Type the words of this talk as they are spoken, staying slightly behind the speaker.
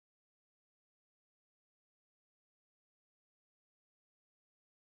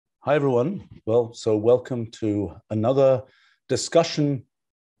Hi, everyone. Well, so welcome to another discussion,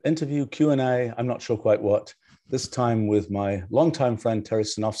 interview, Q&A. I'm not sure quite what. This time with my longtime friend, Terry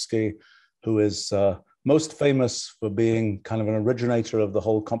Sejnowski, who is most famous for being kind of an originator of the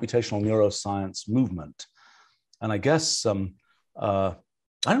whole computational neuroscience movement. And I guess, I don't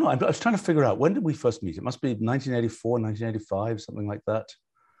know, I was trying to figure out, when did we first meet? It must be 1984, 1985, something like that.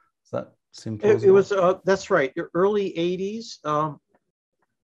 Does that seem plausible? It was, that's right, early 80s.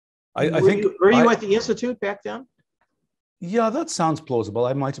 I think were you at the Institute back then? Yeah, that sounds plausible.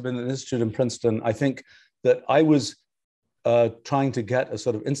 I might have been at an institute in Princeton. I think that I was trying to get a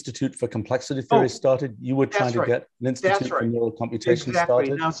sort of institute for complexity theory started. You were trying to get an institute for neural computation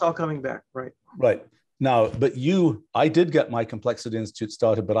started. Now it's all coming back, right? Right. Now, but I did get my complexity institute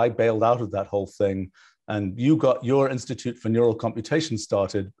started, but I bailed out of that whole thing. And you got your institute for neural computation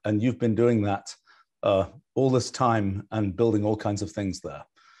started, and you've been doing that all this time and building all kinds of things there.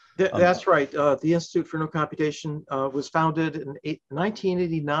 That's right. The Institute for Neural Computation was founded in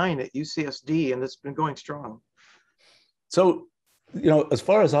 1989 at UCSD, and it's been going strong. So, as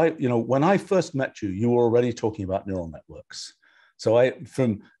far as when I first met you, you were already talking about neural networks. So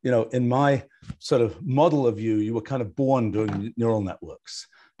in my sort of model of you were kind of born doing neural networks.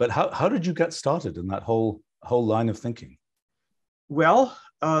 But how did you get started in that whole line of thinking? Well,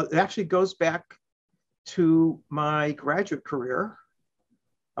 it actually goes back to my graduate career.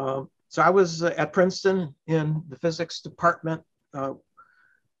 So I was at Princeton in the physics department,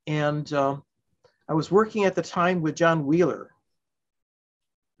 and I was working at the time with John Wheeler,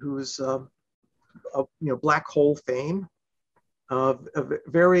 who was black hole fame, a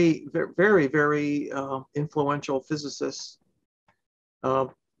very, very, very influential physicist,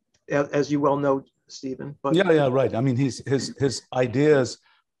 as you well know, Stephen. But yeah, right. I mean, his ideas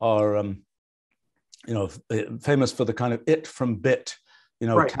are famous for the kind of it from bit.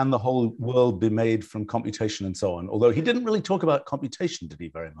 Right. Can the whole world be made from computation and so on? Although he didn't really talk about computation, did he,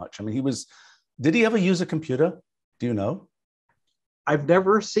 very much? I mean, did he ever use a computer? Do you know? I've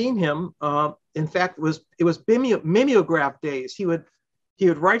never seen him. In fact, it was mimeograph days. He would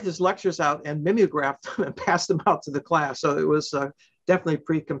write his lectures out and mimeograph them and pass them out to the class. So it was definitely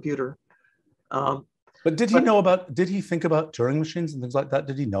pre-computer. But did he think about Turing machines and things like that?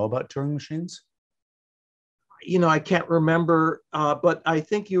 Did he know about Turing machines? I can't remember, but I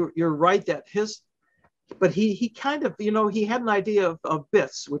think you're right that but he kind of, he had an idea of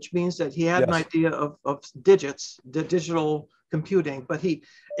bits, which means that he had an idea of digits, the digital computing, but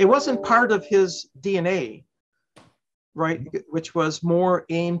it wasn't part of his DNA, right? Which was more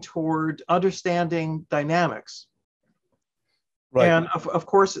aimed toward understanding dynamics. Right. And of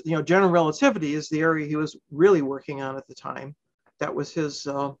course, general relativity is the area he was really working on at the time. That was his,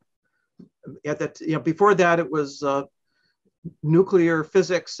 before that, it was nuclear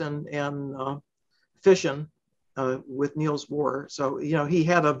physics and fission with Niels Bohr. So, he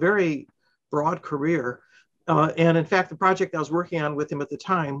had a very broad career. And in fact, the project I was working on with him at the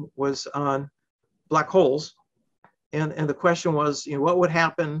time was on black holes. And the question was, what would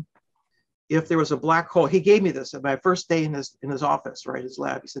happen if there was a black hole? He gave me this at my first day in his office, right, his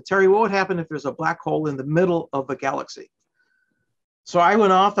lab. He said, Terry, what would happen if there's a black hole in the middle of a galaxy? So I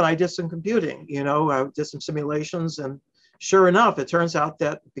went off and I did some computing, I did some simulations, and sure enough, it turns out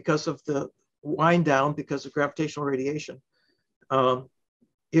that because of the wind down, because of gravitational radiation,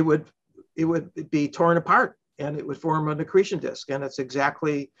 it would be torn apart and it would form an accretion disk. And it's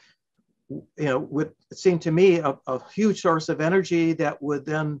exactly, what it seemed to me a huge source of energy that would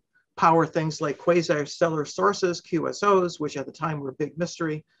then power things like quasi-stellar sources, QSOs, which at the time were a big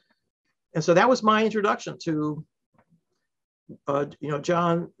mystery. And so that was my introduction to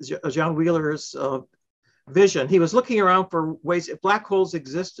John Wheeler's vision. He was looking around for ways, if black holes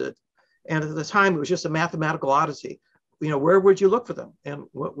existed, and at the time it was just a mathematical odyssey, where would you look for them, and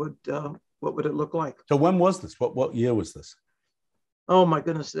what would it look like? So when was this? What year was this? Oh my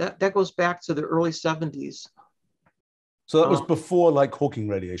goodness, that goes back to the early 70s. So that was before like Hawking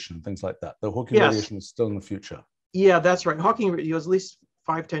radiation and things like that. The Hawking radiation was still in the future. Yeah, that's right. Hawking radiation was at least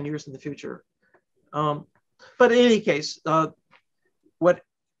 5-10 years in the future. But in any case,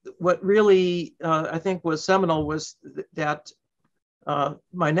 what really I think was seminal was that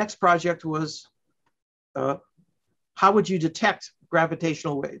my next project was how would you detect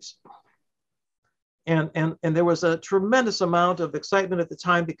gravitational waves? And there was a tremendous amount of excitement at the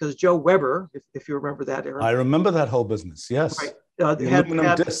time because Joe Weber, if you remember that era. I remember that whole business, yes. Right.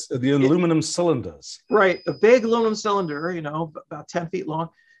 The aluminum cylinders. Right, a big aluminum cylinder, about 10 feet long,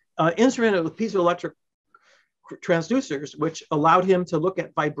 instrumented with piezoelectric transducers, which allowed him to look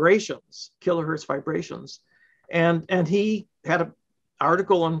at vibrations, kilohertz vibrations. And he had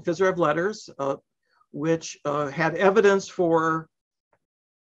article in Physiograph Letters, which had evidence for,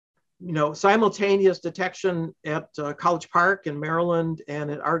 simultaneous detection at College Park in Maryland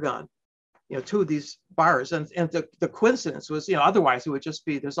and at Argonne, two of these bars. And the coincidence was, otherwise it would just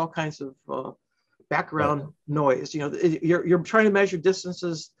be, there's all kinds of background noise. You're trying to measure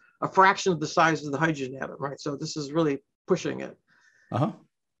distances a fraction of the size of the hydrogen atom, right? So this is really pushing it. Uh-huh.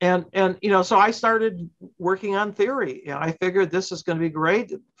 And so I started working on theory. I figured this is going to be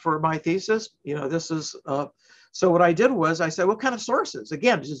great for my thesis. This is so what I did was I said, what kind of sources?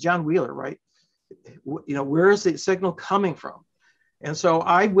 Again, this is John Wheeler, right? Where is the signal coming from? And so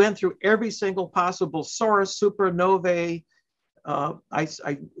I went through every single possible source, supernovae.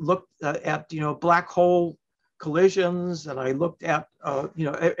 I looked at black hole collisions, and I looked at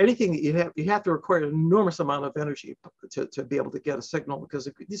anything that you have to require an enormous amount of energy to be able to get a signal, because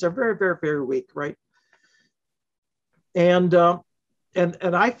these are very, very, very weak, right? And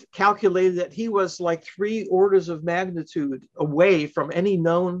I calculated that he was like 3 orders of magnitude away from any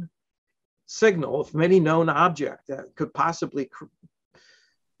known signal, from any known object that could possibly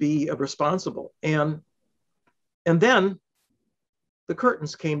be responsible. And then the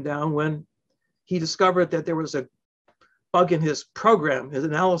curtains came down when he discovered that there was a bug in his program, his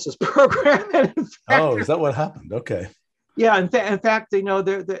analysis program. And in fact, is that what happened? Okay. Yeah, in fact,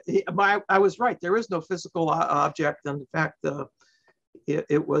 I was right. There is no physical object. And in fact,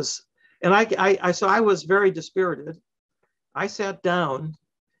 it was, and so I was very dispirited. I sat down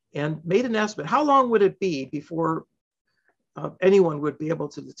and made an estimate. How long would it be before anyone would be able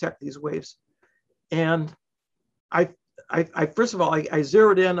to detect these waves? And I first of all, I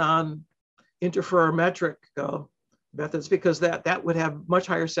zeroed in on interferometric methods, because that would have much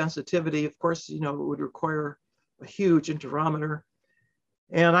higher sensitivity. Of course, it would require a huge interferometer.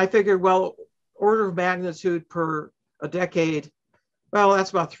 And I figured, well, order of magnitude per a decade, well, that's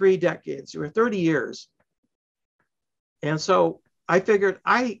about 3 decades or 30 years. And so I figured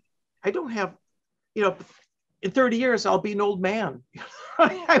I don't have, in 30 years, I'll be an old man.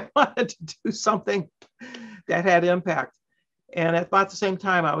 I wanted to do something that had impact. And at about the same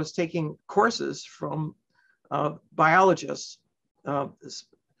time, I was taking courses from biologists,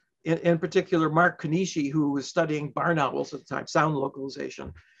 in particular, Mark Konishi, who was studying barn owls at the time, sound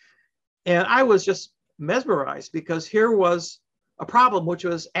localization. And I was just mesmerized, because here was a problem which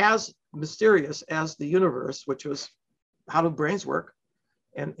was as mysterious as the universe, which was, how do brains work?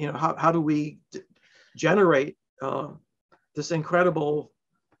 And how do we generate this incredible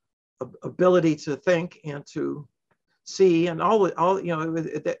ability to think and to see, and all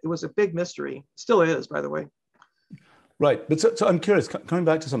it was a big mystery. Still is, by the way. Right, but so I'm curious, coming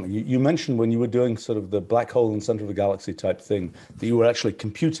back to something, you mentioned when you were doing sort of the black hole in the center of the galaxy type thing, that you were actually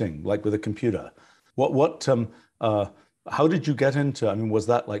computing, like with a computer. How did you get into, was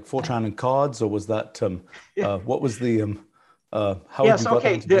that like Fortran and cards, or was that, what was the, how yes, you got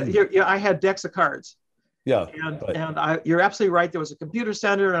okay, into I had decks of cards. Yeah, and you're absolutely right. There was a computer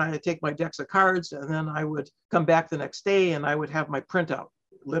center, and I had to take my decks of cards, and then I would come back the next day, and I would have my printout,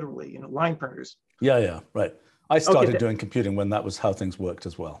 literally, line printers. Yeah, right. I started doing computing when that was how things worked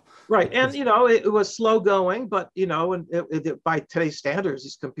as well. Right, and it was slow going, but and by today's standards,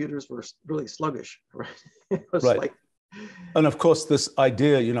 these computers were really sluggish. Right, it was like. And of course, this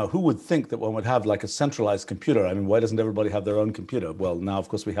idea, who would think that one would have like a centralized computer? Why doesn't everybody have their own computer? Well, now, of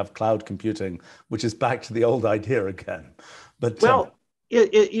course, we have cloud computing, which is back to the old idea again. But so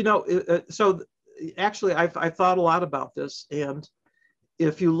actually, I've thought a lot about this. And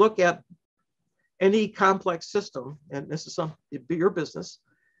if you look at any complex system, and this is your business,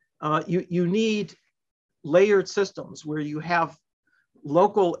 you need layered systems where you have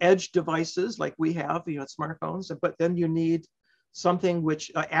local edge devices like we have, smartphones, but then you need something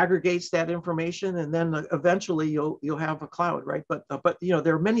which aggregates that information, and then eventually you'll have a cloud, right? But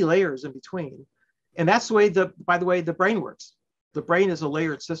there are many layers in between, and that's the way by the way the brain works. The brain is a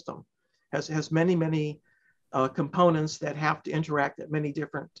layered system, has many components that have to interact at many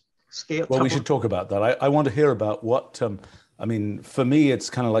different scales. Well, we should talk about that. I want to hear about what for me, it's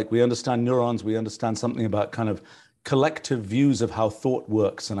kind of like we understand neurons, we understand something about kind of collective views of how thought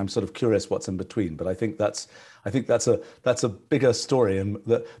works, and I'm sort of curious what's in between. But I think that's a bigger story.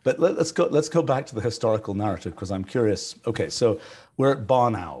 But let's go back to the historical narrative, because I'm curious. Okay, so we're at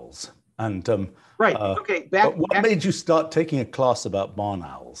barn owls, and right. Okay, what made you start taking a class about barn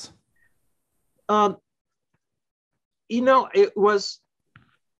owls? It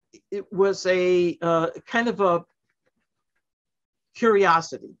was a kind of a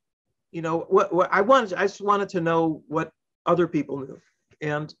curiosity. What I just wanted to know what other people knew.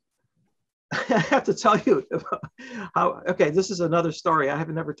 And I have to tell you about how, okay, this is another story I have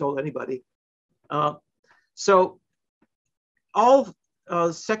never told anybody. So all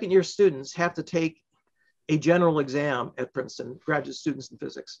second year students have to take a general exam at Princeton, graduate students in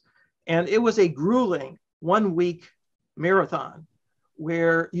physics. And it was a grueling 1 week marathon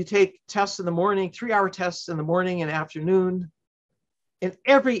where you take tests in the morning, 3-hour tests in the morning and afternoon in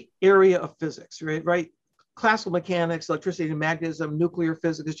every area of physics, right? Classical mechanics, electricity and magnetism, nuclear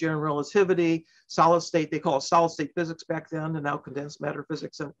physics, general relativity, solid state, they call it solid state physics back then, and now condensed matter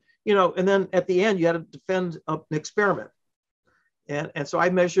physics. And, and then at the end, you had to defend an experiment. And so I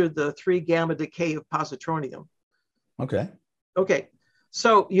measured the 3 gamma decay of positronium. Okay. Okay.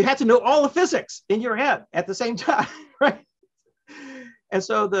 So you had to know all the physics in your head at the same time, right? And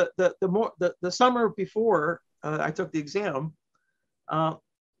so the summer before I took the exam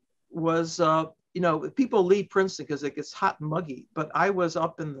was, people leave Princeton because it gets hot and muggy, but I was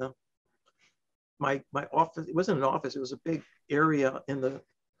up in my office. It wasn't an office; it was a big area in the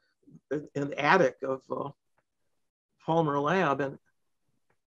attic of Palmer Lab,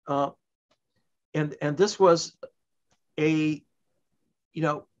 and this was a,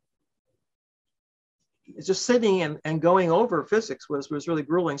 just sitting and going over physics was really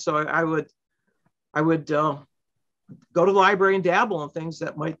grueling. So I would go to the library and dabble in things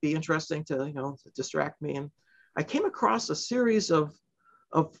that might be interesting to distract me. And I came across a series of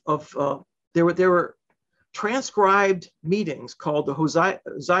there were transcribed meetings called the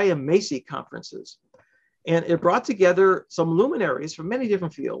Hosea Macy conferences. And it brought together some luminaries from many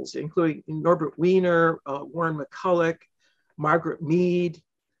different fields, including Norbert Wiener, Warren McCulloch, Margaret Mead,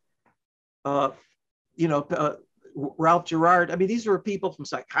 Ralph Gerard. I mean, these were people from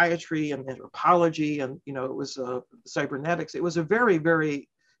psychiatry and anthropology, and it was cybernetics. It was a very, very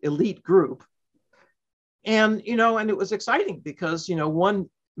elite group, and and it was exciting because one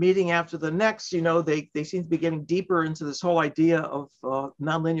meeting after the next, they seem to be getting deeper into this whole idea of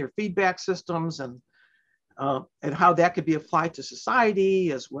nonlinear feedback systems and how that could be applied to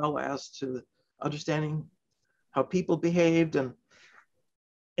society as well as to understanding how people behaved, and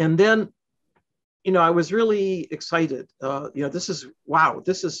then. I was really excited. This is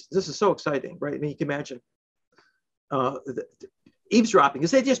so exciting, right? I mean, you can imagine eavesdropping,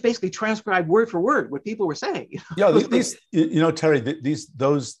 because they just basically transcribed word for word what people were saying. Yeah, these, Terry,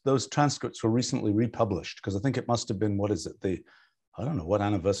 those transcripts were recently republished, because I think it must have been, what is it, I don't know what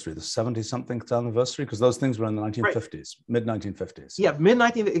anniversary, the 70-something anniversary, because those things were in the 1950s, right. Mid-1950s. Yeah,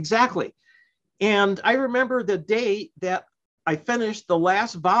 mid-1950s, exactly. And I remember the day that I finished the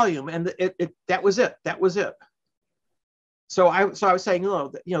last volume, and that was it. That was it. So I was saying,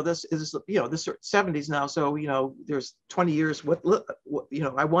 this is this 70s now. So there's 20 years. What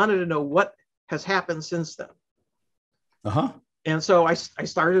I wanted to know what has happened since then. And so I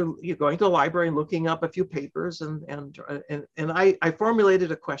started going to the library and looking up a few papers, and I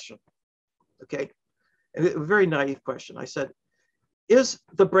formulated a question. Okay, a very naive question. I said, is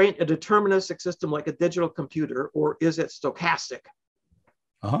the brain a deterministic system like a digital computer, or is it stochastic?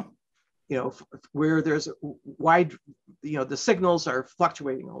 Where there's a wide, the signals are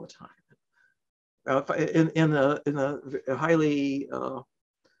fluctuating all the time in a highly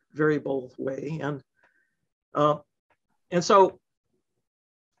variable way. And so,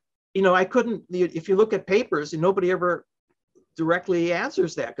 I couldn't, if you look at papers, nobody ever directly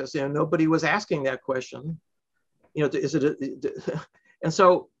answers that, because nobody was asking that question. Is it and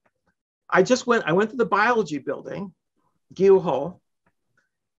so I went to the biology building, Geo Hall,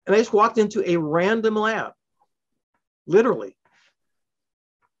 and I just walked into a random lab, literally.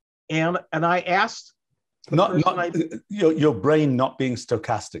 And I asked your brain not being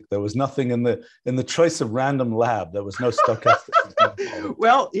stochastic. There was nothing in the choice of random lab. There was no stochastic.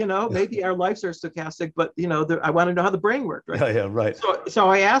 Well, maybe our lives are stochastic, but I want to know how the brain worked, right? Yeah, right. So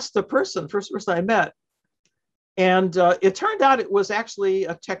I asked the first person I met. And it turned out it was actually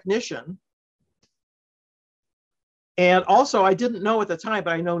a technician. And also, I didn't know at the time,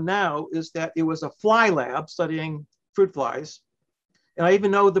 but I know now, is that it was a fly lab studying fruit flies. And I even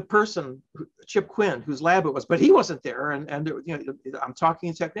know the person, Chip Quinn, whose lab it was, but he wasn't there. And I'm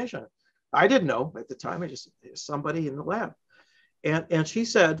talking to a technician. I didn't know at the time. I just somebody in the lab. And she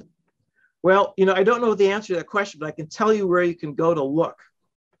said, well, I don't know the answer to that question, but I can tell you where you can go to look.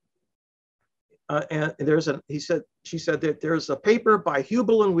 And she said that there's a paper by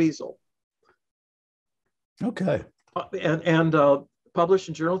Hubel and Wiesel. Okay. And published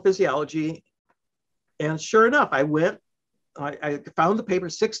in Journal of Physiology. And sure enough, I found the paper,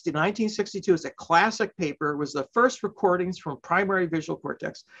 1962. It's a classic paper. It was the first recordings from primary visual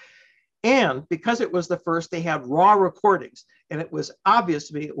cortex. And because it was the first, they had raw recordings. And it was obvious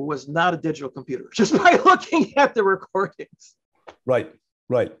to me it was not a digital computer just by looking at the recordings. Right,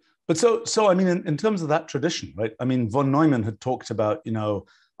 right. But so I mean, in terms of that tradition, right? I mean, von Neumann had talked about,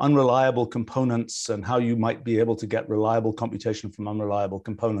 unreliable components and how you might be able to get reliable computation from unreliable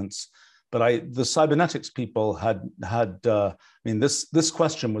components. But the cybernetics people had this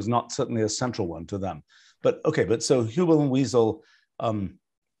question was not certainly a central one to them. But so Hubel and Wiesel.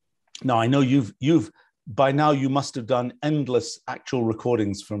 Now I know you've by now you must have done endless actual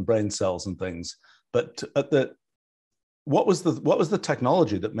recordings from brain cells and things. But what was the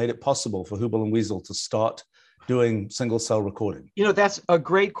technology that made it possible for Hubel and Wiesel to start doing single cell recording? That's a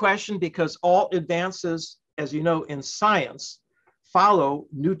great question, because all advances, as you know, in science follow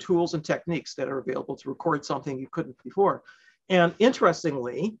new tools and techniques that are available to record something you couldn't before. And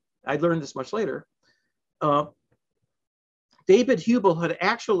interestingly, I learned this much later, David Hubel had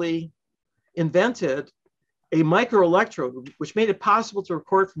actually invented a microelectrode, which made it possible to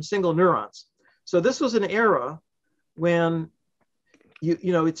record from single neurons. So this was an era when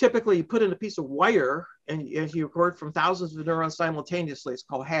typically you put in a piece of wire and you record from thousands of neurons simultaneously. It's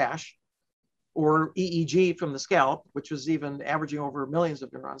called hash, or EEG from the scalp, which was even averaging over millions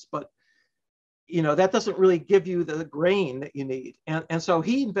of neurons. But that doesn't really give you the grain that you need. And so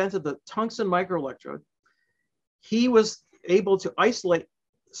he invented the tungsten microelectrode. He was able to isolate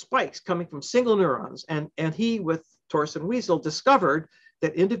spikes coming from single neurons. And he, with Torsten Wiesel, discovered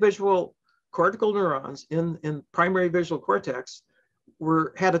that individual cortical neurons in primary visual cortex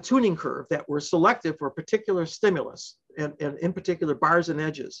had a tuning curve that were selective for a particular stimulus, and in particular bars and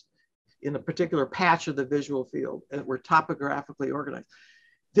edges in a particular patch of the visual field, and were topographically organized.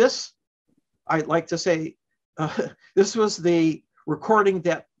 This, I'd like to say, this was the recording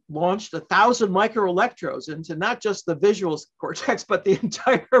that launched 1,000 microelectrodes into not just the visual cortex, but the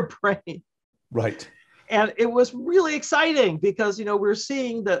entire brain. Right. And it was really exciting because, we're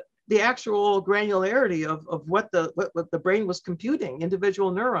seeing the actual granularity of what the brain was computing, individual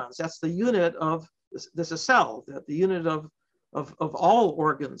neurons. That's the unit of this a cell, the unit of all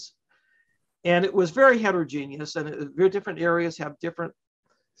organs. And it was very heterogeneous, and very different areas have different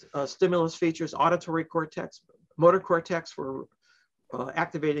stimulus features: auditory cortex, motor cortex for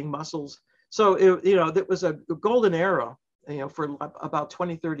activating muscles. So it was a golden era, for about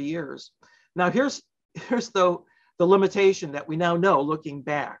 20, 30 years. Now here's the limitation that we now know looking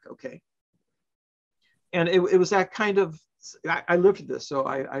back, okay? And it was that kind of, I lived this, so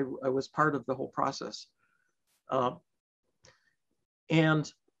I was part of the whole process.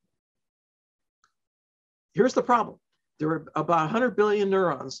 And here's the problem. There are about 100 billion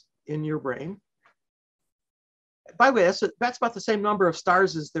neurons in your brain. By the way, that's about the same number of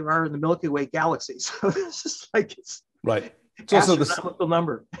stars as there are in the Milky Way galaxy. So this is like, it's right. It's also the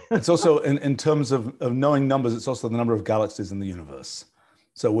number. It's also in terms of knowing numbers, it's also the number of galaxies in the universe.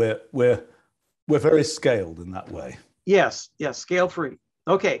 So we're very scaled in that way. Yes, scale free.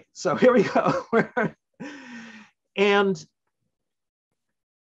 Okay, so here we go. And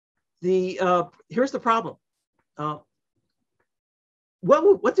here's the problem.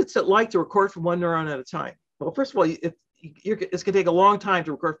 What's it like to record from one neuron at a time? Well, first of all, it's going to take a long time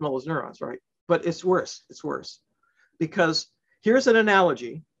to record from all those neurons, right? But it's worse. It's worse. Because here's an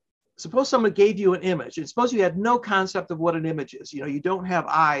analogy. Suppose someone gave you an image, and suppose you had no concept of what an image is. You don't have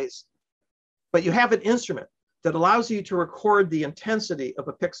eyes, but you have an instrument that allows you to record the intensity of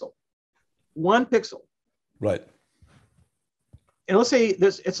a pixel. One pixel. Right. And let's say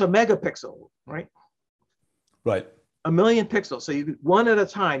it's a megapixel, right? Right. A million pixels. So one at a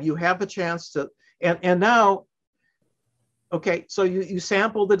time, you have a chance to, and now, okay, so you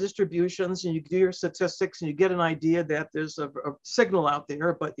sample the distributions and you do your statistics and you get an idea that there's a signal out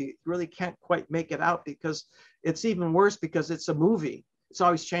there, but you really can't quite make it out because it's even worse because it's a movie. It's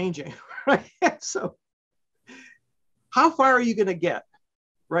always changing, right? So how far are you going to get,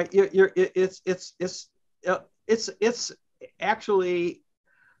 right? It's actually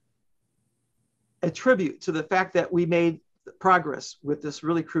a tribute to the fact that we made progress with this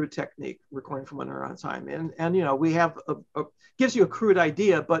really crude technique, recording from one neuron at a time. And we have gives you a crude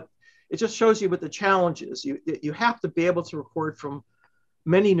idea, but it just shows you what the challenge is. You have to be able to record from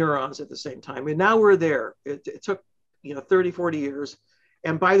many neurons at the same time. And now we're there. It took 30, 40 years.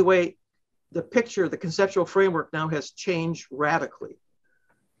 And by the way, the conceptual framework now has changed radically.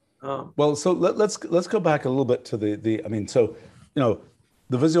 Well, so let's go back a little bit to the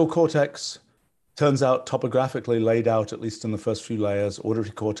visual cortex turns out topographically laid out, at least in the first few layers, auditory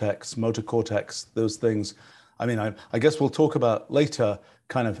cortex, motor cortex, those things. I mean, I guess we'll talk about later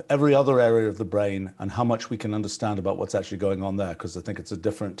kind of every other area of the brain and how much we can understand about what's actually going on there, because I think it's a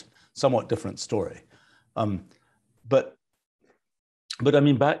different, somewhat different story. But I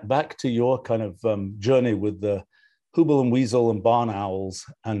mean, back to your kind of journey with the Hubel and Weasel and barn owls,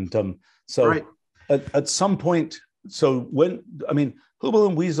 and so Right. at some point, so when I mean Hubel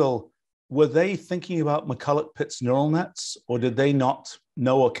and Weasel, were they thinking about McCulloch-Pitts neural nets, or did they not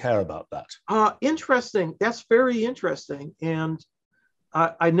know or care about that? Interesting. That's very interesting. And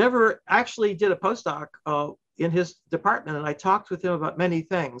I never actually did a postdoc in his department, and I talked with him about many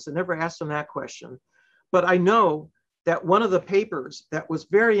things. I never asked him that question. But I know that one of the papers that was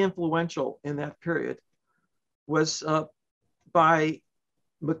very influential in that period was by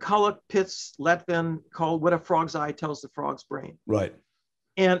McCulloch-Pitts, Letvin, called "What a Frog's Eye Tells the Frog's Brain." Right.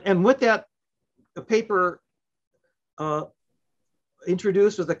 And with that paper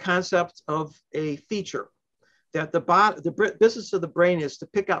introduced was the concept of a feature, that the business of the brain is to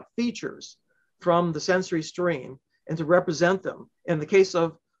pick out features from the sensory stream and to represent them. In the case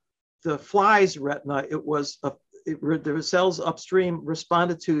of the fly's retina, the cells upstream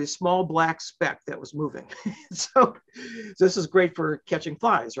responded to a small black speck that was moving. So this is great for catching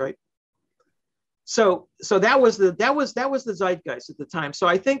flies, right? So that was the zeitgeist at the time. So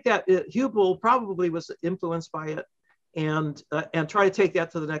I think that Hubel probably was influenced by it, and try to take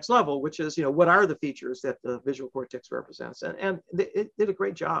that to the next level, which is, what are the features that the visual cortex represents, and it did a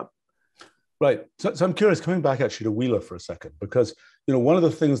great job. Right. So I'm curious, coming back actually to Wheeler for a second, because one of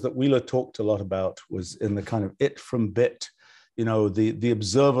the things that Wheeler talked a lot about was in the kind of it from bit, the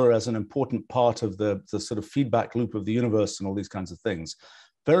observer as an important part of the sort of feedback loop of the universe and all these kinds of things.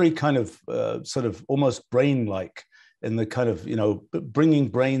 Very kind of sort of almost brain-like in the kind of, bringing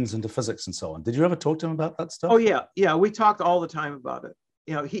brains into physics and so on. Did you ever talk to him about that stuff? Oh, yeah. We talked all the time about it.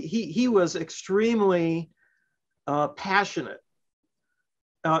 He was extremely passionate.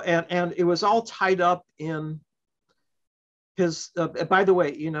 And it was all tied up in his, by the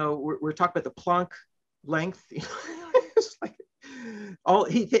way, we're talking about the Planck length. It's like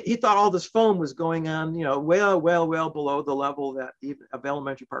he thought all this foam was going on, well below the level that even of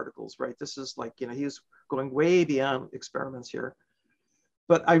elementary particles, right? This is like, he was going way beyond experiments here.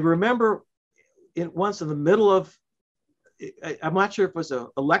 But I remember once in the middle of, I'm not sure if it was a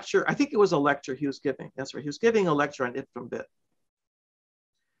lecture. I think it was a lecture he was giving. That's right. He was giving a lecture on it from bit.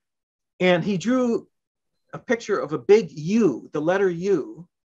 And he drew a picture of a big U, the letter U,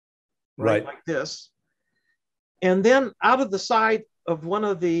 right. Like this. And then out of the side of one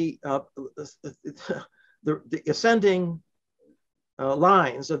of the ascending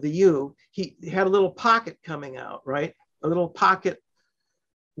lines of the U, he had a little pocket coming out, right? A little pocket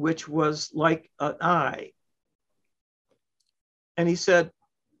which was like an eye. And he said,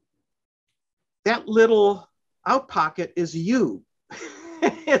 that little out pocket is you.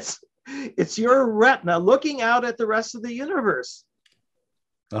 It's your retina looking out at the rest of the universe.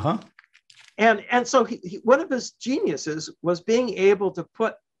 Uh-huh. And so one of his geniuses was being able to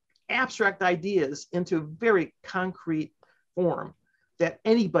put abstract ideas into very concrete form that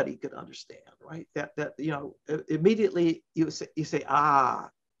anybody could understand, right? That immediately you say, I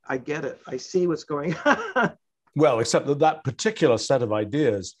get it. I see what's going on. Well, except that particular set of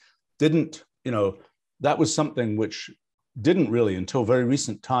ideas didn't, that was something which didn't really until very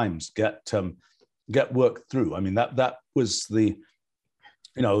recent times get worked through. I mean, that was the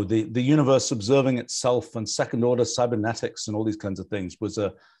universe observing itself and second order cybernetics and all these kinds of things was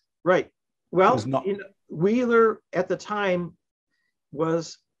a right. Well, Wheeler at the time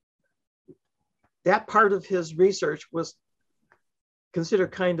was, that part of his research was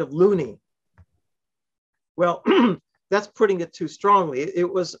considered kind of loony. Well, that's putting it too strongly.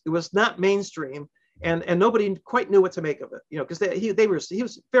 It was not mainstream. And nobody quite knew what to make of it, because he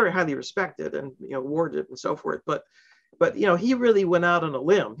was very highly respected and awarded and so forth. But he really went out on a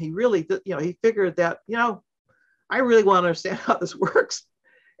limb. He really did, he figured that I really want to understand how this works,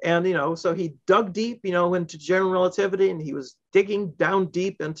 and so he dug deep into general relativity, and he was digging down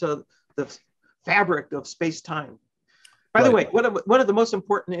deep into the fabric of space-time. By the way, one of the most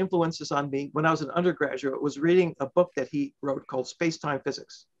important influences on me when I was an undergraduate was reading a book that he wrote called Space-Time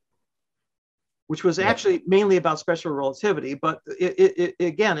Physics, which was actually mainly about special relativity, but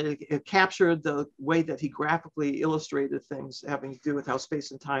it captured the way that he graphically illustrated things having to do with how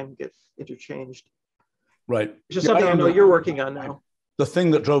space and time get interchanged. Right. Which is something I know you're working on now. The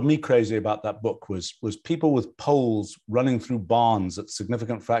thing that drove me crazy about that book was people with poles running through barns at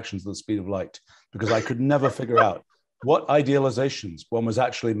significant fractions of the speed of light, because I could never figure out what idealizations one was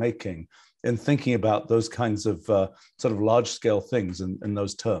actually making in thinking about those kinds of sort of large scale things in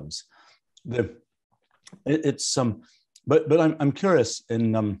those terms. It's but I'm curious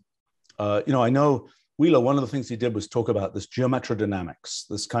in I know Wheeler, one of the things he did was talk about this geometrodynamics,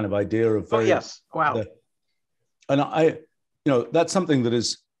 this kind of idea of very, oh yes, wow. And that's something that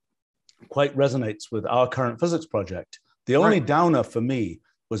is quite resonates with our current physics project. The only downer for me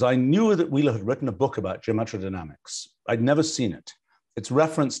was I knew that Wheeler had written a book about geometrodynamics. I'd never seen it. It's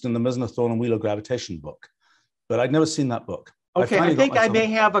referenced in the Misner-Thorne and Wheeler gravitation book, but I'd never seen that book. Okay, I think I may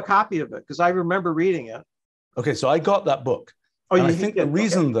have a copy of it because I remember reading it. Okay, so I got that book. Oh, and I think the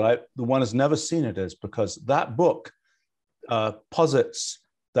reason that the one has never seen it is because that book posits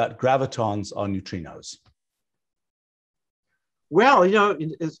that gravitons are neutrinos. Well,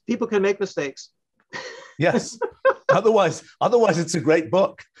 people can make mistakes. Yes. otherwise, it's a great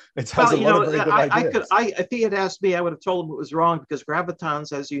book. It has a lot of very good ideas. If he had asked me, I would have told him it was wrong because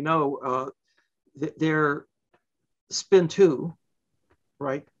gravitons, as you know, they're spin 2,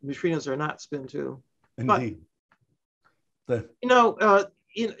 right? Neutrinos are not spin 2. Indeed. But,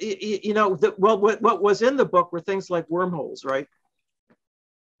 what was in the book were things like wormholes, right?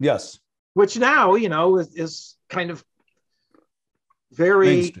 Yes. Which now, is kind of very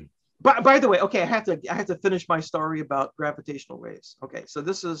mainstream. By the way, okay, I have to finish my story about gravitational waves. Okay,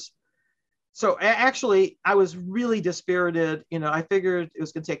 so actually I was really dispirited. I figured it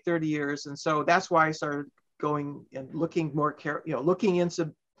was going to take 30 years, and so that's why I started going and looking more looking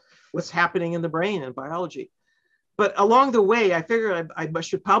into what's happening in the brain and biology. But along the way, I figured I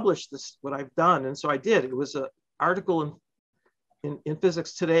should publish what I've done, and so I did. It was an article in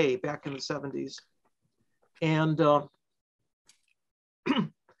Physics Today back in the 70s, and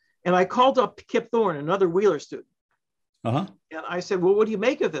and I called up Kip Thorne, another Wheeler student. And I said, well, what do you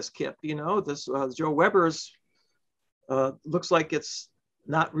make of this, Kip? This Joe Weber's looks like it's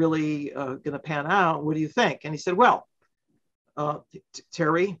not really going to pan out. What do you think? And he said, well,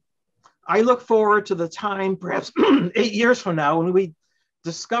 Terry, I look forward to the time, perhaps 8 years from now, when we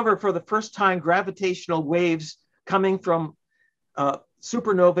discover for the first time gravitational waves coming from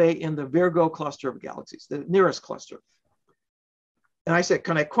supernovae in the Virgo cluster of galaxies, the nearest cluster. And I said,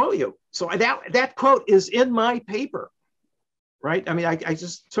 can I quote you? So that quote is in my paper, right? I mean, I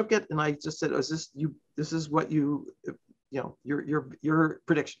just took it and I just said, this is what your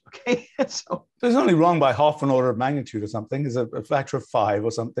prediction, okay? So it's only wrong by half an order of magnitude or something. Is a factor of 5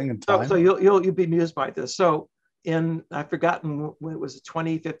 or something in time. So you'll be amused by this. So I've forgotten when it was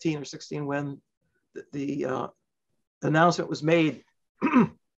 2015 or 16 when the announcement was made.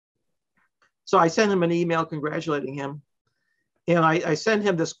 So I sent him an email congratulating him. And I sent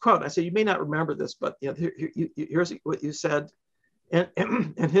him this quote. I said, you may not remember this, but here's what you said. And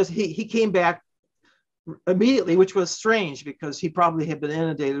he came back immediately, which was strange because he probably had been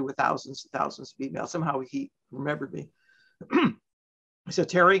inundated with thousands and thousands of emails. Somehow he remembered me. I said,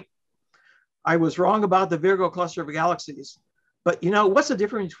 Terry, I was wrong about the Virgo cluster of galaxies, but what's the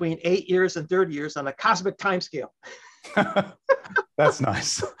difference between 8 years and 30 years on a cosmic timescale? That's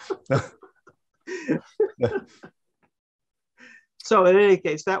nice. So in any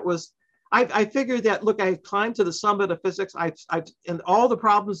case, I figured that, look, I climbed to the summit of physics. And all the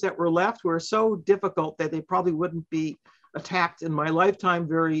problems that were left were so difficult that they probably wouldn't be attacked in my lifetime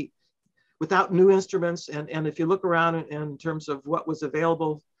without new instruments. And if you look around in terms of what was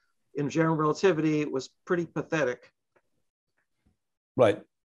available in general relativity, it was pretty pathetic. Right.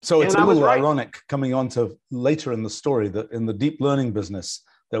 So it's a little ironic coming on to later in the story that in the deep learning business,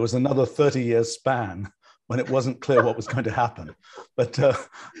 there was another 30-year span when it wasn't clear what was going to happen. But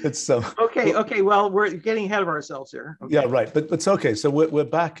it's okay. Well, we're getting ahead of ourselves here. Okay. Yeah, right. But it's okay. So we're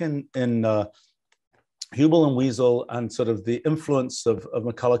back in Hubel and Wiesel and sort of the influence of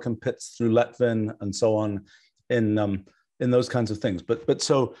McCulloch and Pitts through Letvin and so on in those kinds of things. But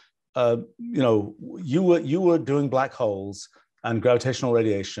so you were doing black holes and gravitational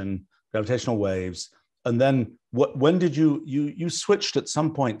radiation, gravitational waves, and then when did you switched at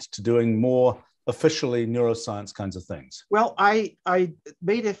some point to doing more officially neuroscience kinds of things? Well, I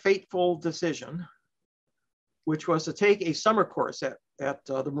made a fateful decision, which was to take a summer course at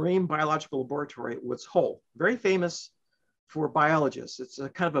the Marine Biological Laboratory at Woods Hole, very famous for biologists. It's a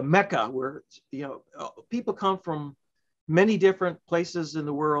kind of a mecca where people come from many different places in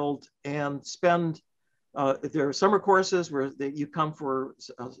the world and spend there are summer courses where you come for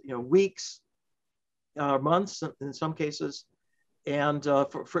weeks, months in some cases, and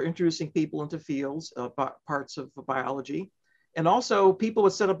for introducing people into fields, parts of biology. And also people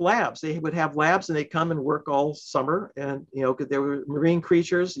would set up labs. They would have labs and they'd come and work all summer. And, there were marine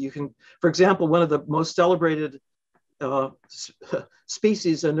creatures. For example, one of the most celebrated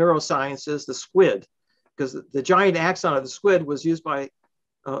species in neuroscience is the squid, because the giant axon of the squid was used by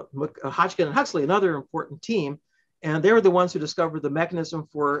Hodgkin and Huxley, another important team. And they were the ones who discovered the mechanism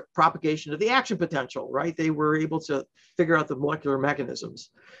for propagation of the action potential, right? They were able to figure out the molecular mechanisms.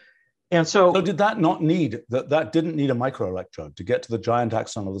 And so did that not need, that didn't need a microelectrode to get to the giant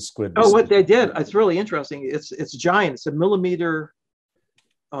axon of the squid? Oh, what they did, it's really interesting. It's giant. It's a millimeter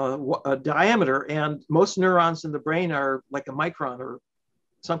diameter, and most neurons in the brain are like a micron, or in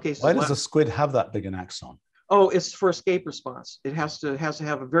some cases. Why does a squid have that big an axon? Oh, it's for escape response. It has to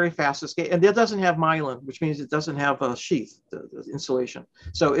have a very fast escape, and it doesn't have myelin, which means it doesn't have a sheath, the insulation.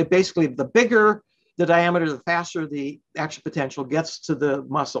 So it basically, the bigger the diameter, the faster the action potential gets to the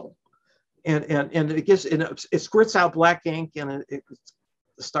muscle, and it gives, it squirts out black ink, and it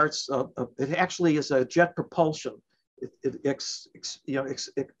starts. It actually is a jet propulsion. It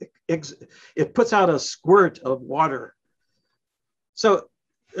puts out a squirt of water. So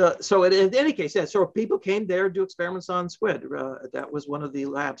in any case, yeah, so people came there to do experiments on squid. That was one of the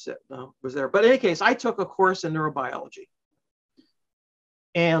labs that was there. But in any case, I took a course in neurobiology.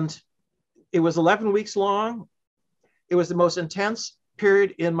 And it was 11 weeks long. It was the most intense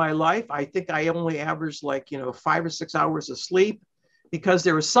period in my life. I think I only averaged 5 or 6 hours of sleep, because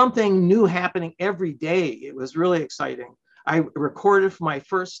there was something new happening every day. It was really exciting. I recorded for my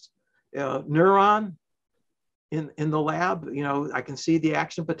first neuron in the lab. I can see the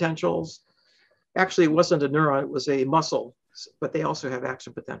action potentials. Actually, it wasn't a neuron, it was a muscle, but they also have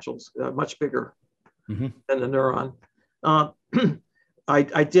action potentials, much bigger than a neuron.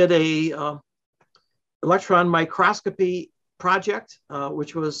 I did a electron microscopy project,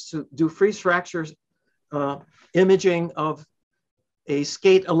 which was to do freeze fractures imaging of a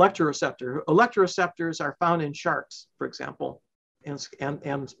skate electroreceptor. Electroreceptors are found in sharks, for example,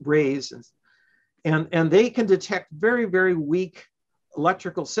 and rays, and they can detect very, very weak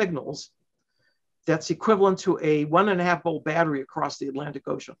electrical signals that's equivalent to a 1.5 volt battery across the Atlantic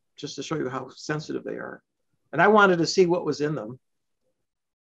Ocean, just to show you how sensitive they are. And I wanted to see what was in them.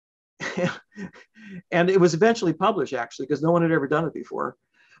 And it was eventually published, actually, because no one had ever done it before.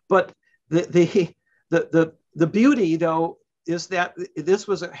 But the beauty, though, is that this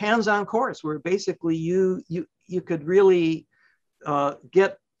was a hands-on course where basically you could really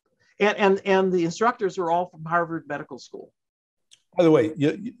get, and the instructors were all from Harvard Medical School. By the way,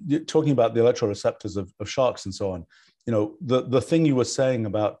 you're talking about the electroreceptors of sharks and so on. The thing you were saying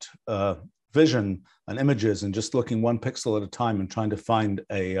about vision and images and just looking one pixel at a time and trying to find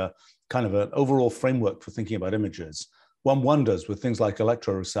a kind of an overall framework for thinking about images. One wonders with things like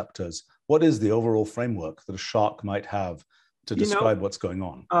electroreceptors, what is the overall framework that a shark might have to describe what's going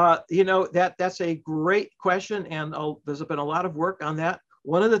on? That's a great question, and there's been a lot of work on that.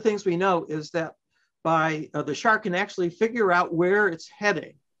 One of the things we know is that the shark can actually figure out where it's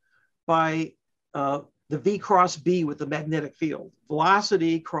heading by the V cross B with the magnetic field.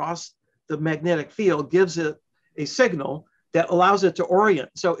 Velocity cross the magnetic field gives it a signal that allows it to orient.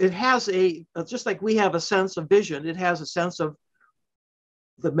 So it has just like we have a sense of vision, it has a sense of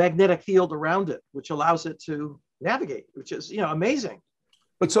the magnetic field around it, which allows it to navigate, which is amazing.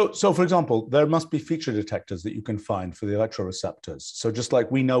 But so for example, there must be feature detectors that you can find for the electroreceptors. So just like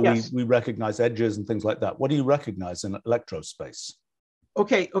we know, yes, we recognize edges and things like that. What do you recognize in electrospace?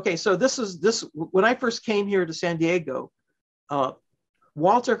 Okay. So this when I first came here to San Diego,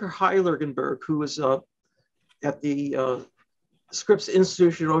 Walter Heilergenberg, who was at the Scripps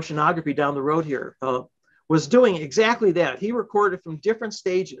Institute of Oceanography down the road here, was doing exactly that. He recorded from different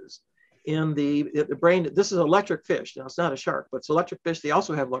stages in the brain. This is electric fish. Now, it's not a shark, but it's electric fish. They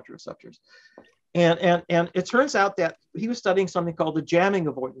also have electroreceptors. And it turns out that he was studying something called the jamming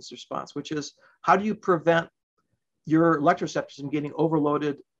avoidance response, which is how do you prevent your electroreceptors from getting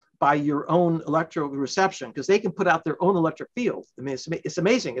overloaded by your own electroreception, because they can put out their own electric field. I mean, it's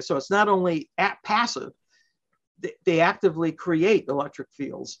amazing. So it's not only passive, they actively create electric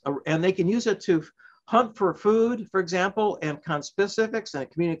fields, and they can use it to hunt for food, for example, and conspecifics and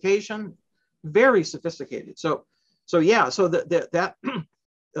communication. Very sophisticated. So that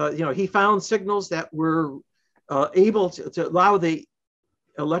he found signals that were able to allow the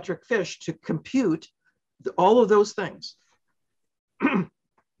electric fish to compute all of those things.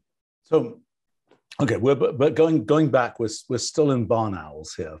 So, okay, but going back, we're still in barn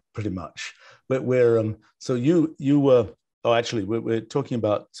owls here, pretty much. But we're so you were. Oh, actually, we're talking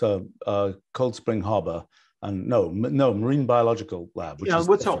about Cold Spring Harbor, and no, Marine Biological Lab. Which is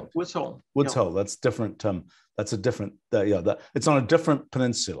Woods Hole. Woods Hole. That's different. That's a different. It's on a different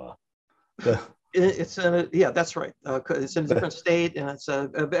peninsula. It's that's right. It's in a different state, and it's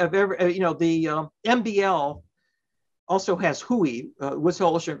the MBL also has WHOI, Woods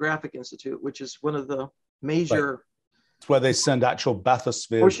Hole Oceanographic Institute, which is one of the major It's where they send actual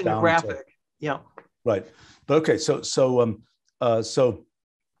bathyspheres down oceanographic. Yeah. Right. But okay, so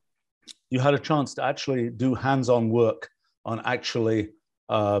you had a chance to actually do hands-on work on actually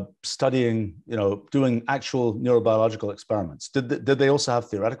studying, doing actual neurobiological experiments. Did they also have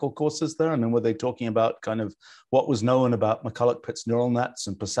theoretical courses there? I mean, were they talking about kind of what was known about McCulloch-Pitts neural nets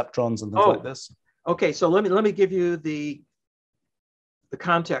and perceptrons and things like this? Okay, so let me give you the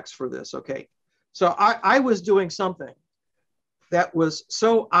context for this. Okay, so I was doing something that was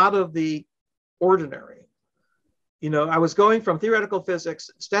so out of the ordinary. I was going from theoretical physics,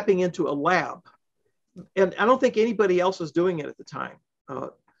 stepping into a lab, and I don't think anybody else was doing it at the time.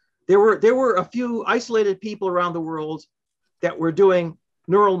 There were a few isolated people around the world that were doing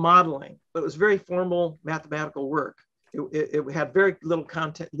neural modeling, but it was very formal mathematical work. It had very little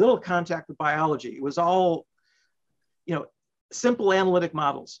contact with biology. It was all, simple analytic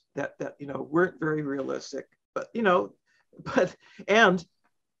models that weren't very realistic. But the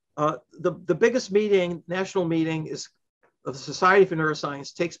biggest meeting, national meeting, is of the Society for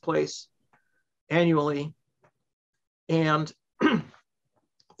Neuroscience, takes place annually, and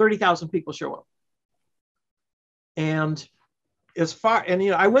 30,000 people show up. And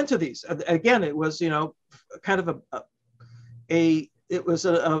I went to these. Again, it was kind of an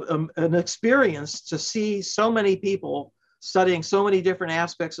experience to see so many people studying so many different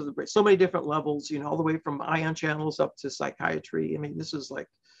aspects of the brain, so many different levels, all the way from ion channels up to psychiatry. I mean, this is like,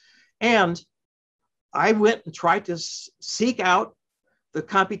 and I went and tried to seek out the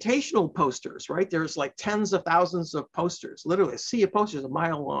computational posters, right? There's like tens of thousands of posters, literally a sea of posters a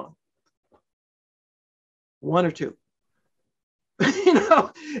mile long. One or two.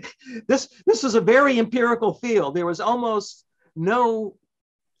 This was a very empirical field. There was almost no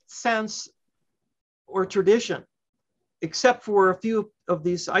sense or tradition, except for a few of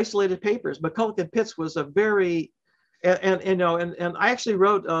these isolated papers. McCulloch and Pitts was a very, and I actually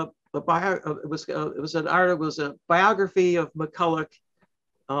wrote it was a biography of McCulloch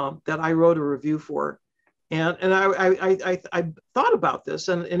that I wrote a review for, and I thought about this,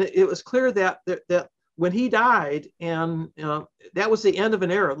 and it was clear that when he died, and that was the end of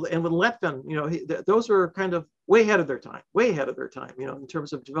an era, and when Lettvin, those were kind of way ahead of their time, in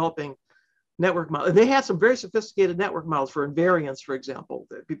terms of developing network models. They had some very sophisticated network models for invariance, for example,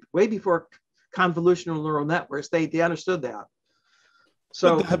 way before convolutional neural networks. They understood that. So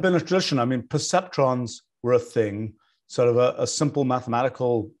but there had been a tradition. I mean, perceptrons were a thing, sort of a simple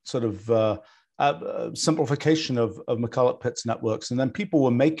mathematical sort of simplification of McCulloch-Pitts networks. And then people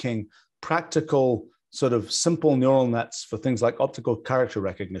were making practical sort of simple neural nets for things like optical character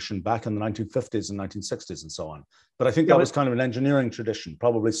recognition back in the 1950s and 1960s and so on. But I think that was kind of an engineering tradition,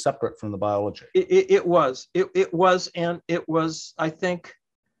 probably separate from the biology. It was, and it was, I think,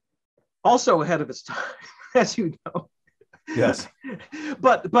 also ahead of its time, as you know. Yes.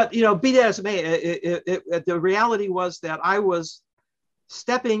 But be that as it may, the reality was that I was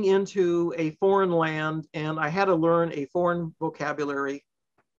stepping into a foreign land, and I had to learn a foreign vocabulary.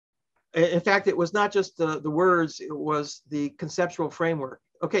 In fact, it was not just the words, it was the conceptual framework.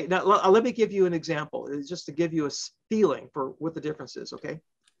 Okay, now let me give you an example, just to give you a feeling for what the difference is, okay?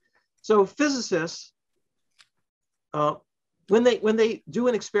 So physicists, when they do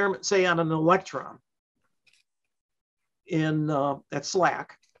an experiment, say on an electron at SLAC,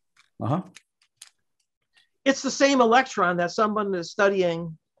 it's the same electron that someone is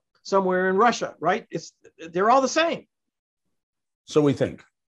studying somewhere in Russia, right? They're all the same. So we think.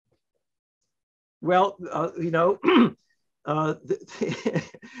 Well,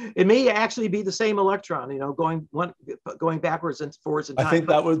 it may actually be the same electron, going backwards and forwards in time. I think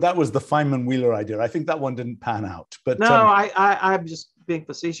that was the Feynman-Wheeler idea. I think that one didn't pan out. But no, I'm just being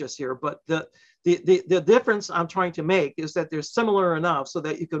facetious here. But the difference I'm trying to make is that they're similar enough so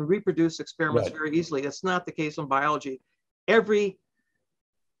that you can reproduce experiments very easily. That's not the case in biology. Every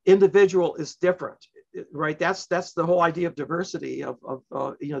individual is different. Right, that's the whole idea of diversity of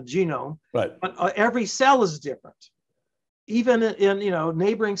genome. Right. But every cell is different. Even in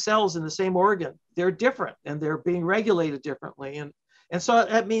neighboring cells in the same organ, they're different and they're being regulated differently. And so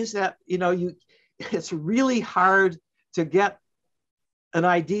that means that it's really hard to get an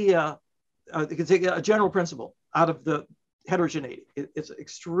idea, a general principle out of the heterogeneity. It's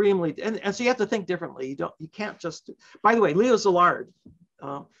extremely, and so you have to think differently. You can't just. By the way, Leo Szilard,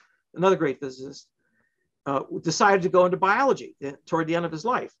 another great physicist, decided to go into biology toward the end of his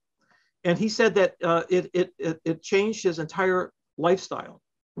life. And he said that it changed his entire lifestyle.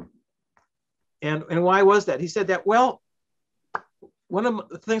 And why was that? He said that, well, one of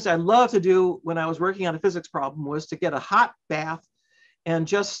the things I loved to do when I was working on a physics problem was to get a hot bath and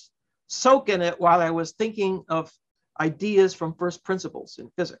just soak in it while I was thinking of ideas from first principles in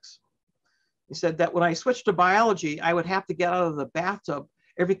physics. He said that when I switched to biology, I would have to get out of the bathtub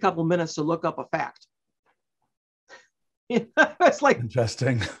every couple of minutes to look up a fact. It's like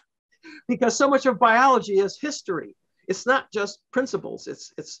interesting, because so much of biology is history. It's not just principles.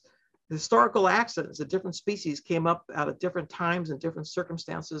 It's historical accidents. The different species came up out of different times and different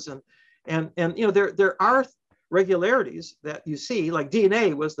circumstances, and you know there are regularities that you see. Like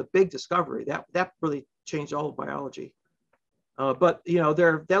DNA was the big discovery that really changed all of biology. But you know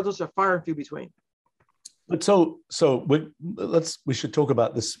those are far and few between. But so we should talk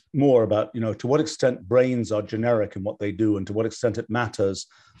about this more about, you know, to what extent brains are generic in what they do and to what extent it matters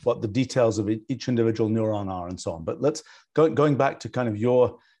what the details of each individual neuron are and so on. But let's going back to kind of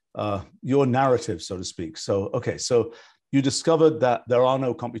your narrative, so to speak. So, okay, so you discovered that there are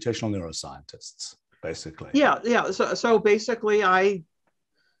no computational neuroscientists, basically. Yeah. So basically I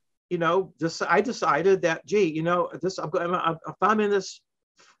decided that, gee, you know, if I'm in this,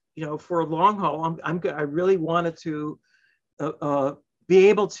 you know, for a long haul, I really wanted to be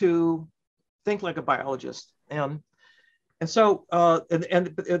able to think like a biologist, and so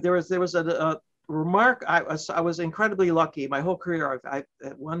there was a remark. I was incredibly lucky. My whole career, I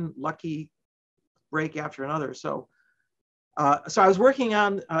had one lucky break after another. So I was working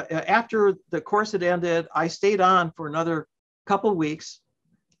on after the course had ended. I stayed on for another couple of weeks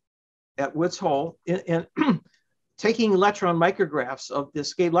at Woods Hole and taking electron micrographs of the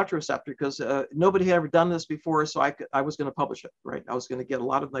escape electroreceptor because nobody had ever done this before. So I was going to publish it, right? I was going to get a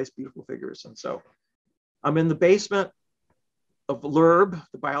lot of nice, beautiful figures. And so I'm in the basement of LURB,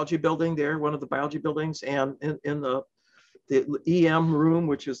 the biology building there, one of the biology buildings, and in the EM room,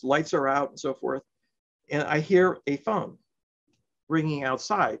 which is lights are out and so forth. And I hear a phone ringing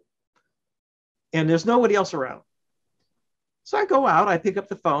outside and there's nobody else around. So I go out, I pick up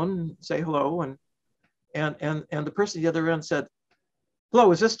the phone and say hello, and the person at the other end said,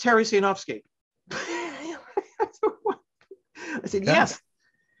 "Hello, is this Terry Sejnowski?" I said, "Yes."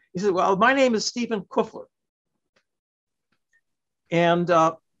 He said, "Well, my name is Stephen Kuffler." And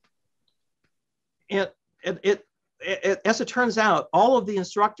as it turns out, all of the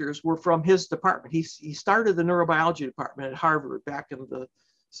instructors were from his department. He started the neurobiology department at Harvard back in the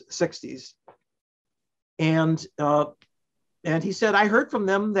 60s. And he said, "I heard from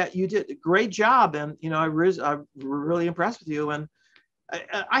them that you did a great job, and you know, I'm really impressed with you. And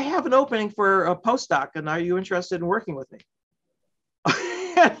I have an opening for a postdoc, and are you interested in working with me?"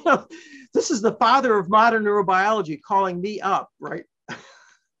 This is the father of modern neurobiology calling me up, right?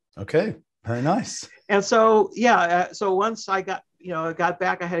 Okay, very nice. And so, yeah, so once I got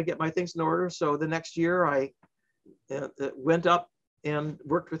back, I had to get my things in order. So the next year, I went up and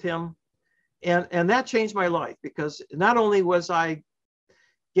worked with him. And that changed my life because not only was I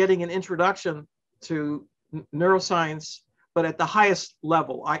getting an introduction to neuroscience, but at the highest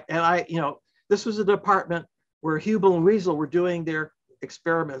level. This was a department where Hubel and Wiesel were doing their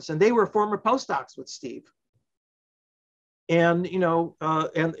experiments, and they were former postdocs with Steve. And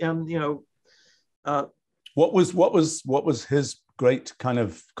what was his great kind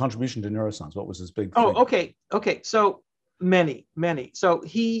of contribution to neuroscience? What was his big thing? Okay. So many. So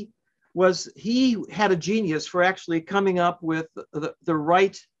he had a genius for actually coming up with the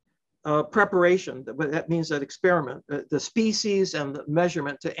right preparation. That means that experiment, the species and the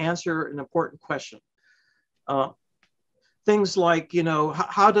measurement to answer an important question. Things like, you know,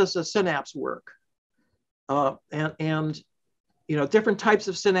 how does a synapse work? And you know, different types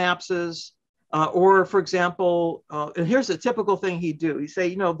of synapses. Or for example, and here's a typical thing he'd do. He'd say,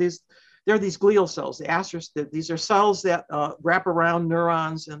 you know, there are these glial cells, these are cells that wrap around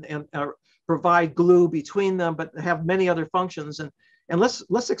neurons and provide glue between them, but have many other functions. And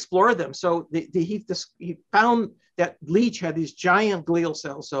let's explore them. So he found that Leach had these giant glial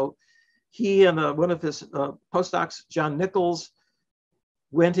cells. So he and one of his postdocs, John Nichols,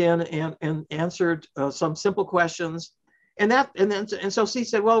 went in and answered some simple questions. And so he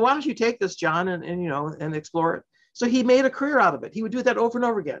said, "Well, why don't you take this, John, and explore it?" So he made a career out of it. He would do that over and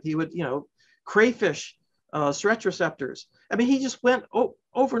over again. He would, you know, crayfish, stretch receptors. I mean, he just went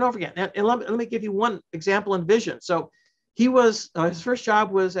over and over again. And let me give you one example in vision. So he was, his first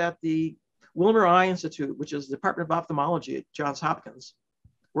job was at the Wilmer Eye Institute, which is the Department of Ophthalmology at Johns Hopkins.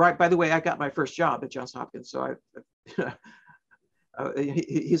 Right. By the way, I got my first job at Johns Hopkins. So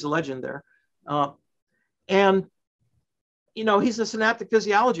he's a legend there. And you know, he's a synaptic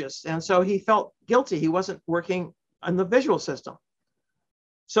physiologist. And so he felt guilty. He wasn't working on the visual system.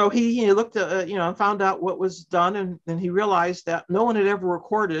 So he looked at, and found out what was done. And he realized that no one had ever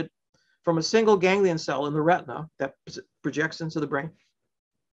recorded from a single ganglion cell in the retina that projects into the brain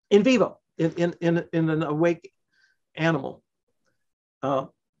in vivo, in an awake animal,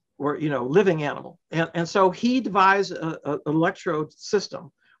 or living animal. And so he devised an electrode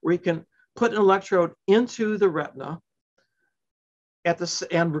system where he can put an electrode into the retina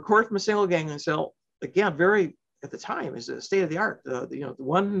and record from a single ganglion cell. Again, very at the time is the state of the art. The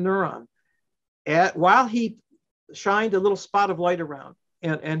one neuron, while he shined a little spot of light around,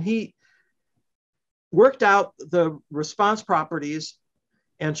 and he worked out the response properties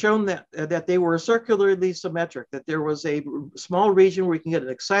and shown that they were circularly symmetric, that there was a small region where you can get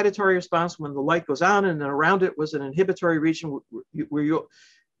an excitatory response when the light goes on, and then around it was an inhibitory region where you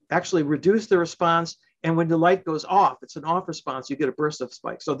actually reduce the response. And when the light goes off, it's an off response, you get a burst of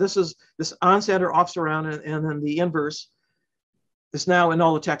spike. So this is this on center, off surround, and then the inverse is now in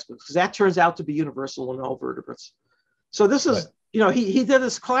all the textbooks, because that turns out to be universal in all vertebrates. So this is, right. He did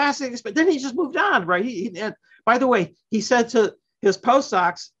this classic, but then he just moved on, right? And by the way, he said to his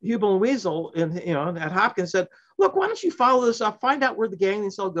postdocs, Hubel and Wiesel, at Hopkins, said, look, why don't you follow this up, find out where the ganglion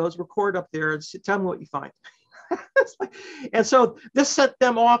cell goes, record up there, and tell me what you find. And so this set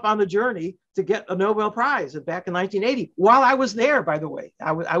them off on the journey to get a Nobel Prize back in 1980. While I was there, by the way,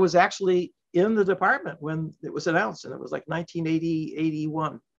 I was actually in the department when it was announced, and it was like 1980,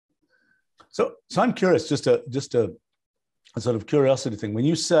 81. So I'm curious, just a sort of curiosity thing. When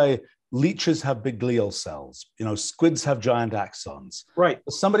you say leeches have big glial cells, squids have giant axons. Right.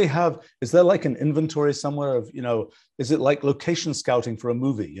 Does somebody is there like an inventory somewhere of, is it like location scouting for a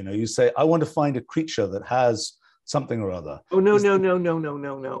movie? You say, I want to find a creature that has something or other. Oh, no.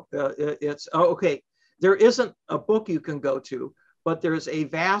 Okay. There isn't a book you can go to, but there's a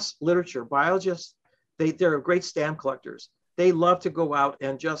vast literature. Biologists, they're great stamp collectors. They love to go out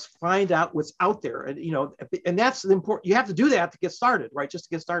and just find out what's out there. And that's important. You have to do that to get started, right? Just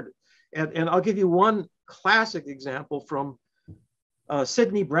to get started. And I'll give you one classic example from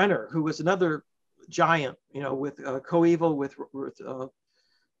Sidney Brenner, who was another giant, with coeval with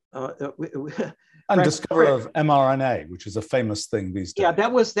and discoverer of mRNA, which is a famous thing these days. Yeah,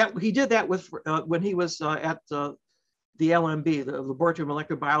 he did that with when he was at the LMB, the Laboratory of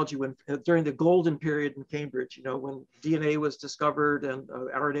Molecular Biology, during the golden period in Cambridge, when DNA was discovered and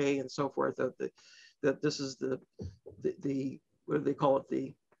RNA and so forth. That this is the what do they call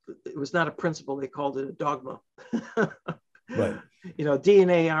it? It was not a principle; they called it a dogma. Right.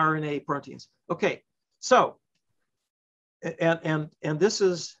 DNA, RNA, proteins. Okay, so and this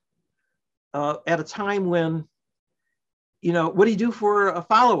is at a time when, what do you do for a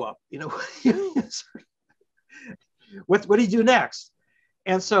follow-up? What do you do next?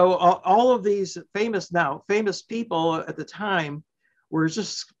 And so all of these famous people at the time were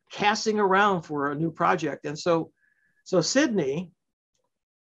just casting around for a new project. And so Sidney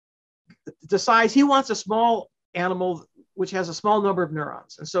decides he wants a small animal which has a small number of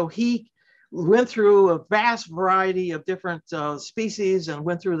neurons. And so he went through a vast variety of different species and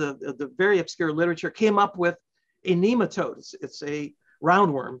went through the very obscure literature, came up with a nematode. It's a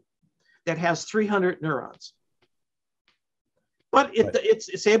roundworm that has 300 neurons. But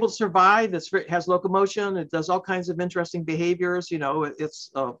it's able to survive. It has locomotion. It does all kinds of interesting behaviors.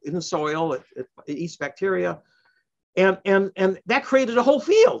 It's in the soil. It eats bacteria, and that created a whole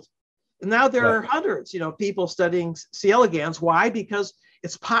field. And now there are hundreds, people studying C. elegans. Why? Because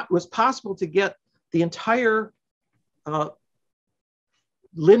it was possible to get the entire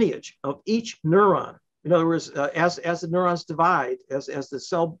lineage of each neuron. In other words, as the neurons divide, as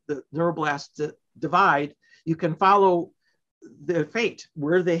the neuroblasts divide, you can follow their fate,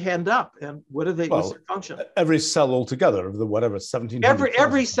 where they end up, and what's their function. Every cell altogether of the 1700.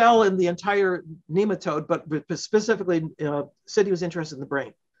 Every cell in the entire nematode, but specifically, Sidney was interested in the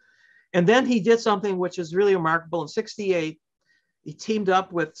brain. And then he did something which is really remarkable. In '68, he teamed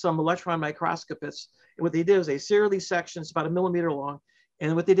up with some electron microscopists. And what they did was they serially sectioned, it's about 1 millimeter long.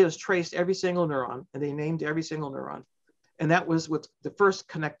 And what they did was traced every single neuron, and they named every single neuron. And that was with the first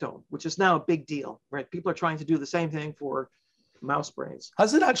connectome, which is now a big deal, right? People are trying to do the same thing for mouse brains.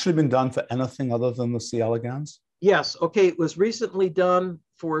 Has it actually been done for anything other than the C. elegans? Yes. Okay. It was recently done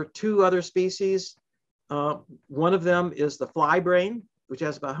for 2 other species. One of them is the fly brain, which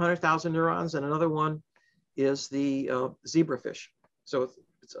has about 100,000 neurons, and another one is the zebrafish. So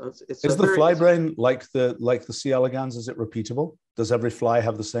it's is the fly brain like the C. elegans? Is it repeatable? Does every fly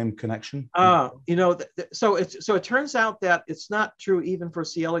have the same connection? So it turns out that it's not true even for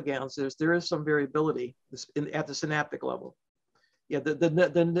C. elegans. There is some variability at the synaptic level. Yeah,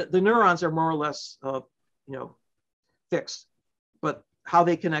 the neurons are more or less fixed, but how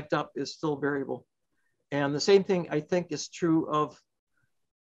they connect up is still variable. And the same thing I think is true of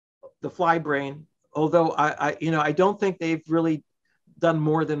the fly brain, although I don't think they've really done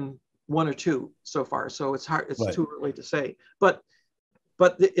more than one or two so far, so it's hard. It's Right. too early to say. But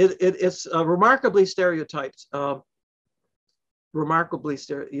it's remarkably stereotyped. Remarkably,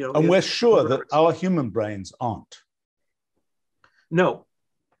 And we're sure that our human brains aren't. No.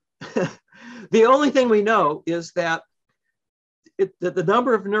 The only thing we know is that the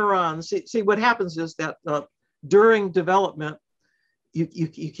number of neurons. See, what happens is that during development, you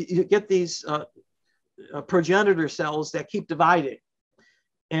get these progenitor cells that keep dividing,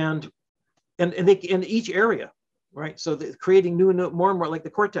 and they in each area, right? So they're creating more and more, like the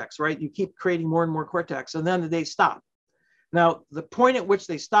cortex, right? You keep creating more and more cortex, and then they stop. Now, the point at which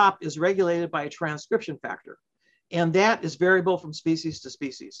they stop is regulated by a transcription factor, and that is variable from species to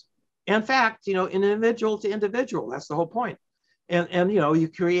species. In fact, individual to individual, that's the whole point. And you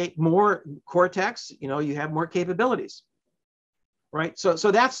create more cortex, you have more capabilities, right? So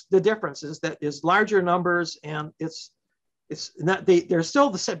that's the difference, is that is larger numbers, and it's not, they're still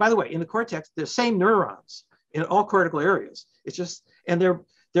the same. By the way, in the cortex, they're the same neurons in all cortical areas. It's just, and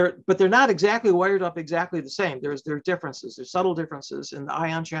but they're not exactly wired up exactly the same. There are differences. There's subtle differences in the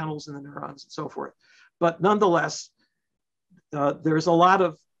ion channels and the neurons and so forth. But nonetheless, there's a lot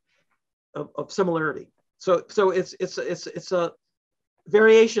of similarity. So it's a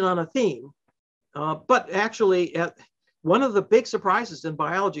variation on a theme. But actually, one of the big surprises in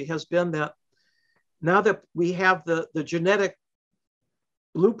biology has been that now that we have the genetic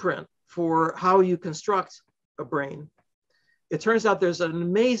blueprint for how you construct a brain, it turns out there's an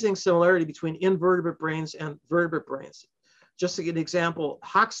amazing similarity between invertebrate brains and vertebrate brains. Just to give an example,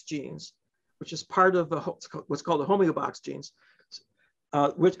 Hox genes, which is part of what's called the homeobox genes,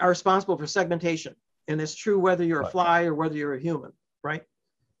 which are responsible for segmentation. And it's true whether you're a fly or whether you're a human, right?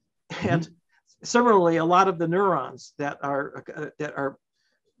 Mm-hmm. And similarly, a lot of the neurons that are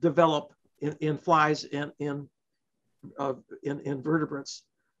developed in flies and in vertebrates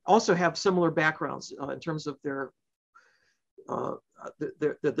also have similar backgrounds in terms of their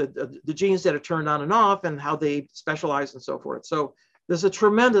the genes that are turned on and off and how they specialize and so forth. So there's a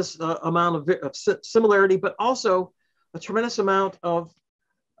tremendous amount of similarity, but also a tremendous amount of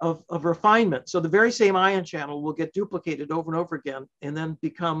refinement. So the very same ion channel will get duplicated over and over again and then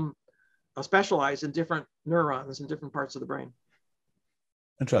become specialized in different neurons in different parts of the brain.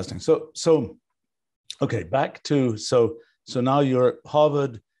 Interesting. So okay, back to, so now you're at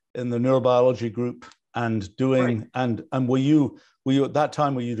Harvard in the neurobiology group and doing, right. and were you at that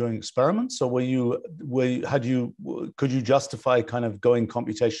time, were you doing experiments, or could you justify kind of going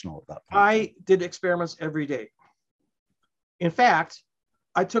computational at that point? I did experiments every day. In fact,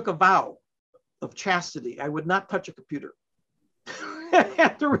 I took a vow of chastity. I would not touch a computer.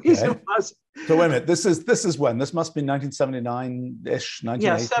 And the reason was... So wait a minute, this is when? This must be 1979-ish, 1980?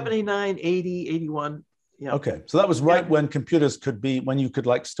 Yeah, 79, 80, 81. Yeah. Okay, so that was right when computers when you could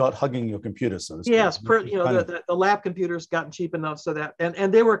like start hugging your computer, so to speak. Yes, the lab computers gotten cheap enough so that,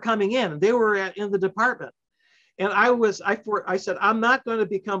 and they were coming in, they were in the department. And I said, I'm not going to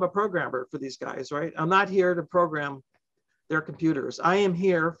become a programmer for these guys, right? I'm not here to program their computers. I am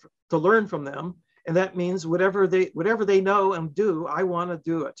here to learn from them. And that means whatever they know and do, I want to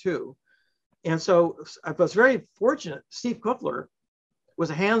do it too. And so I was very fortunate. Steve Kuffler was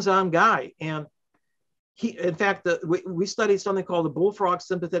a hands-on guy. And in fact, we studied something called the bullfrog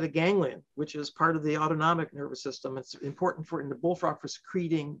sympathetic ganglion, which is part of the autonomic nervous system. It's important in the bullfrog for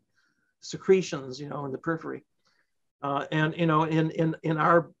secreting secretions, in the periphery. And in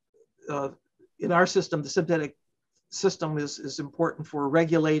our system, the sympathetic system is important for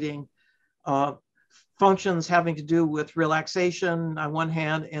regulating functions having to do with relaxation on one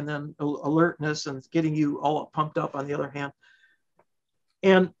hand, and then alertness and getting you all pumped up on the other hand.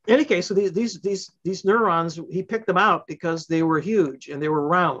 And in any case, so these neurons, he picked them out because they were huge and they were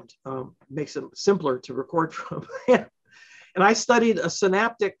round. Makes them simpler to record from. And I studied a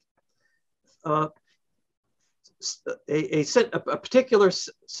synaptic, a particular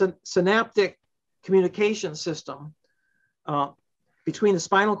synaptic communication system between the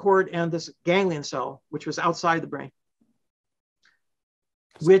spinal cord and this ganglion cell, which was outside the brain,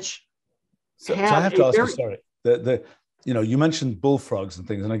 which so I have to ask you, sorry, you mentioned bullfrogs and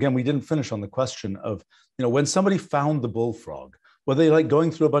things. And again, we didn't finish on the question of, when somebody found the bullfrog, were they like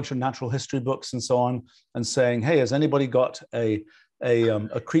going through a bunch of natural history books and so on and saying, hey, has anybody got a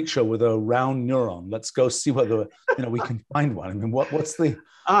creature with a round neuron? Let's go see whether, we can find one. I mean, what's the...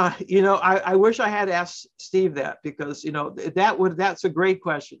 I wish I had asked Steve that, because, that's a great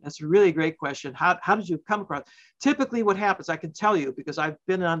question. That's a really great question. How did you come across? Typically what happens, I can tell you, because I've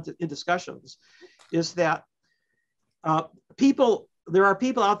been in discussions, is that there are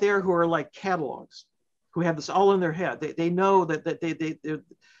people out there who are like catalogs. who have this all in their head. They know that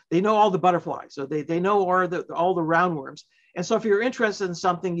they know all the butterflies, so they know all the roundworms. And so if you're interested in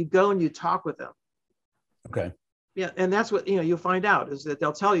something, you go and you talk with them. Okay. Yeah, and that's what you'll find out is that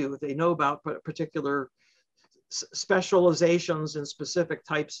they'll tell you if they know about particular specializations in specific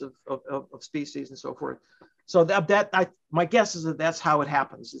types of species and so forth. So my guess is that that's how it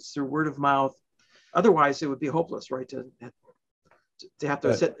happens. It's through word of mouth. Otherwise, it would be hopeless, right? To have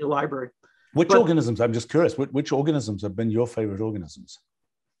to sit in the library. Which organisms? I'm just curious. Which organisms have been your favorite organisms?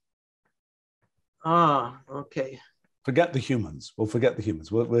 Okay. Forget the humans. We'll forget the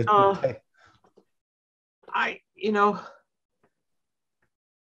humans. Okay.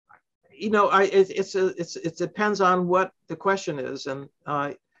 It depends on what the question is, and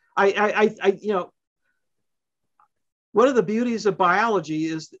one of the beauties of biology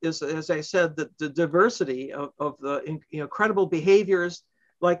is as I said, the diversity of the incredible behaviors.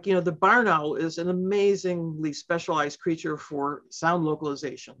 Like the barn owl is an amazingly specialized creature for sound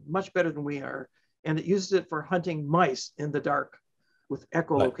localization, much better than we are, and it uses it for hunting mice in the dark with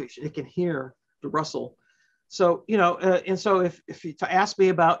echolocation. Right. It can hear the rustle. So and so if you ask me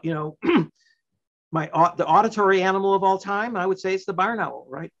about the auditory animal of all time, I would say it's the barn owl,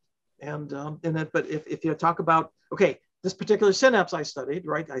 right? But if you talk about this particular synapse I studied,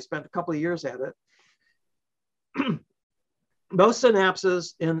 right? I spent a couple of years at it. Most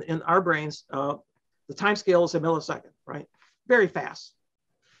synapses in our brains, the time scale is a millisecond, right? Very fast.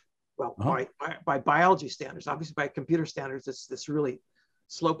 Well, by biology standards, obviously by computer standards, it's really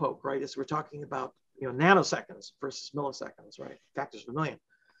slowpoke, right? As we're talking about nanoseconds versus milliseconds, right? Factors of a million.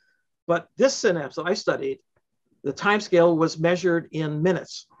 But this synapse that I studied, the time scale was measured in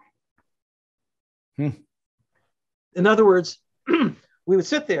minutes. In other words, we would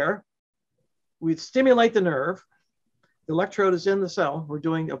sit there, we'd stimulate the nerve, the electrode is in the cell, we're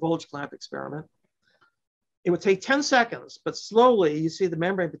doing a voltage clamp experiment. It would take 10 seconds, but slowly you see the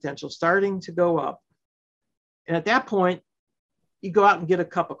membrane potential starting to go up. And at that point, you go out and get a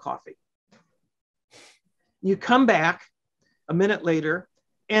cup of coffee. You come back a minute later,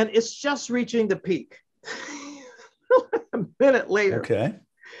 and it's just reaching the peak. A minute later. Okay.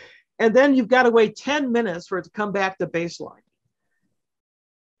 And then you've got to wait 10 minutes for it to come back to baseline.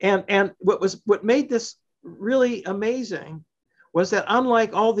 And what made this really amazing was that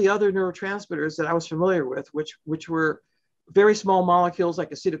unlike all the other neurotransmitters that I was familiar with, which were very small molecules like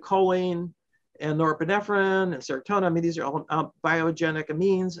acetylcholine and norepinephrine and serotonin, I mean, these are all biogenic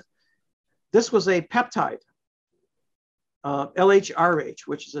amines. This was a peptide, LHRH,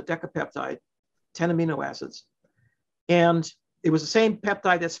 which is a decapeptide, 10 amino acids. And it was the same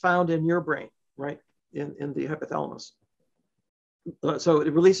peptide that's found in your brain, right, in the hypothalamus. So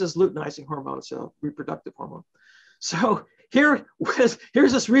it releases luteinizing hormone, it's a reproductive hormone. So here's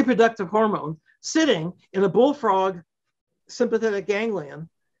this reproductive hormone sitting in a bullfrog sympathetic ganglion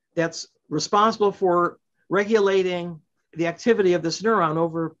that's responsible for regulating the activity of this neuron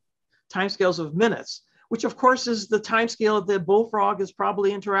over timescales of minutes, which of course is the timescale that the bullfrog is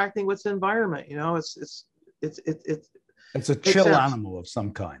probably interacting with its environment. It's a chill animal of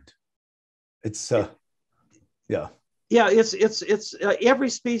some kind. It's yeah. Yeah, it's every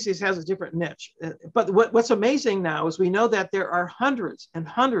species has a different niche. But what's amazing now is we know that there are hundreds and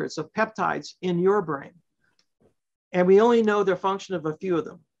hundreds of peptides in your brain, and we only know the function of a few of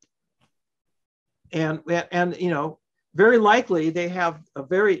them. And very likely they have a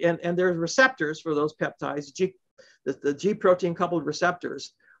and there's receptors for those peptides, the G protein coupled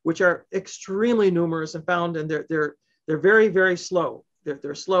receptors, which are extremely numerous and found, and they're very, very slow.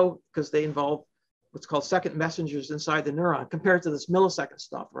 They're slow because they involve what's called second messengers inside the neuron compared to this millisecond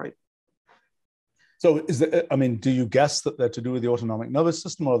stuff, right? So do you guess that they're to do with the autonomic nervous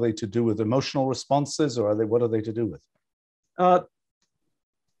system, or are they to do with emotional responses, or what are they to do with? I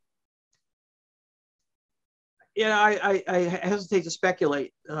hesitate to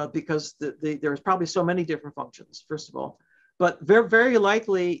speculate because there's probably so many different functions, first of all, but very, very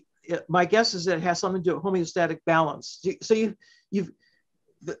likely, my guess is that it has something to do with homeostatic balance. So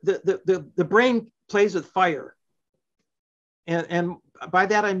the brain plays with fire. And by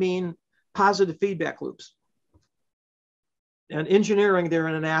that, I mean positive feedback loops. And engineering, they're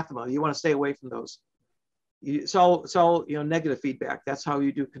an anathema. You want to stay away from those. It's all negative feedback. That's how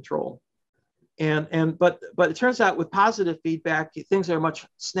you do control. But it turns out with positive feedback, things are much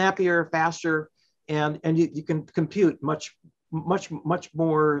snappier, faster, and you can compute much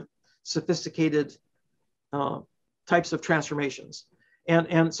more sophisticated types of transformations.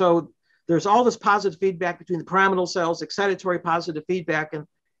 And so there's all this positive feedback between the pyramidal cells, excitatory positive feedback,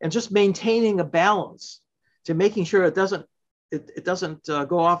 and just maintaining a balance to making sure it doesn't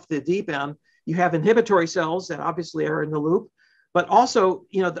go off the deep end you have inhibitory cells that obviously are in the loop, but also,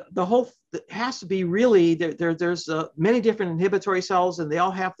 the whole it has to be really there's many different inhibitory cells, and they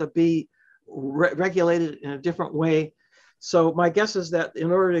all have to be regulated in a different way. So my guess is that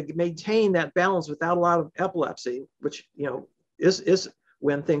in order to maintain that balance without a lot of epilepsy, which is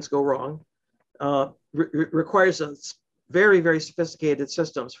when things go wrong, requires a very, very sophisticated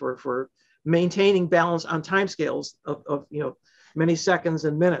systems for maintaining balance on timescales of many seconds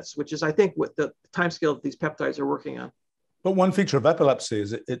and minutes, which is, I think, what the timescale that these peptides are working on. But one feature of epilepsy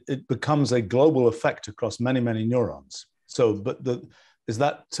is it becomes a global effect across many, many neurons. So, is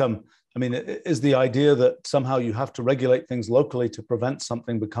the idea that somehow you have to regulate things locally to prevent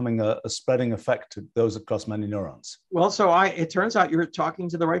something becoming a spreading effect to those across many neurons? Well, it turns out you're talking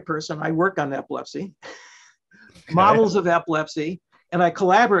to the right person. I work on epilepsy, Okay. models of epilepsy, and I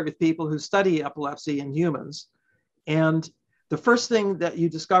collaborate with people who study epilepsy in humans. And the first thing that you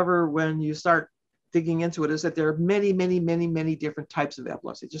discover when you start digging into it is that there are many, many, many, many different types of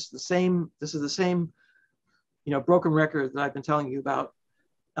epilepsy. This is the same, broken record that I've been telling you about.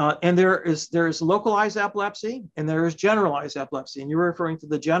 And there is localized epilepsy and there is generalized epilepsy, and you're referring to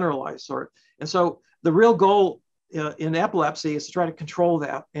the generalized sort. And so the real goal in epilepsy is to try to control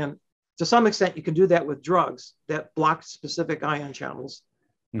that. And to some extent, you can do that with drugs that block specific ion channels.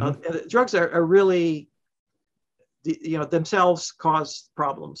 And drugs are really, themselves cause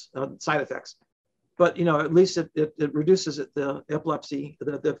problems, side effects. But at least it reduces the epilepsy,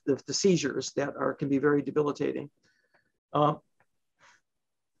 the seizures that can be very debilitating.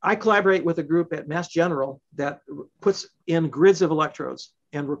 I collaborate with a group at Mass General that puts in grids of electrodes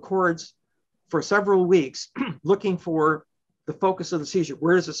and records for several weeks, looking for the focus of the seizure.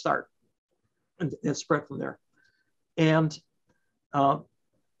 Where does it start? And spread from there. And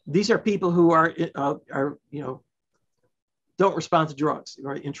these are people who are don't respond to drugs,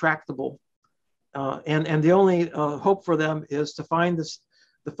 are intractable. And the only hope for them is to find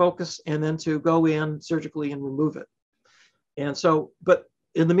the focus and then to go in surgically and remove it. And so, but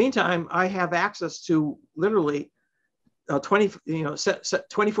in the meantime, I have access to literally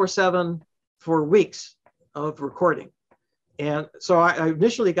 24/7 for weeks of recording. And so I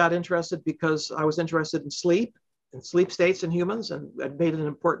initially got interested because I was interested in sleep states in humans, and I made an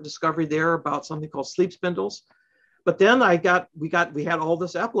important discovery there about something called sleep spindles. But then we had all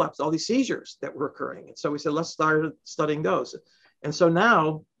this epilepsy, all these seizures that were occurring. And so we said, let's start studying those. And so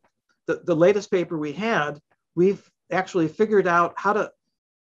now the latest paper we had, we've actually figured out how to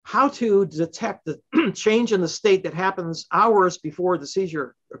detect the change in the state that happens hours before the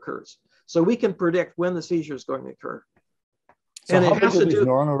seizure occurs. So we can predict when the seizure is going to occur. So and how big are these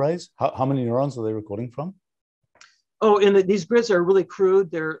neuron arrays? How many neurons are they recording from? Oh, and these grids are really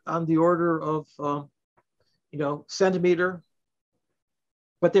crude. They're on the order of, centimeter,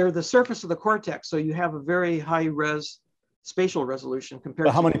 but they're the surface of the cortex. So you have a very high res spatial resolution compared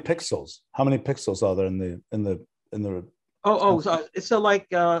to. How many pixels? How many pixels are there in the? So it's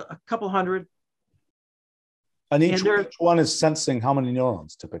like a couple hundred. And each one is sensing how many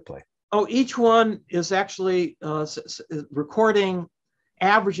neurons typically? Oh, each one is actually recording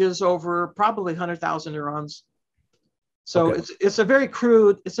averages over probably 100,000 neurons. So okay. it's a very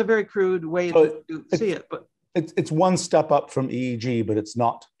crude way to see it, but it's one step up from EEG, but it's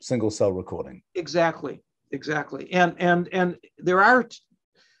not single cell recording. Exactly, and there are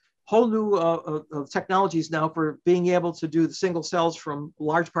whole new technologies now for being able to do the single cells from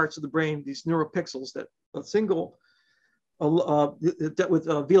large parts of the brain. These neuropixels that a single with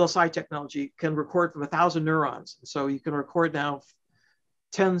VLSI technology can record from 1,000 neurons. So you can record now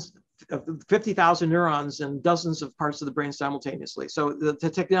 50,000 neurons in dozens of parts of the brain simultaneously. So the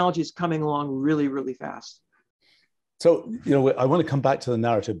technology is coming along really, really fast. So, I want to come back to the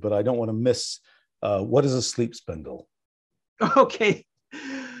narrative, but I don't want to miss what is a sleep spindle? Okay.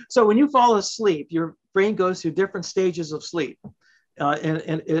 So when you fall asleep, your brain goes through different stages of sleep.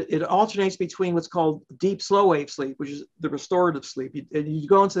 And it alternates between what's called deep slow wave sleep, which is the restorative sleep. You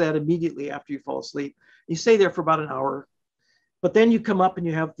go into that immediately after you fall asleep. You stay there for about an hour, but then you come up and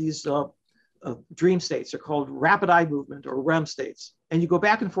you have these dream states. They're called rapid eye movement or REM states. And you go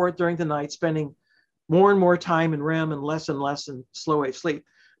back and forth during the night, spending more and more time in REM and less in slow wave sleep.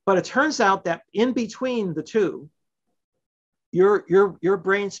 But it turns out that in between the two, your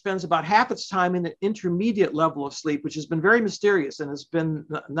brain spends about half its time in the intermediate level of sleep, which has been very mysterious and has been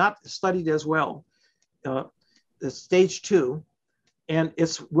not studied as well, stage 2. And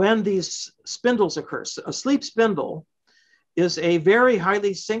it's when these spindles occur. So a sleep spindle is a very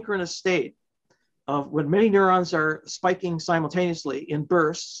highly synchronous state of when many neurons are spiking simultaneously in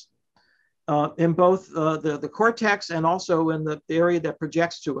bursts in both the cortex and also in the area that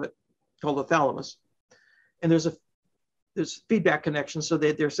projects to it. called the thalamus. And there's feedback connections, so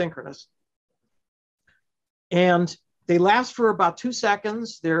they're synchronous. And they last for about 2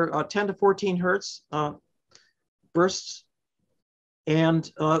 seconds. They're 10 to 14 hertz bursts. And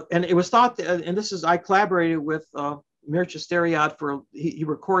it was thought that, and this is, I collaborated with Mircea Steriad he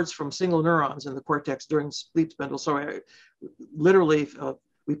records from single neurons in the cortex during sleep spindle. So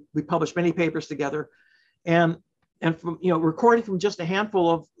we published many papers together, and from recording from just a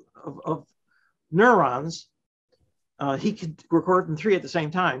handful of neurons, he could record from 3 at the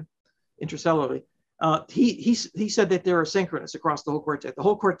same time, intracellularly. He said that they are synchronous across the whole cortex. The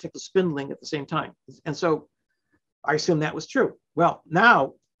whole cortex is spindling at the same time, and so I assume that was true. Well,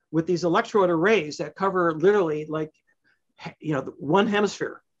 now with these electrode arrays that cover literally one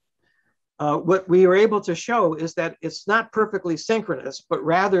hemisphere, what we were able to show is that it's not perfectly synchronous, but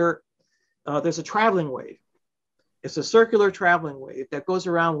rather there's a traveling wave. It's a circular traveling wave that goes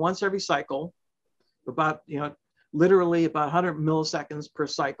around once every cycle, about literally about 100 milliseconds per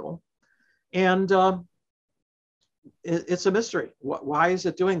cycle, and it's a mystery. Why is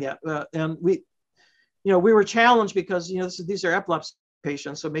it doing that? And we were challenged because these are epilepsy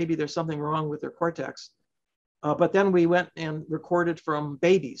patients, so maybe there's something wrong with their cortex. But then we went and recorded from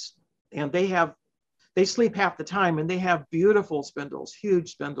babies, and they sleep half the time, and they have beautiful spindles,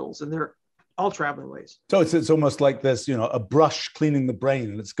 huge spindles, and they're all traveling waves. So it's almost like there's a brush cleaning the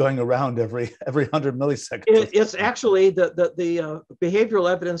brain, and it's going around every 100 milliseconds. It's actually the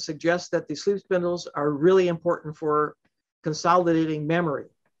behavioral evidence suggests that the sleep spindles are really important for consolidating memory.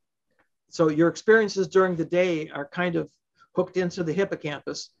 So your experiences during the day are kind of hooked into the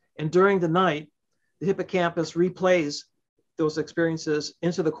hippocampus, and during the night, the hippocampus replays those experiences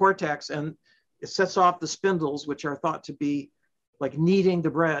into the cortex, and it sets off the spindles, which are thought to be like kneading the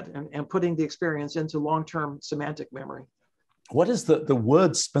bread and putting the experience into long-term semantic memory. What is the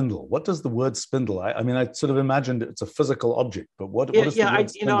word spindle? What does the word spindle? I mean, I sort of imagined it's a physical object, but what is the word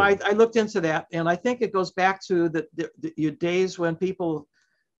spindle? I looked into that, and I think it goes back to the days when people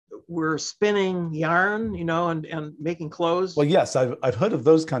were spinning yarn, and making clothes. Well, yes, I've heard of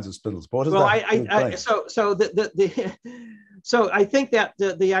those kinds of spindles. But what is that? So I think that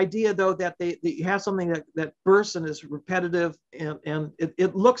the idea, though, that you have something that bursts and is repetitive, and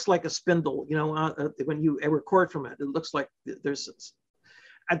it looks like a spindle, when you record from it, it looks like there's.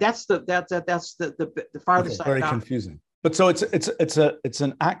 That's the farthest side. Very confusing. But so it's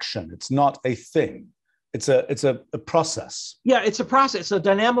an action. It's not a thing. It's a process. Yeah, it's a process. It's a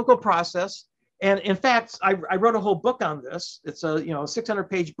dynamical process. And in fact, I wrote a whole book on this. It's a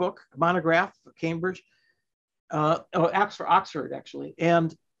 600-page book, monograph, Cambridge, Oxford actually.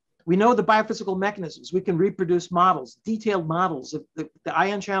 And we know the biophysical mechanisms. We can reproduce models, detailed models of the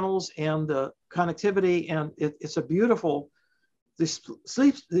ion channels and the connectivity. And it's a beautiful. These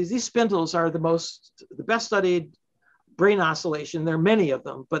spindles are the best studied brain oscillation. There are many of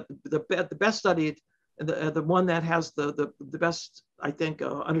them, but the best studied. The one that has the best, I think,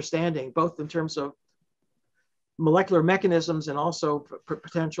 understanding, both in terms of molecular mechanisms and also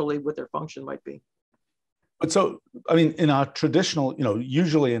potentially what their function might be. But so, I mean, in our traditional,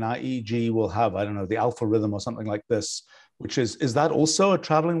 usually in our EEG, we'll have, I don't know, the alpha rhythm or something like this, which is that also a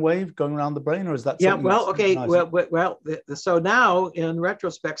traveling wave going around the brain, or is that? Yeah, well, okay, so now in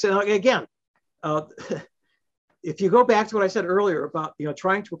retrospect, so again, if you go back to what I said earlier about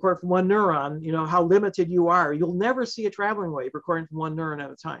trying to record from one neuron, how limited you are, you'll never see a traveling wave recording from one neuron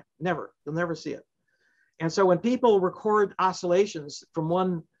at a time. Never. You'll never see it. And so when people record oscillations from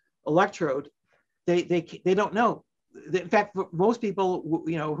one electrode, they don't know. In fact, most people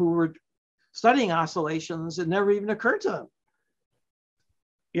who were studying oscillations, it never even occurred to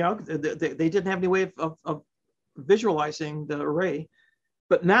them. They didn't have any way of visualizing the array.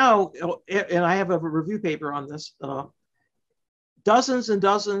 But now, and I have a review paper on this, dozens and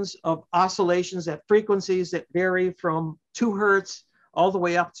dozens of oscillations at frequencies that vary from 2 hertz all the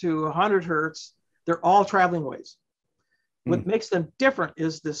way up to 100 hertz. They're all traveling waves. What makes them different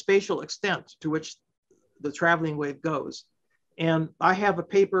is the spatial extent to which the traveling wave goes. And I have a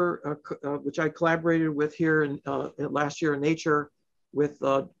paper which I collaborated with here last year in Nature with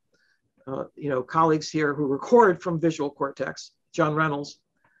colleagues here who record from visual cortex, John Reynolds.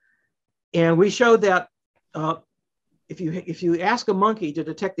 And we showed that if you ask a monkey to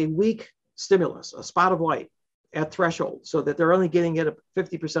detect a weak stimulus, a spot of light at threshold, so that they're only getting it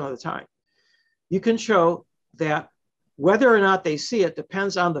 50% of the time, you can show that whether or not they see it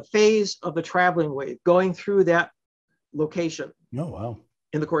depends on the phase of the traveling wave going through that location. Oh, wow.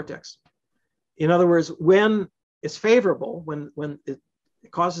 In the cortex. In other words, when it's favorable, when it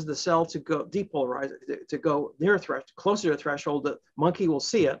causes the cell to go depolarize, to go near a threshold, closer to a threshold, the monkey will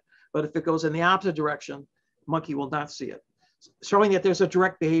see it. but if it goes in the opposite direction, monkey will not see it, showing that there's a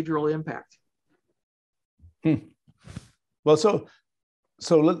direct behavioral impact. Well, so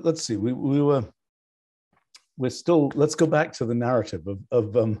let's see. We're still. Let's go back to the narrative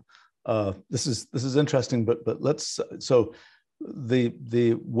of this is interesting, but let's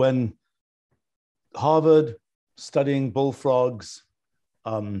when Harvard studying bullfrogs,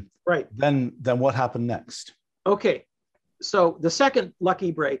 right. Then what happened next? Okay, so the second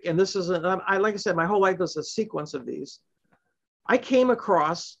lucky break, and this is like I said, my whole life was a sequence of these. I came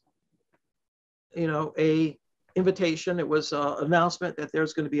across, a invitation. It was an announcement that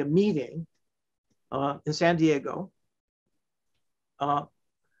there's going to be a meeting in San Diego on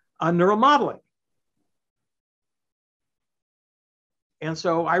neuromodeling. And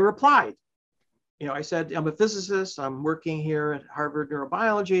so I replied. I said, I'm a physicist. I'm working here at Harvard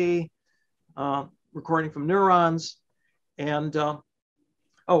Neurobiology, recording from neurons. And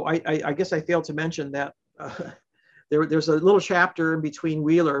I guess I failed to mention that there's a little chapter in between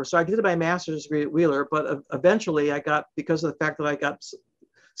Wheeler. So I did my master's degree at Wheeler, but eventually because of the fact that I got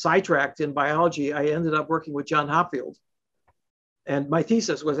sidetracked in biology, I ended up working with John Hopfield. And my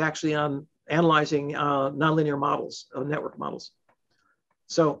thesis was actually on analyzing nonlinear models, network models.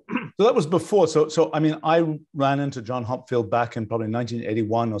 So that was before. So I mean, I ran into John Hopfield back in probably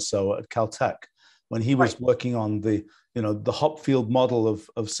 1981 or so at Caltech when he was working on the Hopfield model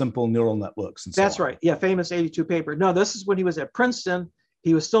of simple neural networks. And so that's right. Yeah, famous 82 paper. No, this is when he was at Princeton.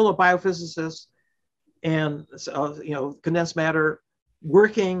 He was still a biophysicist and condensed matter,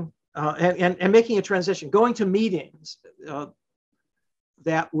 working and making a transition, going to meetings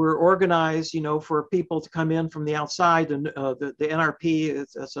that were organized, for people to come in from the outside. And the NRP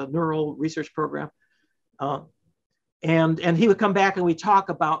it's a neural research program. And he would come back and we talk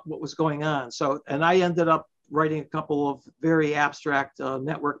about what was going on. And I ended up writing a couple of very abstract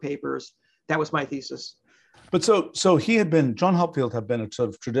network papers. That was my thesis. But so John Hopfield had been a sort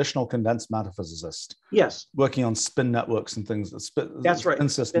of traditional condensed matter physicist. Yes. Working on spin networks and things, that's right. Spin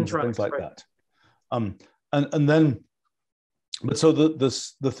systems and things like right. that. And then, but so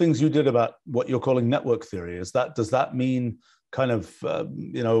the things you did about what you're calling network theory, does that mean kind of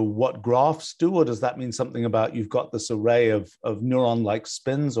what graphs do, or does that mean something about you've got this array of neuron-like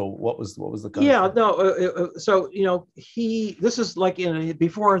spins, or what was the kind of thing? No. So this is like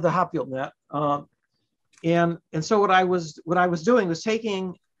before the Hopfield net, and so what I was doing was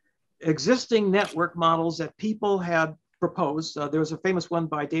taking existing network models that people had proposed. There was a famous one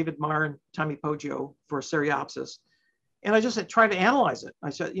by David Marr and Tommy Poggio for Seriopsis. And I just tried to analyze it.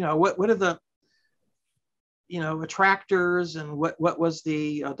 I said, what are the, attractors and what was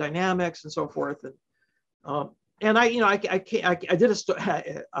the dynamics and so forth. And I did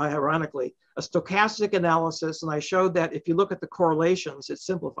ironically, a stochastic analysis. And I showed that if you look at the correlations, it's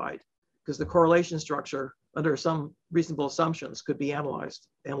simplified because the correlation structure under some reasonable assumptions could be analyzed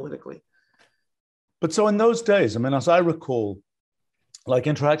analytically. But so in those days, I mean, as I recall, like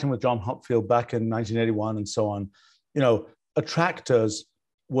interacting with John Hopfield back in 1981 and so on, attractors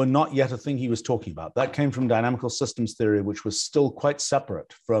were not yet a thing he was talking about. That came from dynamical systems theory, which was still quite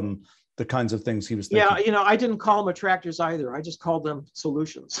separate from the kinds of things he was thinking. Yeah, I didn't call them attractors either. I just called them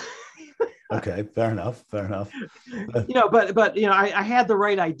solutions. Okay, fair enough. But I had the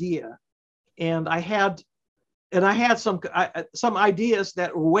right idea, and I had some ideas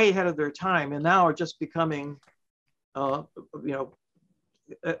that were way ahead of their time, and now are just becoming,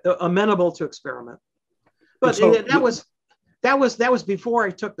 amenable to experiment. But so, that was before I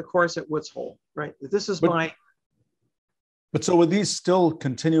took the course at Woods Hole, right? This is my. But so were these still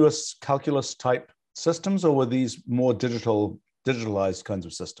continuous calculus type systems, or were these more digitalized kinds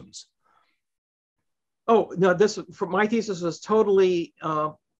of systems? Oh no! For my thesis was totally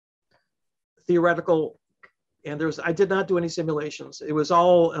theoretical, and I did not do any simulations. It was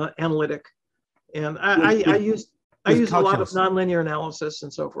all analytic, and I used calculus. A lot of nonlinear analysis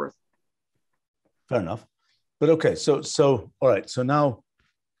and so forth. Fair enough. But okay, so all right. So now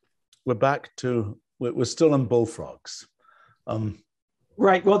we're back to we're still in bullfrogs.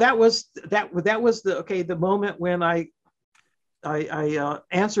 Right. Well, that was the moment when I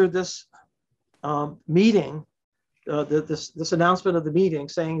answered this meeting, this announcement of the meeting,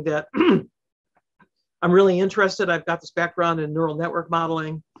 saying that I'm really interested. I've got this background in neural network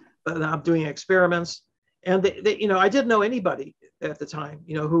modeling, but I'm doing experiments, and I didn't know anybody at the time,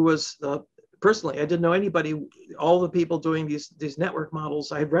 who was personally, I didn't know anybody. All the people doing these network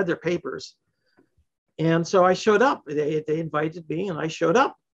models, I had read their papers. And so I showed up. They invited me, and I showed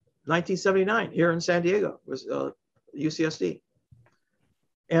up. 1979 here in San Diego was UCSD,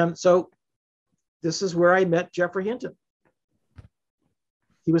 and so this is where I met Jeffrey Hinton.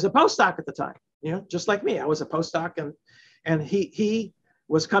 he was a postdoc at the time, just like me. I was a postdoc, and he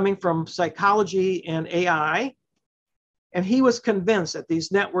was coming from psychology and AI. And he was convinced that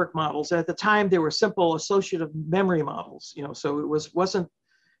these network models, at the time, they were simple associative memory models, so it wasn't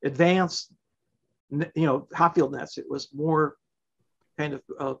advanced, hot-field nets. It was more kind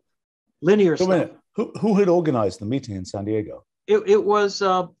of linear stuff. Who had organized the meeting in San Diego? It was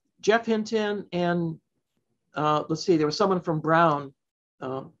Jeff Hinton and let's see, there was someone from Brown,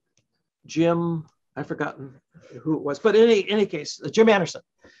 Jim, I've forgotten who it was, but in any case, Jim Anderson.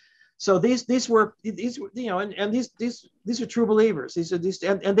 So these were these are true believers.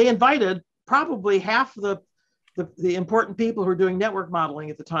 And they invited probably half the important people who were doing network modeling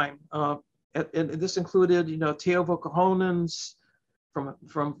at the time. And this included, Teuvo Kohonens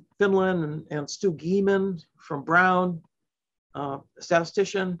from Finland, and Stu Gieman from Brown, a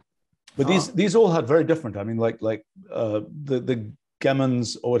statistician. But these all had very different. I mean, like the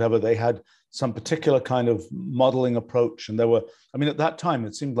Gemens or whatever, they had some particular kind of modeling approach, and there were. I mean, at that time,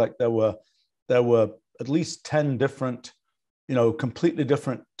 it seemed like there were at least 10 different, completely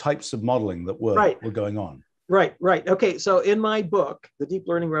different types of modeling that were going on. Right. Okay. So in my book, The Deep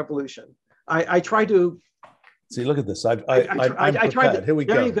Learning Revolution, I try to. See, look at this. I'm prepared. Here we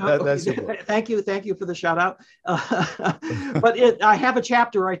go. There you go. There's your book. Thank you for the shout out. But I have a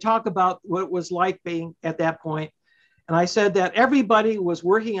chapter where I talk about what it was like being at that point. And I said that everybody was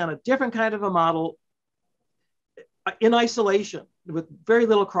working on a different kind of a model in isolation with very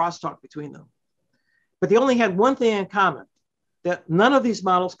little crosstalk between them. But they only had one thing in common, that none of these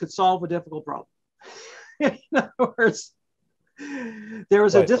models could solve a difficult problem. In other words, there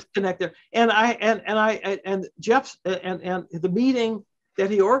was a disconnect there. And Jeff's and the meeting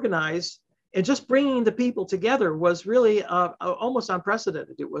that he organized and just bringing the people together was really almost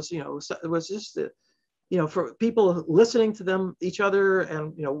unprecedented. It was, it was just, for people listening to each other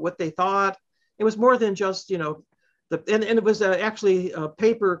and, what they thought. It was more than just, and it was actually a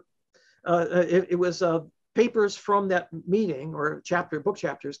paper. It was papers from that meeting, or book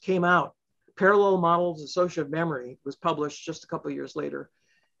chapters came out. Parallel Models of Associative Memory was published just a couple of years later.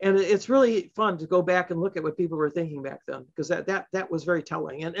 And it's really fun to go back and look at what people were thinking back then, because that was very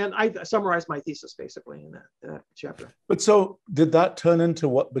telling. And I summarized my thesis basically in that chapter. But so did that turn into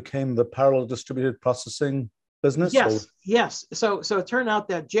what became the parallel distributed processing business? Yes. So it turned out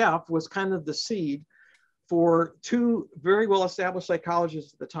that Jeff was kind of the seed for two very well-established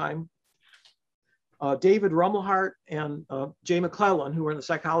psychologists at the time, David Rummelhart and Jay McClellan, who were in the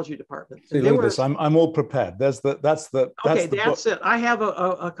psychology department. See, look at this. I'm all prepared. That's it. I have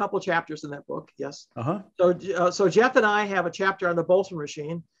a couple chapters in that book. Yes. So Jeff and I have a chapter on the Boltzmann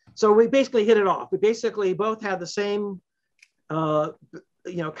machine. So we basically hit it off. We basically both had the same,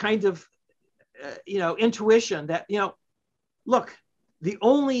 kind of, intuition that, look, the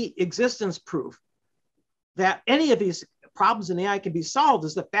only existence proof that any of these problems in AI can be solved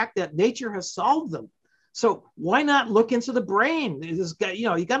is the fact that nature has solved them. So why not look into the brain? You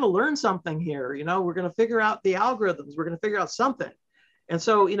got to learn something here. We're going to figure out the algorithms. We're going to figure out something. And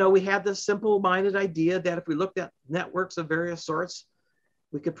so, we had this simple-minded idea that if we looked at networks of various sorts,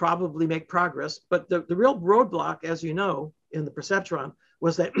 we could probably make progress. But the real roadblock, as you know, in the perceptron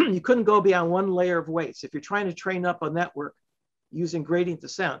was that you couldn't go beyond one layer of weights. If you're trying to train up a network using gradient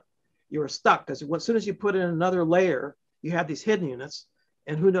descent, you're stuck, because as soon as you put in another layer, you have these hidden units,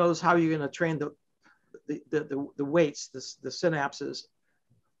 and who knows how you're going to train the weights, the synapses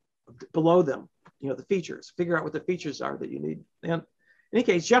below them, the features, figure out what the features are that you need. And in any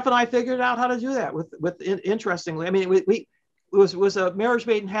case, Jeff and I figured out how to do that interestingly. I mean, it was a marriage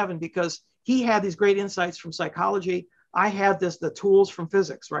made in heaven, because he had these great insights from psychology. I had the tools from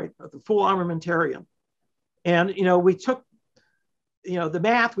physics, right? The full armamentarium. And, we took, the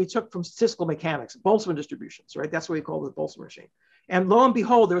math we took from statistical mechanics, Boltzmann distributions, right? That's what we call the Boltzmann machine. And lo and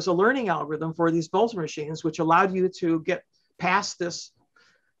behold, there was a learning algorithm for these Boltzmann machines, which allowed you to get past this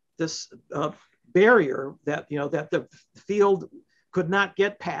barrier that, that the field could not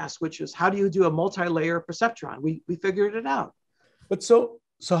get past, which is how do you do a multi-layer perceptron? We figured it out. But so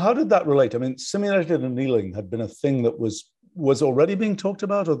how did that relate? I mean, simulated annealing had been a thing that was already being talked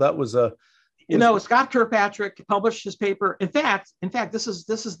about, or that was a... Scott Kirkpatrick published his paper. In fact, this is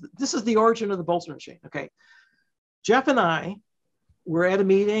the origin of the Boltzmann machine. Okay, Jeff and I were at a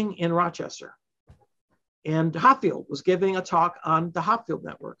meeting in Rochester, and Hopfield was giving a talk on the Hopfield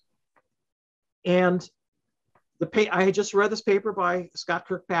network. And I had just read this paper by Scott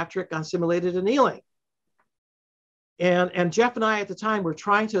Kirkpatrick on simulated annealing. And Jeff and I at the time were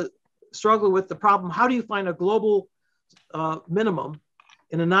trying to struggle with the problem: how do you find a global minimum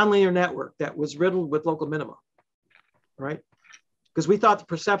in a nonlinear network that was riddled with local minima, right? because we thought the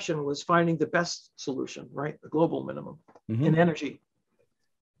perception was finding the best solution, right? The global minimum in energy.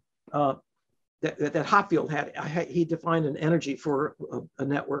 That Hopfield had, he defined an energy for a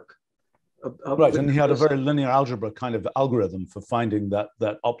network. Right, and he had a very linear algebra kind of algorithm for finding that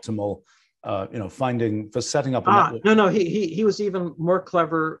optimal, for setting up a network. No, he was even more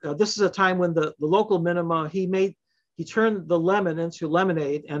clever. This is a time when the local minima, he turned the lemon into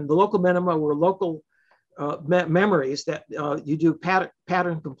lemonade, and the local minima were local memories that you do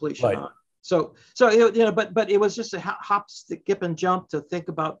pattern completion right. on. So but it was just a hop, skip, and jump to think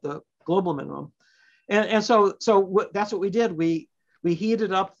about the global minimum, and so that's what we did. We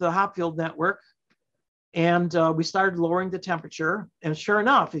heated up the Hopfield network, and we started lowering the temperature. And sure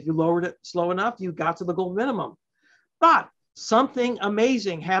enough, if you lowered it slow enough, you got to the global minimum. But something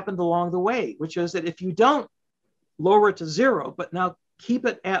amazing happened along the way, which is that if you don't lower it to zero, but now keep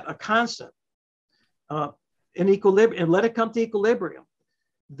it at a constant in equilibrium and let it come to equilibrium,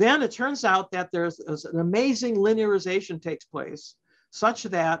 then it turns out that there's an amazing linearization takes place such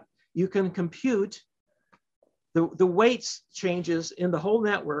that you can compute the weights changes in the whole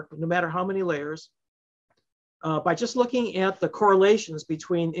network, no matter how many layers, by just looking at the correlations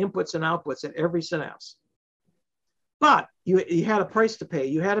between inputs and outputs at every synapse. But you had a price to pay.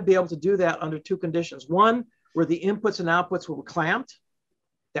 You had to be able to do that under two conditions. One, where the inputs and outputs were clamped.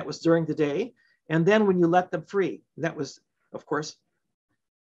 That was during the day. And then when you let them free, that was, of course,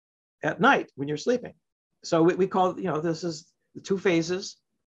 at night when you're sleeping. So we call, this is the two phases.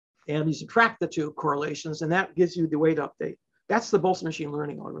 And you subtract the two correlations, and that gives you the weight update. That's the Boltzmann machine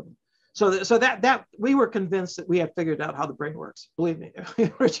learning algorithm. So that we were convinced that we had figured out how the brain works. Believe me,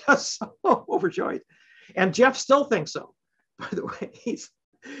 we were just so overjoyed. And Jeff still thinks so, by the way.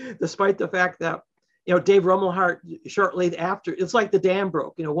 Despite the fact that, Dave Rumelhart, shortly after, it's like the dam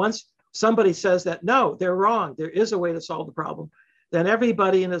broke. Once somebody says that, no, they're wrong, there is a way to solve the problem, then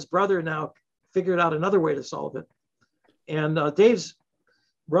everybody and his brother now figured out another way to solve it. And Dave's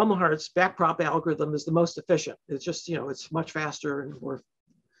Rumelhart's backprop algorithm is the most efficient. It's just, it's much faster, and we're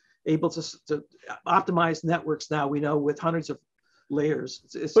able to optimize networks now, we know, with hundreds of layers.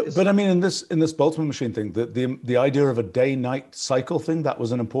 But I mean, in this Boltzmann machine thing, the idea of a day-night cycle thing,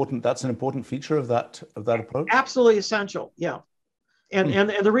 that's an important feature of that approach? Absolutely essential, yeah. And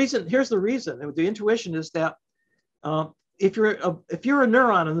the reason, here's the reason, the intuition is that if you're a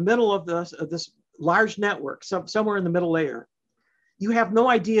neuron in the middle of this large network, somewhere in the middle layer, you have no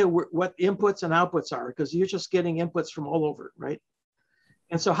idea what inputs and outputs are, because you're just getting inputs from all over, right?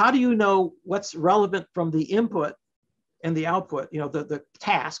 And so how do you know what's relevant from the input and the output, the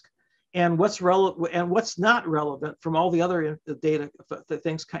task, and what's relevant and what's not relevant from all the other data, the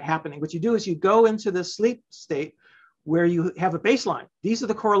things happening? What you do is you go into this sleep state where you have a baseline. These are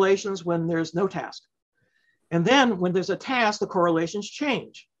the correlations when there's no task. And then when there's a task, the correlations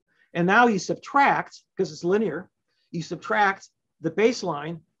change. And now you subtract, because it's linear, you subtract the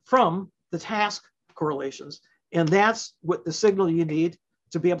baseline from the task correlations. And that's what the signal you need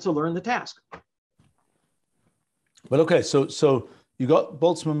to be able to learn the task. Well, okay, so you got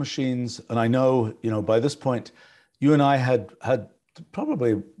Boltzmann machines, and I know, by this point, you and I had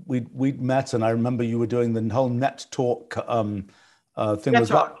probably, we'd met, and I remember you were doing the whole net talk thing. Net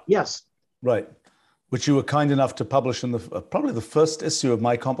talk, yes. Right. Which you were kind enough to publish in probably the first issue of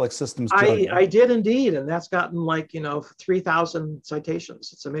My Complex Systems Journal. I did indeed, and that's gotten 3,000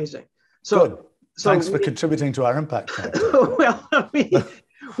 citations. It's amazing. So, good. Thanks for contributing to our impact. Well,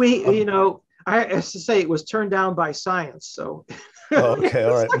 I have to say it was turned down by science. So. Oh, okay,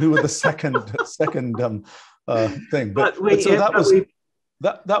 all right. We were the second thing,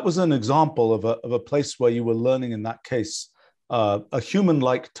 that was an example of a place where you were learning, in that case, a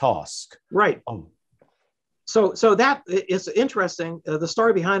human-like task. Right. So that is interesting. The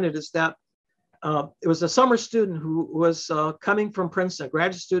story behind it is that it was a summer student who was coming from Princeton, a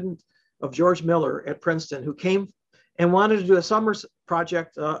graduate student of George Miller at Princeton, who came and wanted to do a summer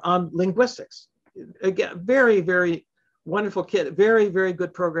project on linguistics. Again, very, very wonderful kid, very, very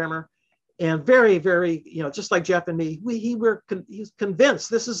good programmer, and very, very, just like Jeff and me, he's convinced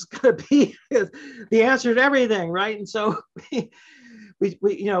this is going to be the answer to everything, right? And so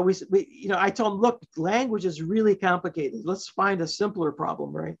I told him, look, language is really complicated. Let's find a simpler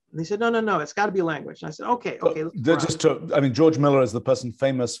problem, right? And he said, no, it's got to be language. And I said, okay. George Miller is the person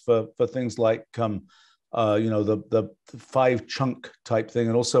famous for things like, the 5-chunk type thing,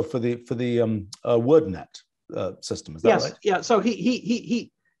 and also for the WordNet system. Is that right? Yeah. So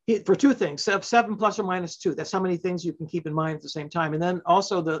he for two things: 7 plus or minus 2. That's how many things you can keep in mind at the same time, and then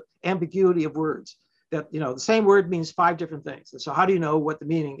also the ambiguity of words. That the same word means 5 different things. And so how do you know what the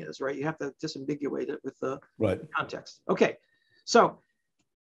meaning is, right? You have to disambiguate it with the context. Okay,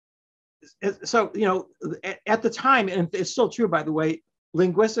 At the time, and it's still true, by the way,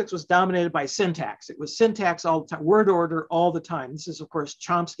 linguistics was dominated by syntax. It was syntax all the time, word order all the time. This is, of course,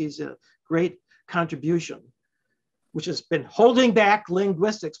 Chomsky's great contribution, which has been holding back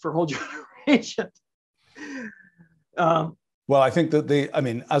linguistics for a whole generation. Well, I think that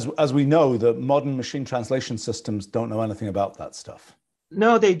as we know, the modern machine translation systems don't know anything about that stuff.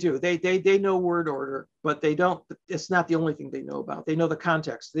 No, they do. They know word order, but they don't. It's not the only thing they know about. They know the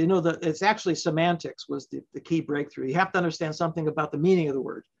context. They know that it's actually semantics was the key breakthrough. You have to understand something about the meaning of the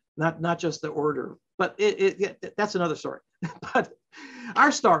word, not just the order. But that's another story. But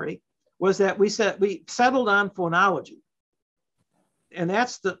our story was that we settled on phonology, and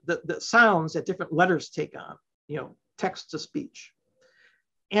that's the sounds that different letters take on. Text to speech.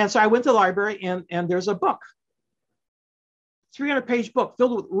 And so I went to the library, and there's a book. 300-page book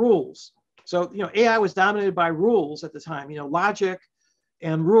filled with rules. So, AI was dominated by rules at the time, logic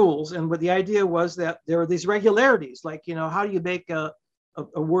and rules. And what the idea was that there were these regularities, like, how do you make a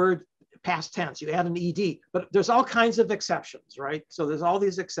word past tense? You add an ED, but there's all kinds of exceptions, right? So there's all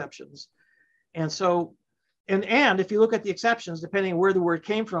these exceptions. And so, and if you look at the exceptions, depending on where the word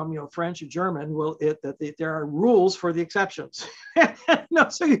came from, French or German, there are rules for the exceptions.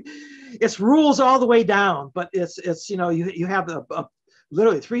 It's rules all the way down, but it's you have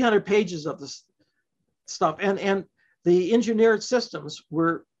literally 300 pages of this stuff, and the engineered systems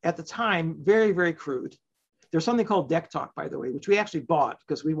were at the time very, very crude. There's something called Deck Talk, by the way, which we actually bought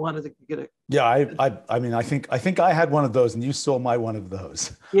because we wanted to get it. Yeah, I think I had one of those, and you saw my one of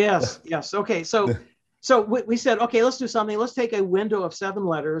those. Yes. Okay, so we said, okay, let's do something. Let's take a window of 7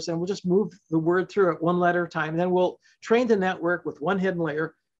 letters, and we'll just move the word through it one letter at a time. And then we'll train the network with one hidden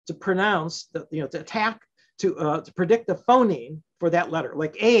layer to pronounce to predict the phoneme for that letter.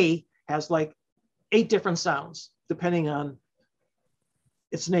 Like A has like 8 different sounds depending on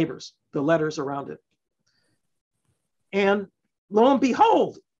its neighbors, the letters around it. And lo and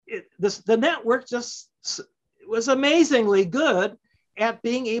behold, the network just was amazingly good at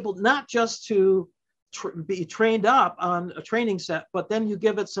being able not just to be trained up on a training set, but then you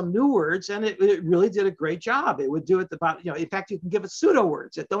give it some new words, and it really did a great job. It would do it about, in fact, you can give it pseudo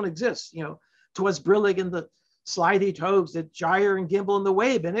words that don't exist. Twas brillig in the slithy toves that gyre and gimble in the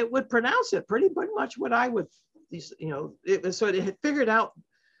wave, and it would pronounce it pretty much what I would. So it had figured out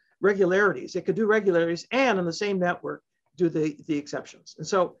regularities. It could do regularities, and in the same network do the exceptions. And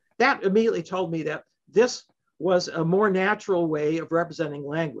so that immediately told me that this was a more natural way of representing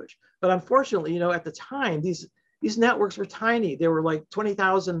language. But unfortunately, at the time, these networks were tiny. They were like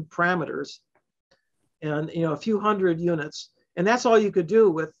 20,000 parameters and, a few hundred units. And that's all you could do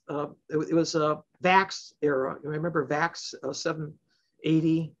with, it was a VAX era. You remember VAX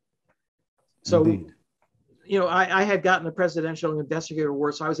 780? So, Indeed. I had gotten a presidential investigator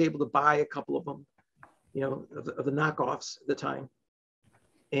award, so I was able to buy a couple of them, of the knockoffs at the time.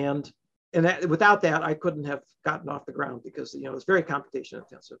 And without that, I couldn't have gotten off the ground because, it's very computation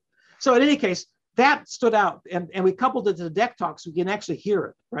intensive. So in any case, that stood out, and we coupled it to the Deck Talk so we can actually hear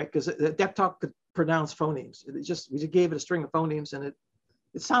it, right? Because the Deck Talk could pronounce phonemes. We just gave it a string of phonemes, and it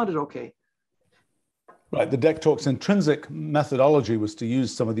sounded okay. Right. The Deck Talk's intrinsic methodology was to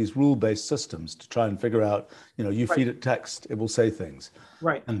use some of these rule-based systems to try and figure out, you feed it text, it will say things.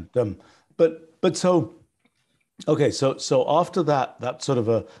 Right. And but so. Okay, so after that sort of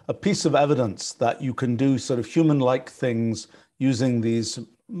a piece of evidence that you can do sort of human-like things using these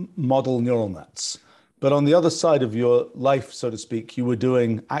model neural nets. But on the other side of your life, so to speak, you were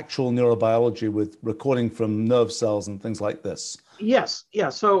doing actual neurobiology with recording from nerve cells and things like this. Yes, yeah.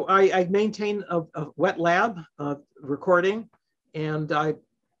 So I maintain a wet lab recording, and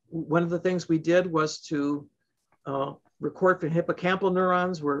one of the things we did was to record from hippocampal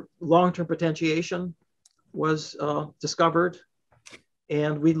neurons where long-term potentiation was discovered,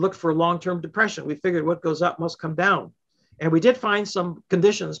 and we looked for long-term depression. We figured what goes up must come down, and we did find some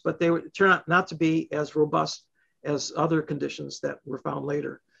conditions, but they turned out not to be as robust as other conditions that were found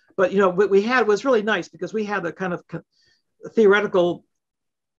later. But what we had was really nice because we had a kind of theoretical,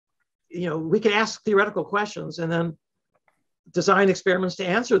 we could ask theoretical questions and then design experiments to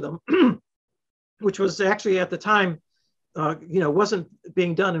answer them, which was actually at the time wasn't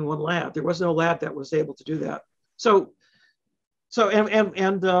being done in one lab. There was no lab that was able to do that. So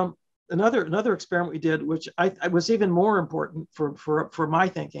another experiment we did, which I was even more important for my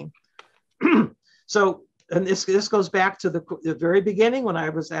thinking. So, and this goes back to the very beginning when I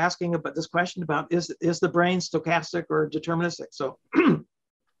was asking about this question about is the brain stochastic or deterministic? So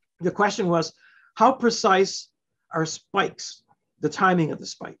the question was, how precise are spikes, the timing of the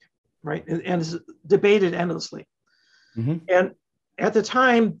spike, right? And it's debated endlessly. And at the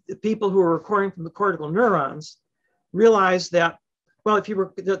time, the people who were recording from the cortical neurons realized that, well, if you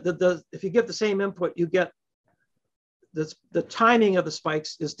give the same input, you get the timing of the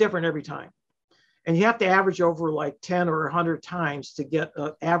spikes is different every time. And you have to average over like 10 or 100 times to get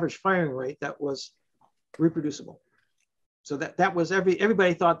an average firing rate that was reproducible. So that was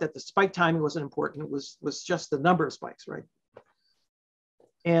everybody thought that the spike timing wasn't important. It was just the number of spikes, right?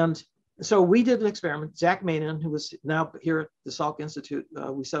 And so we did an experiment. Zach Manin, who was now here at the Salk Institute,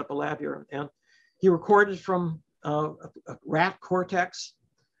 we set up a lab here, and he recorded from a rat cortex.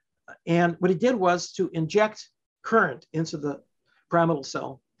 And what he did was to inject current into the pyramidal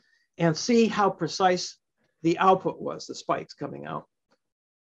cell and see how precise the output was, the spikes coming out.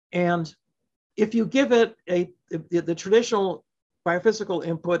 And if you give it the traditional biophysical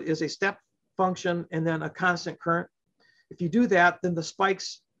input is a step function and then a constant current. If you do that, then the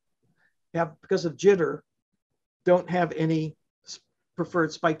spikes because of jitter, don't have any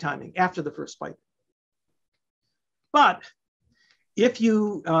preferred spike timing after the first spike. But if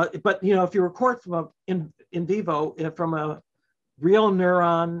you record from in vivo from a real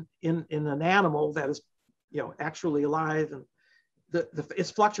neuron in an animal that is, actually alive, and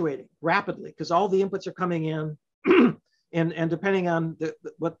it's fluctuating rapidly because all the inputs are coming in, and depending on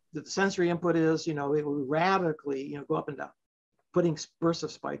what the sensory input is, it will radically, go up and down, putting bursts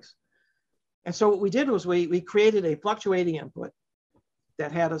of spikes. And so what we did was we created a fluctuating input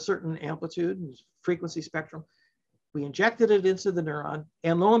that had a certain amplitude and frequency spectrum. We injected it into the neuron,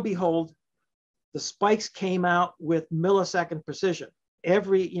 and lo and behold, the spikes came out with millisecond precision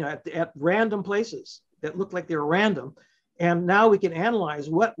at random places that looked like they were random. And now we can analyze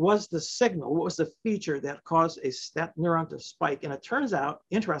what was the signal, what was the feature that caused that neuron to spike. And it turns out,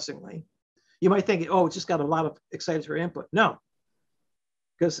 interestingly, you might think, oh, it's just got a lot of excitatory input. No,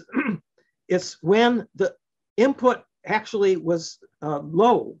 because it's when the input actually was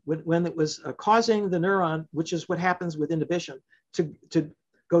low, when it was causing the neuron, which is what happens with inhibition, to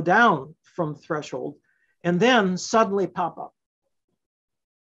go down from threshold and then suddenly pop up.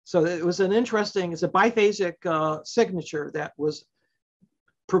 So it was it's a biphasic signature that was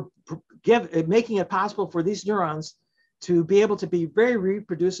making it possible for these neurons to be able to be very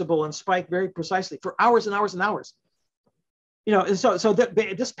reproducible and spike very precisely for hours and hours and hours. And so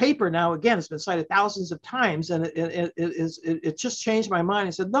this paper now, again, has been cited thousands of times, and it just changed my mind.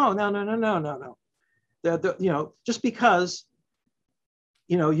 I said, no. Just because,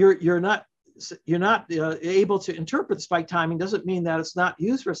 you're not able to interpret the spike timing doesn't mean that it's not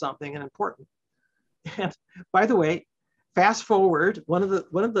used for something and important. And by the way, fast forward, one of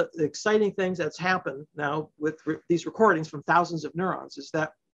the exciting things that's happened now with these recordings from thousands of neurons is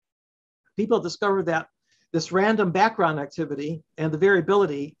that people discovered that this random background activity and the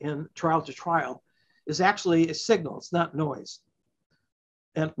variability in trial to trial is actually a signal. It's not noise.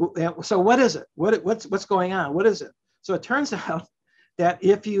 And so what is it? What's going on? What is it? So it turns out that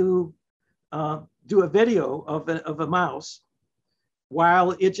if you do a video of a mouse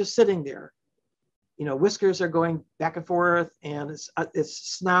while it's just sitting there, whiskers are going back and forth, and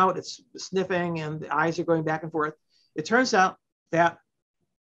its snout, it's sniffing, and the eyes are going back and forth. It turns out that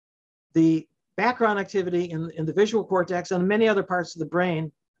the background activity in the visual cortex and many other parts of the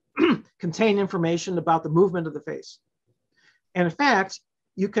brain contain information about the movement of the face. And in fact,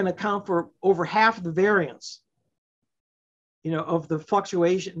 you can account for over half of the variance, of the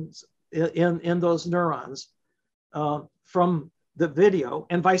fluctuations in those neurons from the video,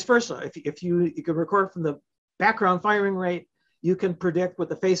 and vice versa. If you can record from the background firing rate, you can predict what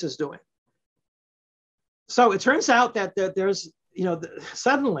the face is doing. So it turns out that there's,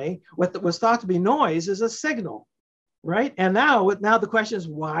 suddenly what was thought to be noise is a signal, right? And now the question is,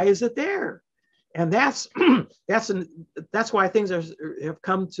 why is it there? And that's why things have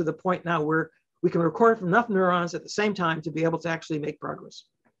come to the point now where we can record from enough neurons at the same time to be able to actually make progress.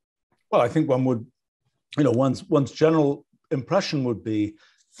 Well, I think one would, one's general impression would be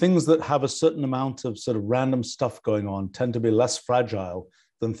things that have a certain amount of sort of random stuff going on tend to be less fragile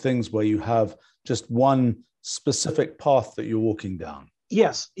than things where you have just one specific path that you're walking down.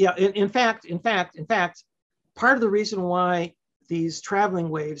 Yes. Yeah. In fact, part of the reason why these traveling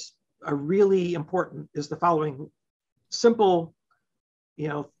waves are really important is the following simple,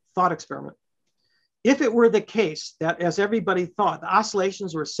 thought experiment. If it were the case that, as everybody thought, the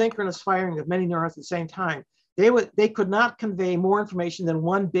oscillations were synchronous firing of many neurons at the same time, they could not convey more information than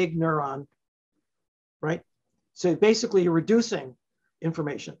one big neuron, right? So basically, you're reducing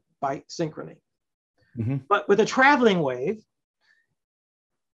information by synchrony. Mm-hmm. But with a traveling wave,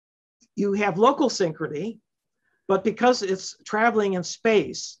 you have local synchrony, but because it's traveling in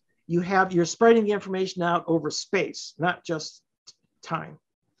space, you're spreading the information out over space, not just time.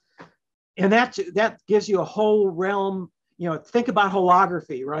 And that gives you a whole realm. Think about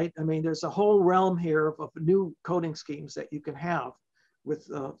holography, right? I mean, there's a whole realm here of new coding schemes that you can have with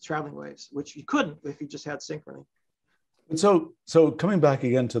traveling waves, which you couldn't if you just had synchrony. And so coming back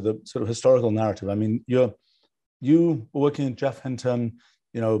again to the sort of historical narrative, I mean, you were working at Jeff Hinton,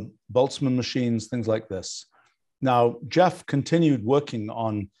 Boltzmann machines, things like this. Now, Jeff continued working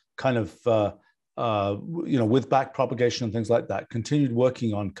on kind of, with back propagation and things like that, continued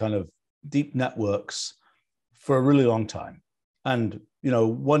working on kind of deep networks for a really long time. And,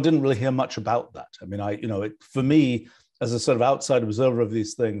 one didn't really hear much about that. I mean, for me, as a sort of outside observer of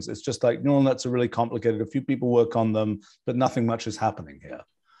these things, it's just like neural nets are really complicated. A few people work on them, but nothing much is happening here.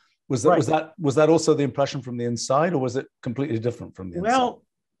 Was that also the impression from the inside, or was it completely different from the inside? Well,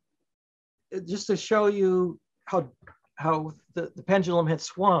 just to show you how the pendulum had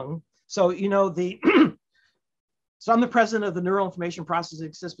swung. So, so I'm the president of the Neural Information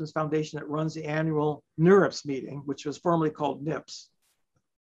Processing Systems Foundation that runs the annual NeurIPS meeting, which was formerly called NIPS.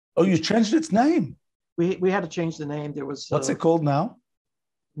 Oh, you changed its name? We had to change the name. There was what's it called now?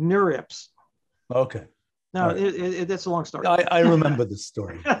 NeurIPS. Okay. No, right. That's a long story. I remember this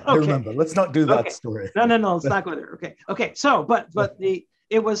story. Okay. I remember. Let's not do that story. No. Let's not go there. Okay. So, but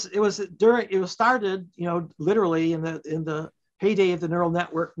it was started, literally in the heyday of the neural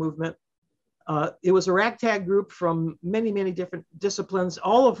network movement. It was a ragtag group from many, many different disciplines,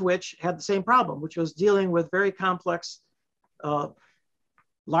 all of which had the same problem, which was dealing with very complex,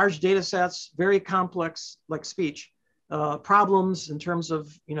 large data sets, very complex, like speech, problems in terms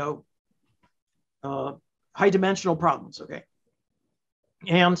of, high dimensional problems, okay?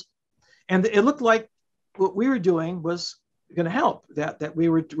 And it looked like what we were doing was going to help, that's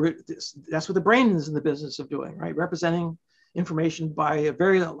what the brain is in the business of doing, right? Representing information by a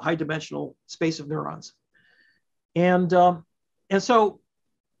very high dimensional space of neurons. And so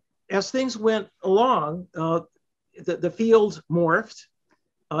as things went along, the field morphed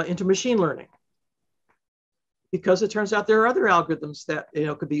into machine learning, because it turns out there are other algorithms that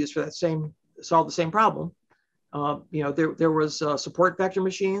could be used for solve the same problem. There was support vector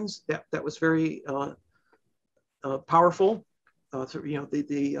machines that was very powerful.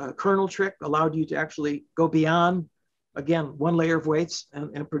 The kernel trick allowed you to actually go beyond, again, one layer of weights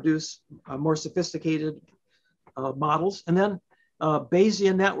and produce more sophisticated models. And then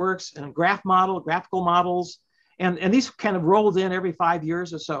Bayesian networks and graphical models. And these kind of rolled in every 5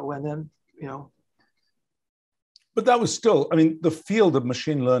 years or so. And then, But that was still, I mean, the field of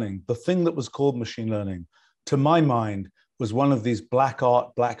machine learning, the thing that was called machine learning, to my mind, was one of these black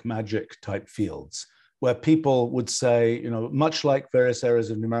art, black magic type fields, where people would say, much like various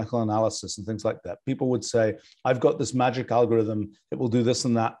areas of numerical analysis and things like that, people would say, I've got this magic algorithm, it will do this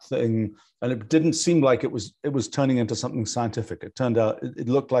and that thing. And it didn't seem like it was turning into something scientific. It turned out, it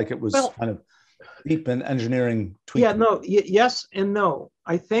looked like it was kind of deep in engineering tweaking. Yeah, no, yes and no.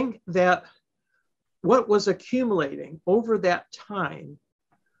 I think that what was accumulating over that time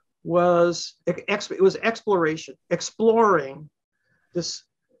was exploring this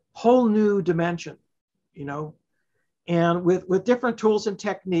whole new dimension, and with different tools and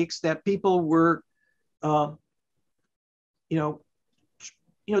techniques that people were, you're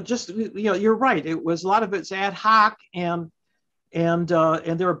right. It was a lot of it's ad hoc, and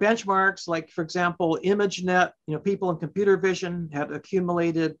there are benchmarks, like, for example, ImageNet. People in computer vision had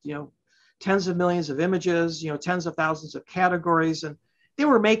accumulated, tens of millions of images, tens of thousands of categories, and they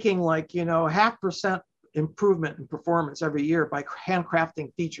were making like, 0.5% improvement in performance every year by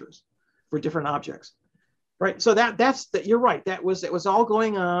handcrafting features for different objects, right? So you're right. It was all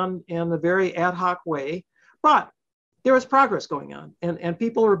going on in a very ad hoc way, but there was progress going on, and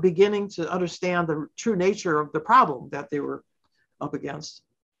people were beginning to understand the true nature of the problem that they were up against.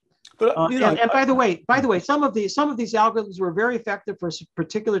 But and by the way, some of these algorithms were very effective for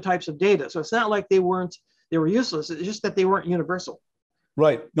particular types of data. So it's not like they were useless. It's just that they weren't universal.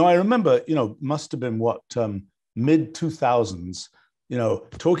 Right. No, I remember, must have been mid 2000s,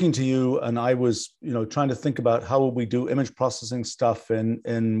 talking to you, and I was, trying to think about how would we do image processing stuff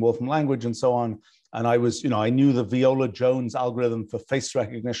in Wolfram language and so on. And I was, I knew the Viola Jones algorithm for face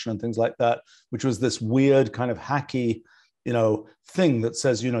recognition and things like that, which was this weird kind of hacky, thing that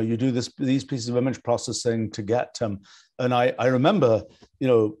says, you do these pieces of image processing to get, and I remember,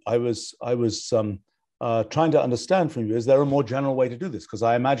 I was trying to understand from you, is there a more general way to do this? Because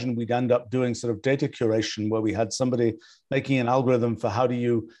I imagine we'd end up doing sort of data curation where we had somebody making an algorithm for how do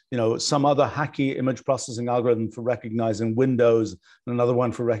you, some other hacky image processing algorithm for recognizing windows and another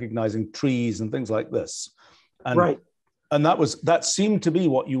one for recognizing trees and things like this. And, right. And that seemed to be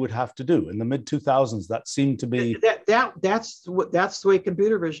what you would have to do in the mid 2000s. That seemed to be that's the way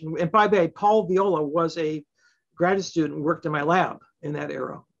computer vision. And by the way, Paul Viola was a graduate student who worked in my lab in that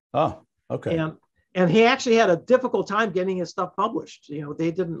era. Oh, okay. And he actually had a difficult time getting his stuff published.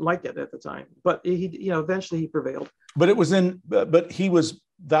 They didn't like it at the time, but eventually he prevailed. But that was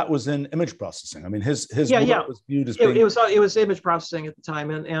in image processing. I mean, his work was viewed as being... it was image processing at the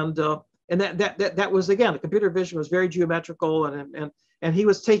time, and that was, again, the computer vision was very geometrical, and he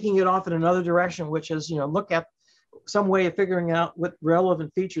was taking it off in another direction, which is look at some way of figuring out what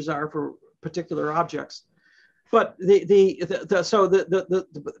relevant features are for particular objects. But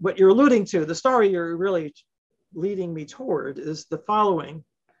what you're alluding to, the story you're really leading me toward, is the following,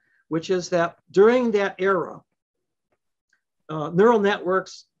 which is that during that era, neural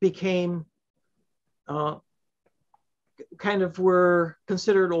networks became were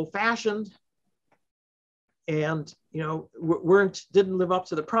considered old-fashioned, and didn't live up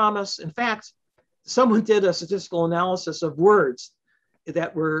to the promise. In fact, someone did a statistical analysis of words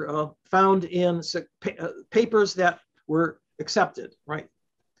that were found in papers that were accepted, right?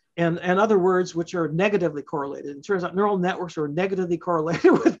 And other words which are negatively correlated. It turns out neural networks are negatively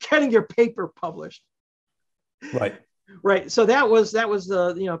correlated with getting your paper published. Right. Right. So that was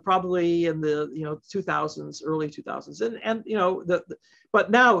the probably in the 2000s, early 2000s, and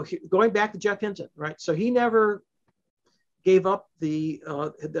but now going back to Jeff Hinton, right? So he never gave up the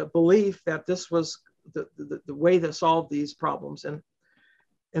belief that this was the way to solve these problems,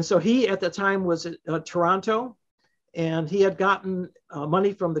 and so he at the time was at Toronto, and he had gotten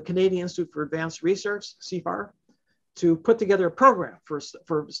money from the Canadian Institute for Advanced Research, CIFAR, to put together a program for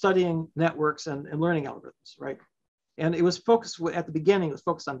studying networks and learning algorithms, right? And it was focused, at the beginning, it was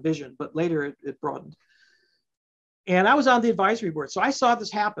focused on vision, but later it broadened. And I was on the advisory board, so I saw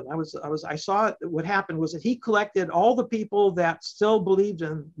this happen. I saw it. What happened was that he collected all the people that still believed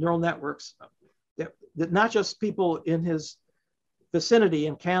in neural networks, that not just people in his vicinity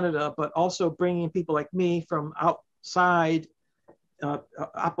in Canada, but also bringing people like me from outside,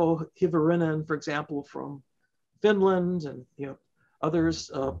 Apo Hivarinen, for example, from Finland, and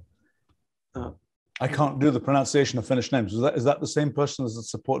others. I can't do the pronunciation of Finnish names. Is that the same person as the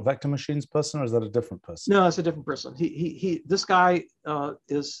support vector machines person, or is that a different person? No, it's a different person. This guy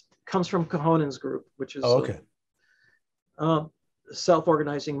comes from Kohonen's group, which is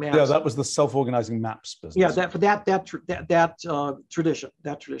self-organizing maps. Yeah, that was the self-organizing maps business. Yeah, that tradition.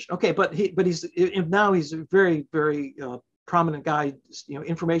 Okay, but he's a very, very prominent guy.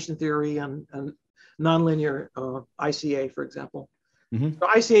 Information theory and nonlinear ICA, for example. Mm-hmm. So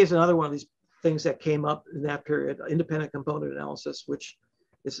ICA is another one of these things that came up in that period, independent component analysis, which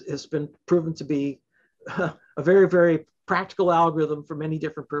has been proven to be a very, very practical algorithm for many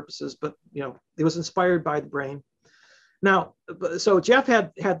different purposes, but it was inspired by the brain. Now, so Jeff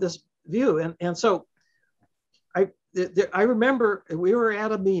had this view, and so I remember we were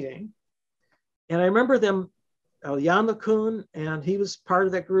at a meeting, and I remember them, Jan LeCun, and he was part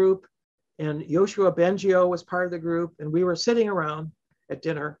of that group, and Yoshua Bengio was part of the group, and we were sitting around at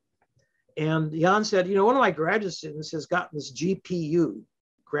dinner. And Jan said, one of my graduate students has gotten this GPU,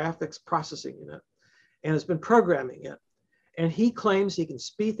 graphics processing unit, and has been programming it. And he claims he can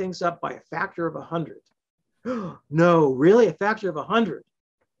speed things up by a factor of 100. No, really? A factor of 100?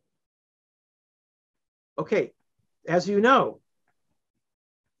 Okay, as you know,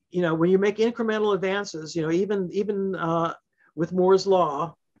 when you make incremental advances, even with Moore's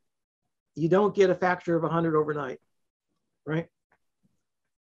law, you don't get a factor of 100 overnight, right?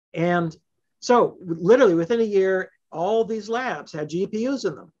 And so literally within a year, all these labs had GPUs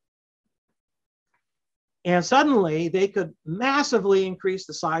in them. And suddenly they could massively increase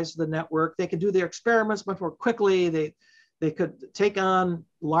the size of the network. They could do their experiments much more quickly. They could take on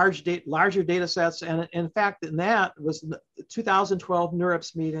larger data sets. And in fact, that was the 2012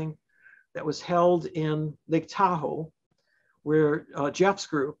 NeurIPS meeting that was held in Lake Tahoe, where Jeff's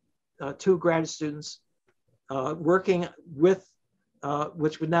group, two graduate students working with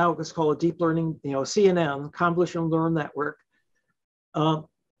which would now is called a deep learning, CNN, convolutional neural network,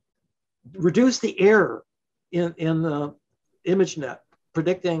 reduce the error in the ImageNet,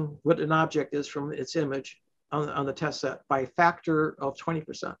 predicting what an object is from its image on the test set by a factor of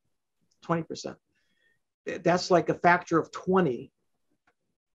 20%. 20%. That's like a factor of 20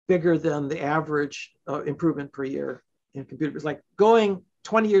 bigger than the average improvement per year in computers, like going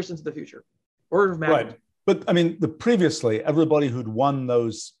 20 years into the future, order of magnitude. Right. But I mean, previously, everybody who'd won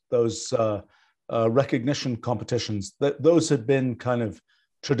those recognition competitions, those had been kind of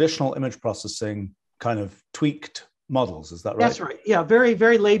traditional image processing, kind of tweaked models. Is that right? That's right. Yeah, very,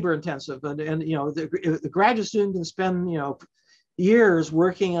 very labor intensive. And you know, the graduate student can spend, you know, years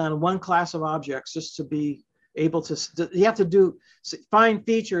working on one class of objects just to be able to, you have to find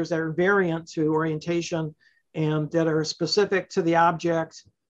features that are variant to orientation and that are specific to the object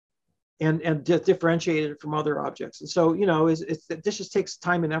and differentiated from other objects. And so, you know, this just takes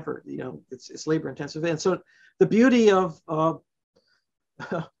time and effort, you know, it's labor intensive. And so the beauty of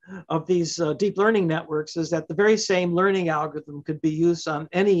these deep learning networks is that the very same learning algorithm could be used on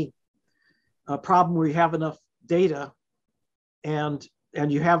any problem where you have enough data and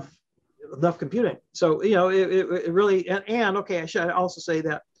you have enough computing. So, you know, it really, and okay, I should also say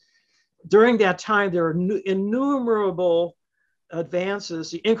that during that time, there are innumerable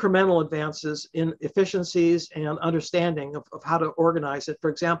advances, incremental advances in efficiencies and understanding of how to organize it. For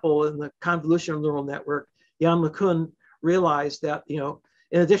example, in the convolutional neural network, Jan LeCun realized that, you know,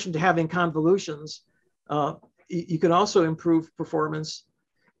 in addition to having convolutions, you can also improve performance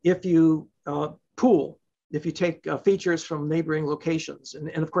if you pool, if you take features from neighboring locations. And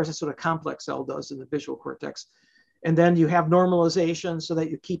of course, that's what a complex cell does in the visual cortex. And then you have normalization so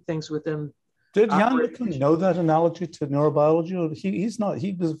that you keep things within. Did Jan LeCun know that analogy to neurobiology? Or he's not,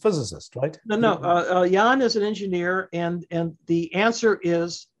 he was a physicist, right? No, Jan is an engineer, and the answer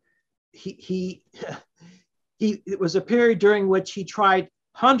is it was a period during which he tried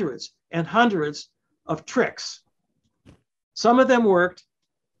hundreds and hundreds of tricks. Some of them worked,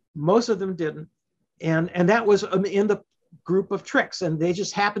 most of them didn't. And that was in the group of tricks, and they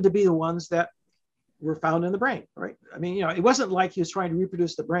just happened to be the ones that were found in the brain, right? I mean, you know, it wasn't like he was trying to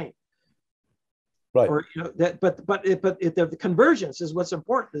reproduce the brain. Right. Or, you know, that, but the convergence is what's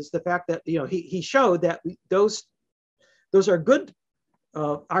important, is the fact that, you know, he showed that those are good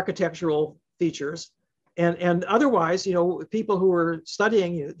architectural features. And otherwise, you know, people who were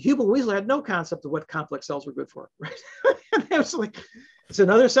studying, Hubel and Wiesel had no concept of what complex cells were good for, right? It was like, it's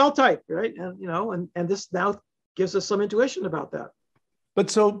another cell type, right? And, you know, and this now gives us some intuition about that. But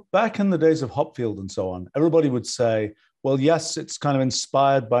so back in the days of Hopfield and so on, everybody would say, well, yes, it's kind of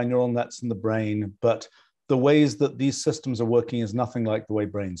inspired by neural nets in the brain, but the ways that these systems are working is nothing like the way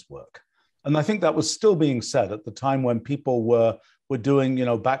brains work. And I think that was still being said at the time when people were doing, you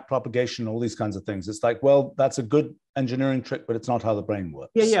know, back propagation, all these kinds of things. It's like, well, that's a good engineering trick, but it's not how the brain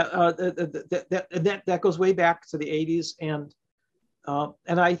works. Yeah. That goes way back to the 80s. And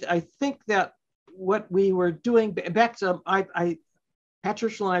I think that what we were doing back to,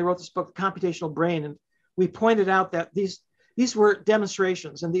 Patrick and I wrote this book, The Computational Brain, and we pointed out that these were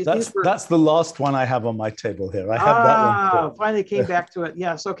demonstrations, and that's the last one I have on my table here. I have that one. Finally came back to it.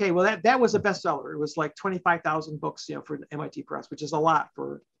 Yes. Okay. Well, that was a bestseller. It was like 25,000 books, you know, for MIT Press, which is a lot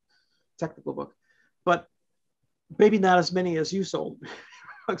for a technical book, but maybe not as many as you sold.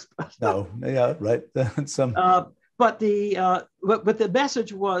 No. Yeah. Right. But the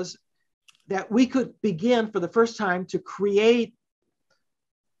message was that we could begin for the first time to create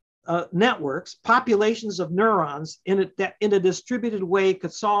networks, populations of neurons that in a distributed way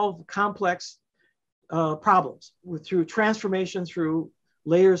could solve complex problems through transformation through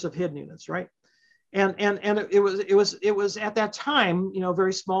layers of hidden units, right? And it was at that time, you know,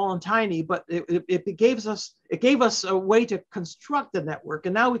 very small and tiny, but it gave us a way to construct the network,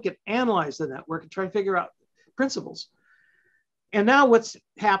 and now we could analyze the network and try to figure out principles. And now what's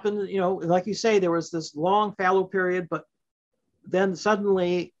happened, you know, like you say, there was this long fallow period, but then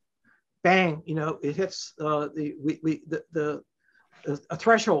suddenly, bang, you know, it hits a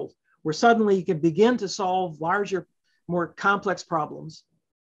threshold where suddenly you can begin to solve larger, more complex problems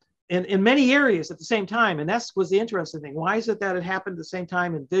in many areas at the same time. And that was the interesting thing. Why is it that it happened at the same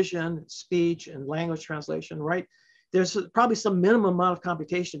time in vision, speech, and language translation, right? There's probably some minimum amount of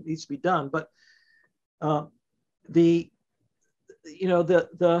computation that needs to be done, but and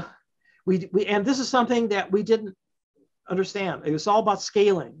this is something that we didn't understand. It was all about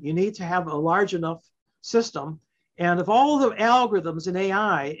scaling. You need to have a large enough system. And of all the algorithms in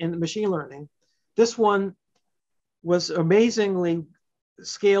AI and machine learning, this one was amazingly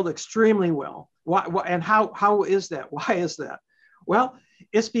scaled extremely well. Why, and how is that? Why is that? Well,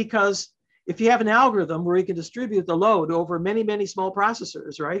 it's because if you have an algorithm where you can distribute the load over many, many small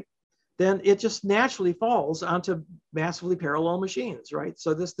processors, right, then it just naturally falls onto massively parallel machines, right?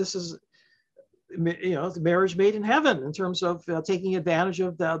 So this is, you know, the marriage made in heaven in terms of taking advantage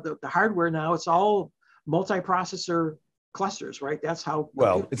of the hardware. Now it's all multi-processor clusters, right? That's how.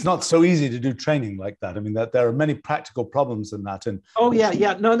 Well, it's not so easy to do training like that. I mean, that there are many practical problems in that. And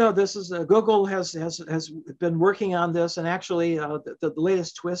no. This is Google has been working on this, and actually, the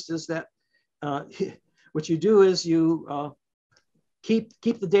latest twist is that what you do is you keep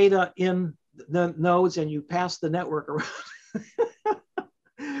the data in the nodes and you pass the network around.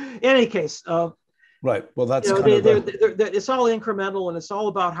 In any case, right. Well, that's it's all incremental and it's all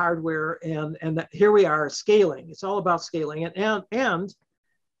about hardware. And here we are scaling. It's all about scaling. And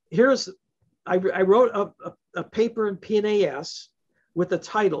here's, I wrote a paper in PNAS with the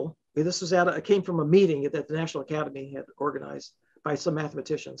title. This was it came from a meeting that the National Academy had organized by some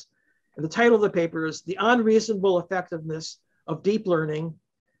mathematicians. And the title of the paper is The Unreasonable Effectiveness of Deep Learning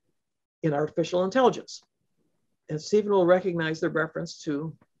in Artificial Intelligence. And Stephen will recognize the reference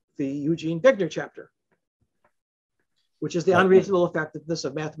to the Eugene Wigner chapter, which is the unreasonable effectiveness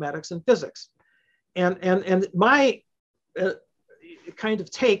of mathematics and physics. And my kind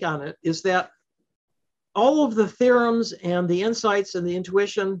of take on it is that all of the theorems and the insights and the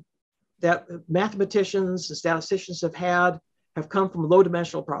intuition that mathematicians and statisticians have come from low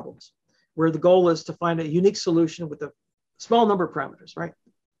dimensional problems, where the goal is to find a unique solution with a small number of parameters, right?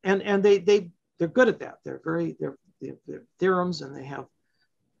 And they're good at that. They're theorems and they have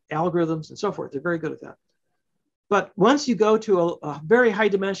algorithms and so forth. They're very good at that. But once you go to a very high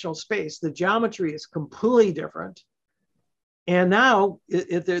dimensional space, the geometry is completely different. And now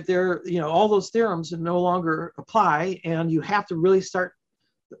all those theorems no longer apply, and you have to really start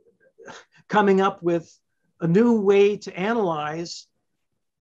coming up with a new way to analyze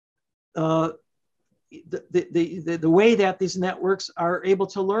the way that these networks are able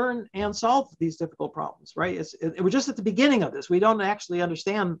to learn and solve these difficult problems, right? We're just at the beginning of this. We don't actually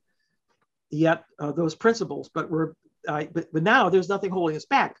understand yet those principles, but but now there's nothing holding us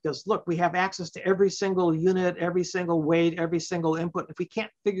back, because look, we have access to every single unit, every single weight, every single input. If we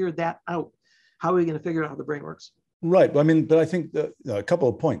can't figure that out, how are we going to figure out how the brain works? Right. I mean, but I think that a couple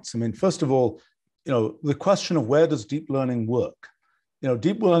of points. I mean, first of all, the question of where does deep learning work?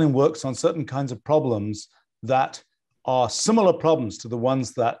 Deep learning works on certain kinds of problems that are similar problems to the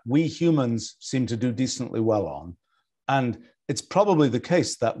ones that we humans seem to do decently well on. And it's probably the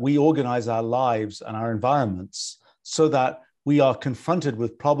case that we organize our lives and our environments so that we are confronted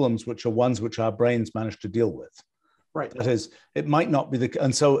with problems which are ones which our brains manage to deal with. Right. That is, it might not be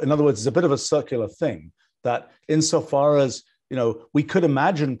and so in other words, it's a bit of a circular thing that insofar as, we could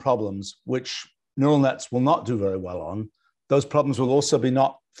imagine problems which neural nets will not do very well on, those problems will also be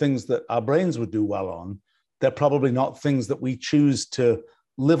not things that our brains would do well on. They're probably not things that we choose to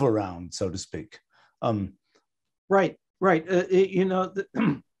live around, so to speak. Right.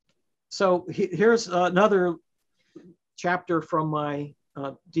 So here's another chapter from my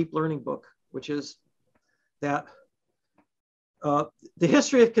deep learning book, which is that the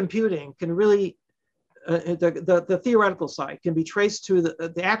history of computing can really, the theoretical side can be traced to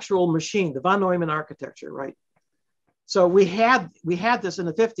the actual machine, the von Neumann architecture, right? So we had this in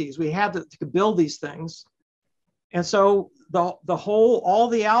the 50s. We had to build these things. And so all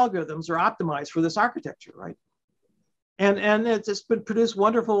the algorithms are optimized for this architecture, right? And it's been produced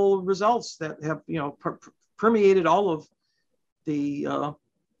wonderful results that have, permeated all of the,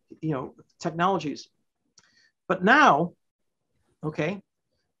 technologies. But now, okay,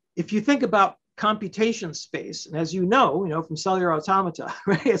 if you think about computation space, and as you know from cellular automata,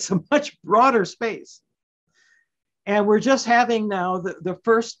 right, it's a much broader space. And we're just having now the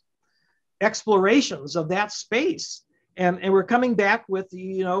first explorations of that space. And we're coming back with,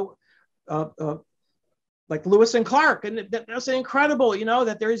 like Lewis and Clark. And that's incredible,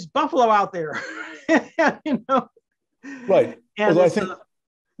 that there's buffalo out there. Right. And although I think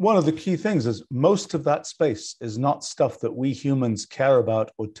one of the key things is most of that space is not stuff that we humans care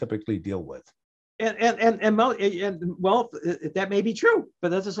about or typically deal with. And well, that may be true, but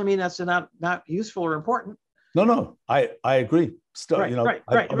that doesn't mean that's not useful or important. No, I agree. Right.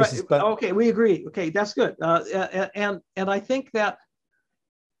 Okay, we agree. Okay, that's good. And I think that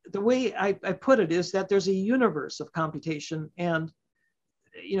the way I put it is that there's a universe of computation, and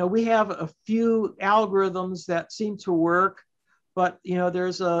we have a few algorithms that seem to work, but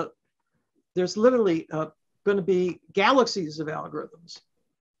there's literally going to be galaxies of algorithms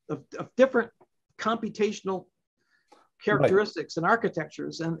of different computational characteristics and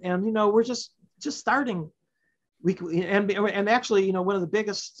architectures, and we're just starting. And actually, one of the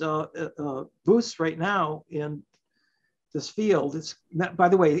biggest boosts right now in this field is, by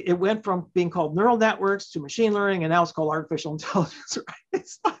the way, it went from being called neural networks to machine learning, and now it's called artificial intelligence. Right?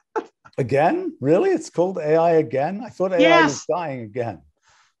 Again? Really? It's called AI again? I thought AI was dying again.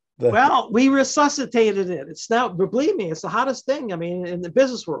 Well, we resuscitated it. It's now, believe me, it's the hottest thing. I mean, in the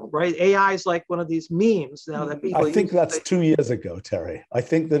business world, right? AI is like one of these memes now that people. I think that's 2 years ago, Terry. I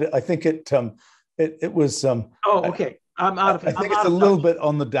think it was. Oh, okay. I'm out of. I think it's a little bit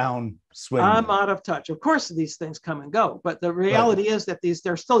on the down swing? I'm out of touch. Of course, these things come and go, but the reality is that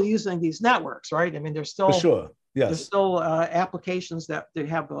they're still using these networks, right? I mean, there's still For sure. Yes. There's still applications that they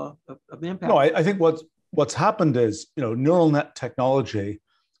have an impact. No, I think what's happened is, neural net technology,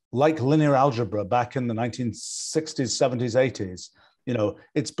 like linear algebra back in the 1960s, 70s, 80s,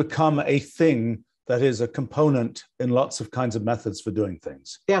 it's become a thing that is a component in lots of kinds of methods for doing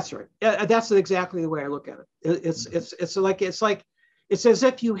things. That's right. That's exactly the way I look at it. It's as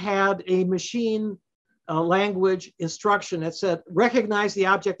if you had a machine language instruction that said recognize the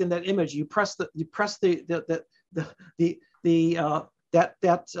object in that image. You press that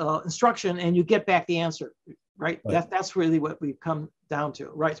instruction and you get back the answer. Right. That's really what we've come down to.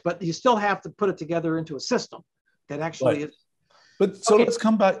 Right. But you still have to put it together into a system that actually is. But so let's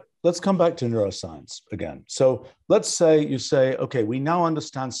come back to neuroscience again. So let's say you say, okay, we now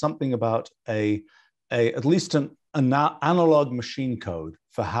understand something about at least an analog machine code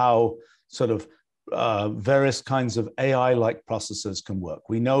for how sort of various kinds of AI-like processes can work.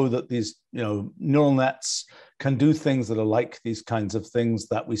 We know that these neural nets can do things that are like these kinds of things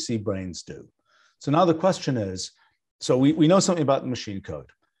that we see brains do. So now the question is, so we know something about the machine code.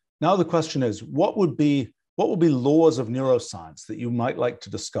 Now the question is, what would be laws of neuroscience that you might like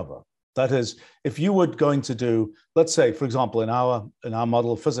to discover? That is, if you were going to do, let's say, for example, in our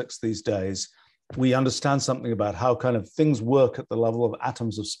model of physics these days, we understand something about how kind of things work at the level of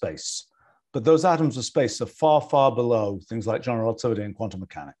atoms of space. But those atoms of space are far, far below things like general relativity and quantum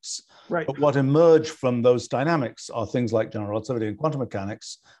mechanics. Right. But what emerge from those dynamics are things like general relativity and quantum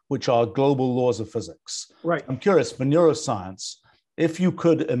mechanics, which are global laws of physics. Right. I'm curious, for neuroscience, if you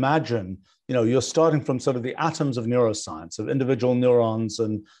could imagine, you're starting from sort of the atoms of neuroscience, of individual neurons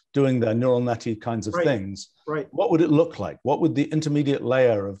and doing their neural netty kinds of things. Right. What would it look like? What would the intermediate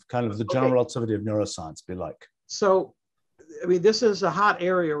layer of kind of the general relativity of neuroscience be like? So, I mean, this is a hot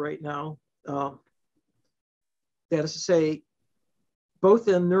area right now. That is to say, both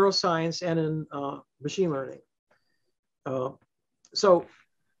in neuroscience and in machine learning. So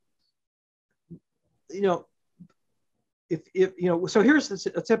here's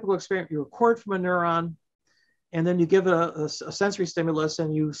a typical experiment. You record from a neuron, and then you give it a sensory stimulus,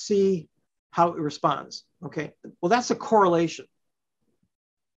 and you see how it responds. Okay, well, that's a correlation.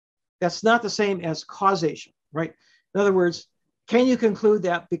 That's not the same as causation, right? In other words, can you conclude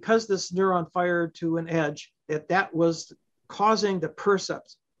that because this neuron fired to an edge, that was causing the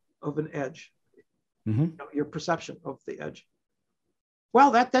percept of an edge, your perception of the edge?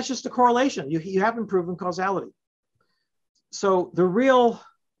 Well, that's just a correlation. You haven't proven causality. So the real,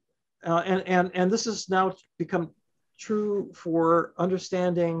 and this has now become true for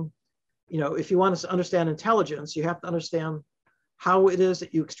understanding, if you want to understand intelligence, you have to understand how it is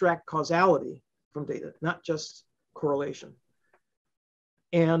that you extract causality from data, not just correlation.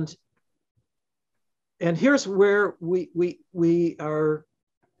 And here's where we are.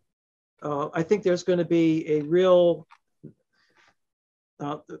 I think there's going to be a real,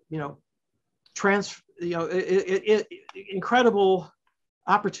 incredible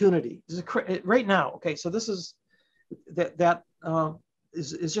opportunity. Right now. Okay, so this is that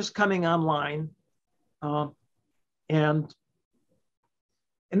is just coming online, and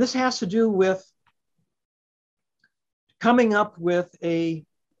this has to do with coming up with a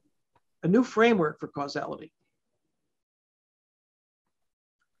new framework for causality.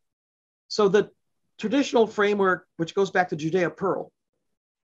 So the traditional framework, which goes back to Judea-Pearl,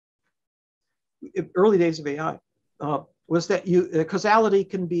 early days of AI, was that causality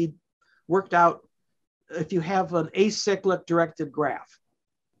can be worked out if you have an acyclic directed graph,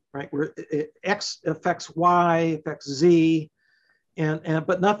 right? Where X affects Y, affects Z,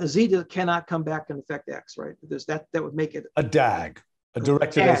 but not the Z cannot come back and affect X, right? Because that would make it a DAG, a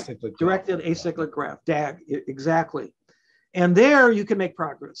directed acyclic graph. Directed acyclic graph, DAG, exactly. And there you can make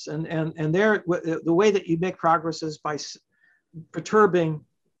progress. And there, the way that you make progress is by perturbing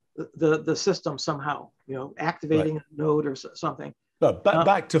the system somehow, activating a node or something. But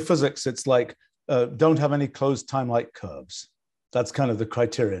back to physics, it's like don't have any closed time-like curves. That's kind of the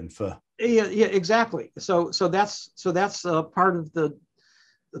criterion for. Yeah, exactly. So that's part of the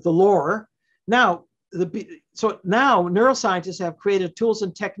lore. Now neuroscientists have created tools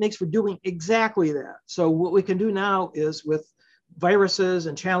and techniques for doing exactly that. So what we can do now is with viruses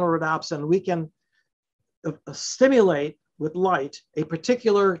and channel rhodopsin, we can stimulate with light a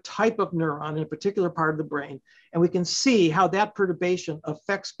particular type of neuron in a particular part of the brain, and we can see how that perturbation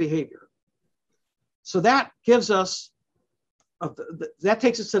affects behavior. So that gives us, that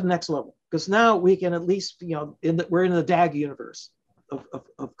takes us to the next level, because now we can at least, we're in the DAG universe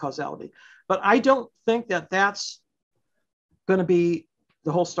of causality. But I don't think that that's going to be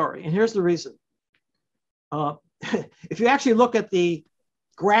the whole story. And here's the reason. If you actually look at the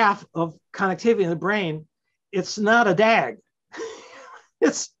graph of connectivity in the brain, it's not a DAG.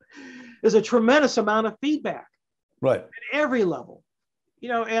 There's a tremendous amount of feedback, right, at every level.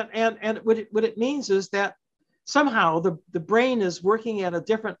 And what it means is that somehow the brain is working at a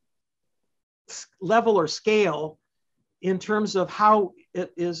different level or scale in terms of how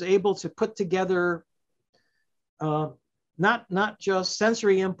it is able to put together not just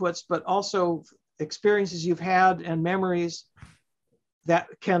sensory inputs, but also experiences you've had and memories that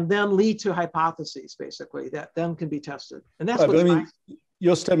can then lead to hypotheses, basically, that then can be tested. And that's what I mean.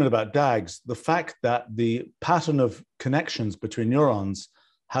 Your statement about DAGs, the fact that the pattern of connections between neurons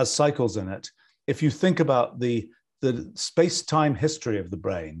has cycles in it. If you think about the space-time history of the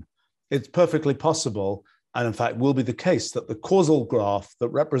brain, it's perfectly possible, and in fact will be the case, that the causal graph that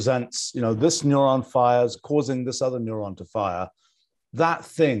represents, this neuron fires causing this other neuron to fire, that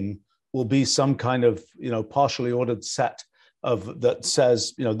thing will be some kind of, partially ordered set that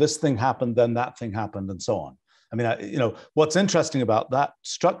says, this thing happened, then that thing happened, and so on. I mean, what's interesting about that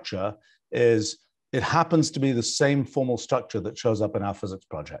structure is it happens to be the same formal structure that shows up in our physics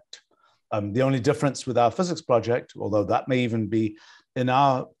project. The only difference with our physics project, although that may even be in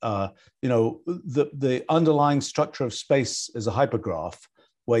our, the underlying structure of space is a hypergraph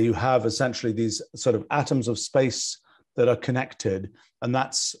where you have essentially these sort of atoms of space that are connected. And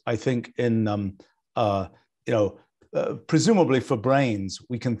that's, I think, in, presumably for brains,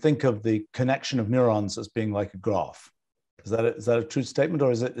 we can think of the connection of neurons as being like a graph. Is that a true statement,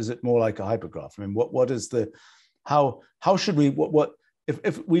 or is it more like a hypergraph? I mean, what is the, how should we,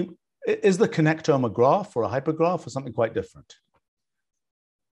 if we, is the connectome a graph or a hypergraph or something quite different?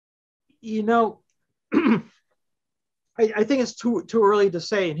 I think it's too early to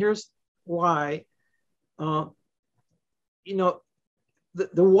say, and here's why. The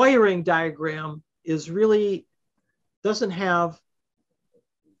wiring diagram doesn't have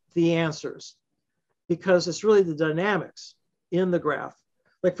the answers, because it's really the dynamics in the graph.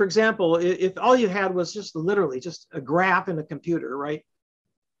 Like, for example, if all you had was just literally just a graph in a computer, right?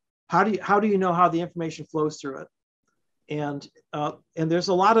 How do you know how the information flows through it? And there's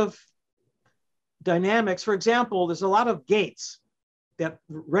a lot of dynamics. For example, there's a lot of gates that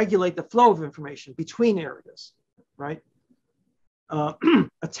regulate the flow of information between areas, right?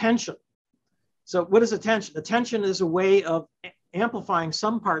 Attention. So what is attention? Attention is a way of amplifying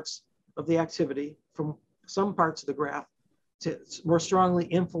some parts of the activity from some parts of the graph to more strongly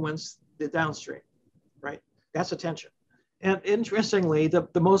influence the downstream, right? That's attention. And interestingly, the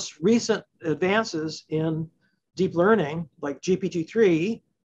most recent advances in deep learning, like GPT-3,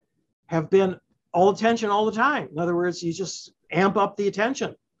 have been all attention all the time. In other words, you just amp up the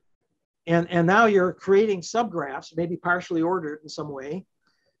attention. And now you're creating subgraphs, maybe partially ordered in some way,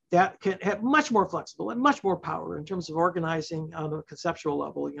 that can have much more flexible and much more power in terms of organizing on a conceptual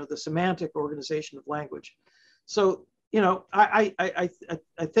level, the semantic organization of language. So, I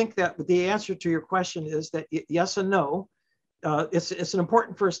think that the answer to your question is that yes and no. It's an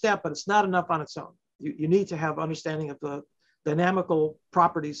important first step, but it's not enough on its own. You need to have understanding of the dynamical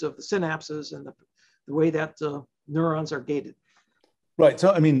properties of the synapses and the way that neurons are gated. Right.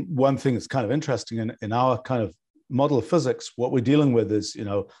 So, I mean, one thing that's kind of interesting in our kind of model of physics, what we're dealing with is,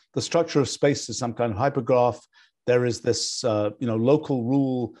 the structure of space is some kind of hypergraph. There is this, local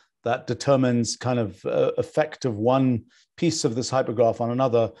rule that determines kind of effect of one piece of this hypergraph on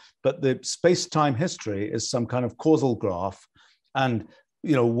another. But the space-time history is some kind of causal graph. And,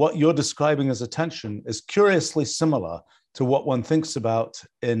 what you're describing as attention is curiously similar to what one thinks about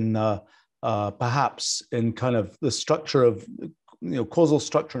in perhaps in kind of the structure of, causal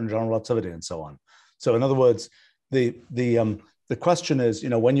structure in general relativity and so on. So in other words, the question is,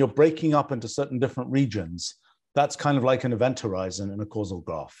 when you're breaking up into certain different regions, that's kind of like an event horizon in a causal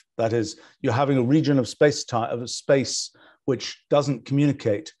graph. That is, you're having a region of space which doesn't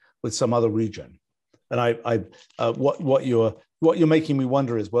communicate with some other region. And what you're making me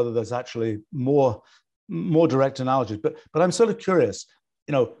wonder is whether there's actually more direct analogies. But I'm sort of curious.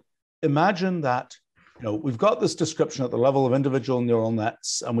 Imagine that. We've got this description at the level of individual neural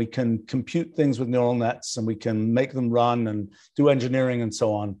nets, and we can compute things with neural nets, and we can make them run and do engineering and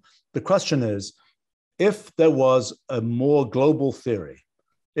so on. The question is, if there was a more global theory,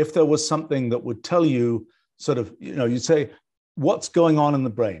 if there was something that would tell you sort of, you'd say, what's going on in the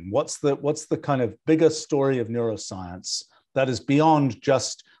brain? What's the kind of bigger story of neuroscience that is beyond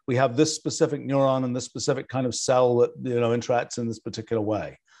just, we have this specific neuron and this specific kind of cell that, interacts in this particular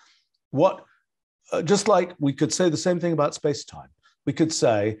way. Just like we could say the same thing about space-time. we could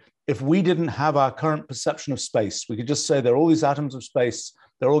say, if we didn't have our current perception of space, we could just say there are all these atoms of space,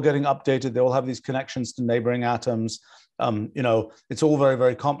 they're all getting updated, they all have these connections to neighboring atoms. It's all very,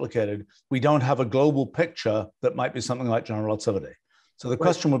 very complicated. We don't have a global picture that might be something like general relativity. So the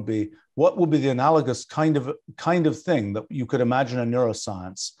question would be, what would be the analogous kind of thing that you could imagine in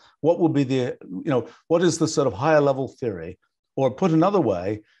neuroscience? What would be what is the sort of higher level theory? Or put another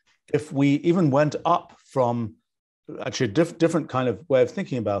way, if we even went up from actually a different kind of way of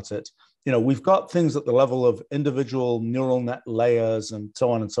thinking about it, we've got things at the level of individual neural net layers and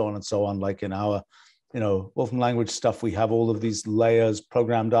so on and so on and so on, like in our Wolfram language stuff, we have all of these layers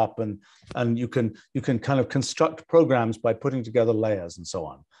programmed up, and you can kind of construct programs by putting together layers and so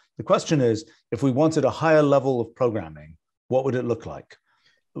on. The question is, if we wanted a higher level of programming, what would it look like?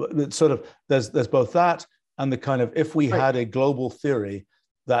 It's sort of there's both that and the kind of, if we had a global theory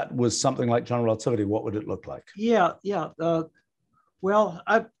that was something like general relativity, what would it look like? Yeah. Well,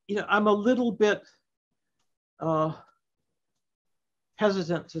 I'm a little bit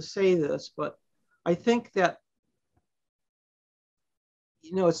hesitant to say this, but I think that,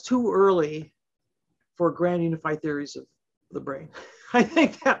 it's too early for grand unified theories of the brain. I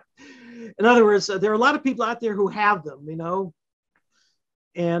think that, in other words, there are a lot of people out there who have them,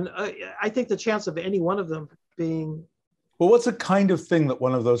 and I think the chance of any one of them being... Well, what's the kind of thing that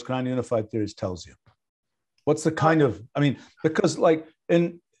one of those grand unified theories tells you? What's the kind of, because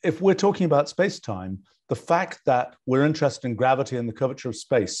if we're talking about space-time, the fact that we're interested in gravity and the curvature of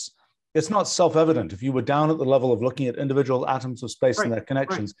space, it's not self-evident. If you were down at the level of looking at individual atoms of space and their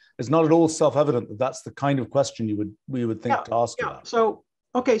connections, it's not at all self-evident that that's the kind of question we would think to ask about. So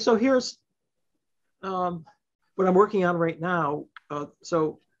here's what I'm working on right now.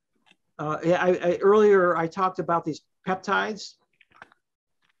 Earlier I talked about these peptides,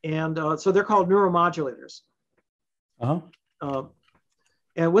 and so they're called neuromodulators.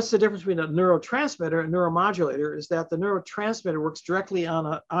 And what's the difference between a neurotransmitter and neuromodulator is that the neurotransmitter works directly on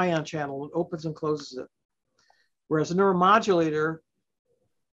an ion channel and opens and closes it. Whereas a neuromodulator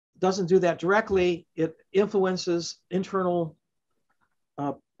doesn't do that directly. It influences internal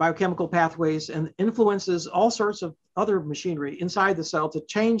biochemical pathways and influences all sorts of other machinery inside the cell to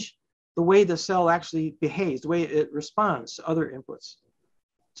change the way the cell actually behaves, the way it responds to other inputs.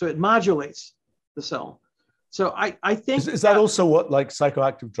 So it modulates the cell. So I think is that also what like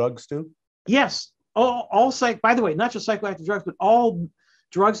psychoactive drugs do? Yes, by the way, not just psychoactive drugs, but all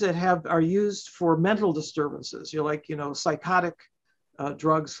drugs that are used for mental disturbances. Psychotic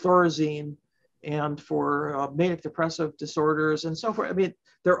drugs, Thorazine, and for manic depressive disorders and so forth.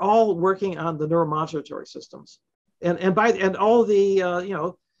 They're all working on the neuromodulatory systems, and all the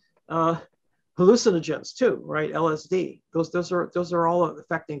hallucinogens too, right? LSD. Those are all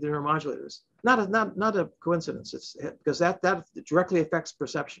affecting the neuromodulators. Not a coincidence. It's because that directly affects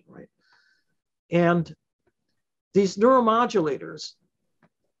perception, right? And these neuromodulators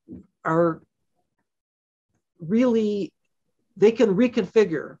are really, they can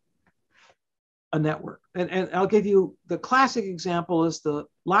reconfigure a network. And I'll give you the classic example is the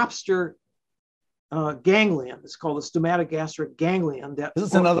lobster ganglion. It's called the stomatogastric ganglion. This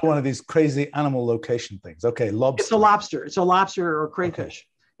is another one of these crazy animal location things. Okay, lobster. It's a lobster. It's a lobster or crayfish. Okay.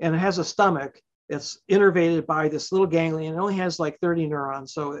 And it has a stomach that's innervated by this little ganglion. It only has like 30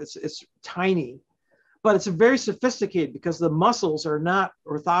 neurons, so it's tiny. But it's very sophisticated because the muscles are not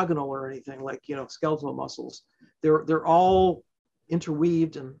orthogonal or anything like skeletal muscles. They're all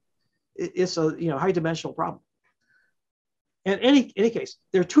interweaved, and it's a high dimensional problem. In any case,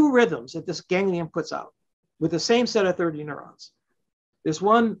 there are two rhythms that this ganglion puts out with the same set of 30 neurons. There's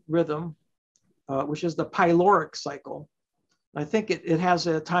one rhythm, which is the pyloric cycle. I think it has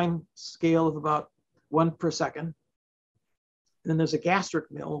a time scale of about 1 per second. And then there's a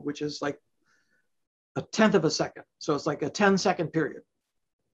gastric mill, which is like 1/10 of a second. So it's like a 10-second period.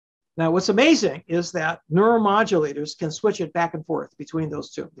 Now, what's amazing is that neuromodulators can switch it back and forth between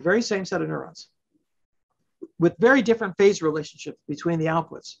those two, the very same set of neurons, with very different phase relationships between the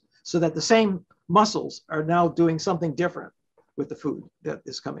outputs, so that the same muscles are now doing something different with the food that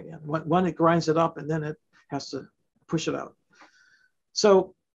is coming in. One, it grinds it up, and then it has to push it out.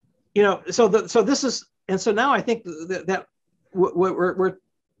 So, so this is, and so now I think that what we're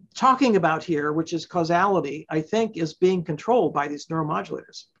talking about here, which is causality, I think is being controlled by these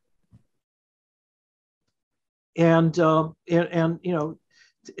neuromodulators. And so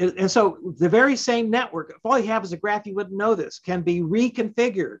the very same network, if all you have is a graph, you wouldn't know this, can be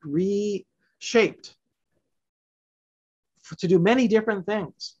reconfigured, reshaped to do many different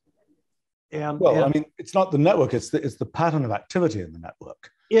things. And it's not the network; it's the pattern of activity in the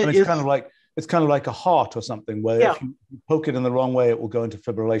network. It's it's kind of like a heart or something, where if you poke it in the wrong way, it will go into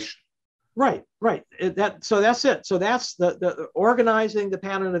fibrillation. Right. So that's it. So that's the organizing the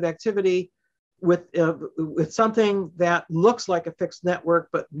pattern of activity with something that looks like a fixed network,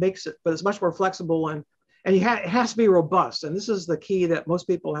 but it's much more flexible, and it has to be robust. And this is the key that most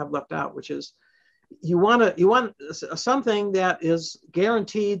people have left out, which is you want something that is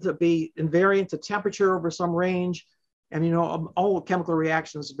guaranteed to be invariant to temperature over some range. And all chemical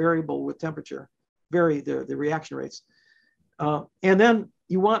reactions variable with temperature, vary the reaction rates. And then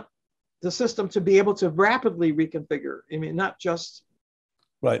you want the system to be able to rapidly reconfigure. I mean, not just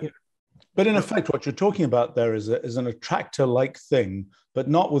right. But in effect, what you're talking about there is an attractor-like thing, but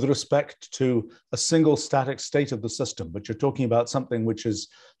not with respect to a single static state of the system. But you're talking about something which is,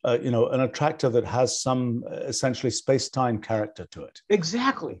 an attractor that has some essentially space-time character to it.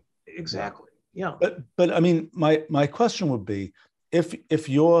 Exactly. Yeah. But I mean, my question would be, if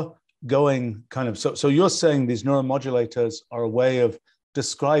you're going kind of so you're saying these neuromodulators are a way of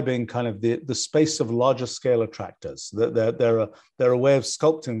describing kind of the space of larger scale attractors. They're a way of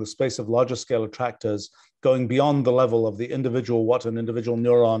sculpting the space of larger scale attractors, going beyond the level of the individual, what an individual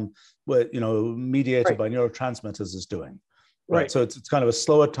neuron, mediated by neurotransmitters is doing. Right. So it's kind of a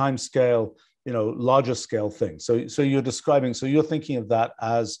slower time scale, larger scale thing. So you're thinking of that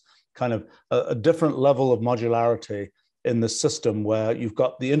as kind of a different level of modularity in the system, where you've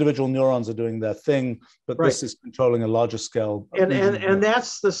got the individual neurons are doing their thing, but this is controlling a larger scale. And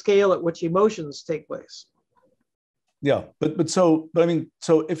that's the scale at which emotions take place. Yeah, but I mean,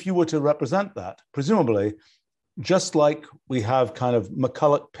 so if you were to represent that, presumably, just like we have kind of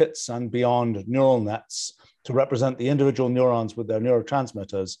McCulloch pits and beyond neural nets to represent the individual neurons with their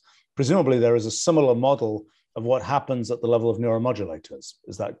neurotransmitters, presumably there is a similar model of what happens at the level of neuromodulators.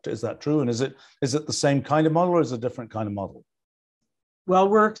 Is that true? And is it the same kind of model, or is it a different kind of model? Well,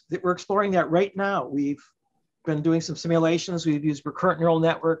 we're exploring that right now. We've been doing some simulations. We've used recurrent neural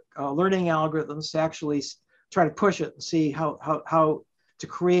network learning algorithms to actually try to push it and see how to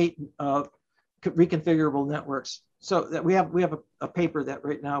create reconfigurable networks. So that we have a paper that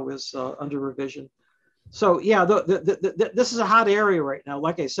right now is under revision. So yeah, this is a hot area right now.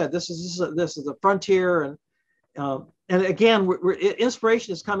 Like I said, this is the frontier, and again,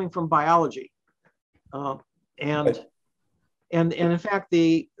 inspiration is coming from biology, and in fact,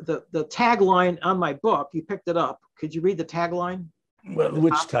 the tagline on my book, you picked it up. Could you read the tagline? Well,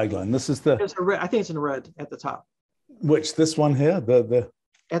 which tagline? This is I think it's in red at the top. Which, this one here, the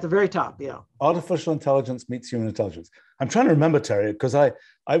at the very top, yeah. Artificial intelligence meets human intelligence. I'm trying to remember, Terry, because I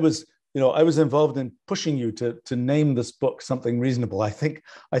was involved in pushing you to name this book something reasonable. I think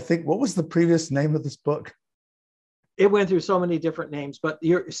what was the previous name of this book? It went through so many different names, but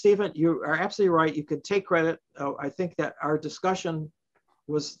Stephen, you are absolutely right. You could take credit. I think that our discussion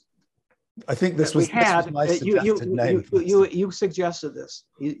was. I think this was my suggested name. You suggested this.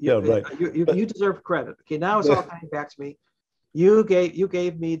 You deserve credit. Okay, now it's all coming back to me. You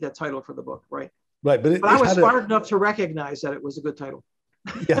gave me the title for the book, right? Right, but I was smart enough to recognize that it was a good title.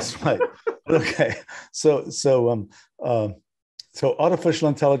 Yes, right. Okay, so artificial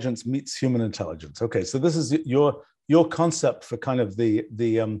intelligence meets human intelligence. Okay, so this is your concept for kind of the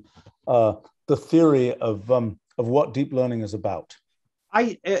theory of what deep learning is about.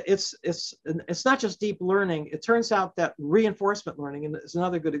 It's not just deep learning. It turns out that reinforcement learning is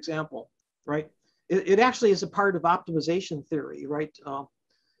another good example, right? It actually is a part of optimization theory, right?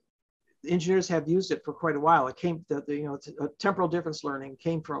 Engineers have used it for quite a while. It came temporal difference learning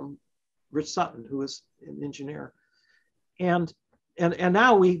came from Rich Sutton, who was an engineer, and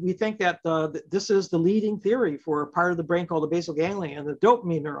now we think that this is the leading theory for a part of the brain called the basal ganglia, and the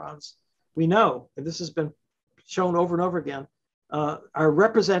dopamine neurons. We know, and this has been shown over and over again, are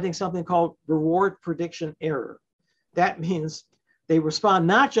representing something called reward prediction error. That means they respond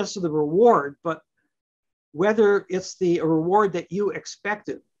not just to the reward, but whether it's a reward that you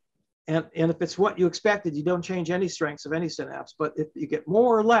expected. And if it's what you expected, you don't change any strengths of any synapse. But if you get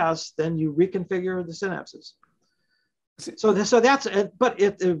more or less, then you reconfigure the synapses. So that's it. But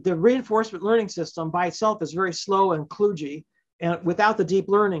the reinforcement learning system by itself is very slow and kludgy, and without the deep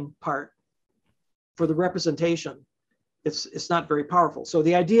learning part for the representation, it's not very powerful. So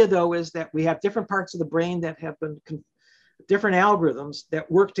the idea, though, is that we have different parts of the brain that have been different algorithms that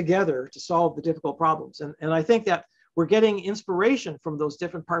work together to solve the difficult problems. And I think that we're getting inspiration from those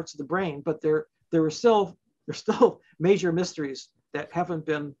different parts of the brain, but there are still major mysteries that haven't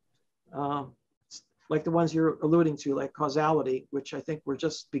been like the ones you're alluding to, like causality, which I think we're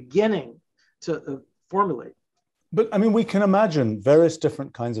just beginning to formulate. But I mean, we can imagine various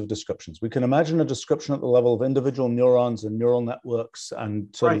different kinds of descriptions. We can imagine a description at the level of individual neurons and neural networks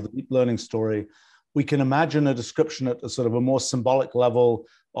and sort of the deep learning story. We can imagine a description at a sort of a more symbolic level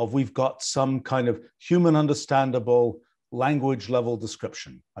of we've got some kind of human understandable language level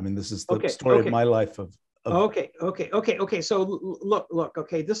description. I mean, this is the story of my life of Okay. So look.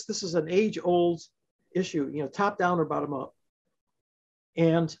 Okay, this is an age-old issue. You know, top down or bottom up.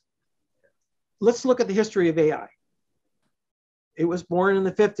 And let's look at the history of AI. It was born in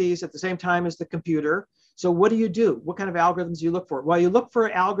the 50s at the same time as the computer. So what do? What kind of algorithms do you look for? Well, you look for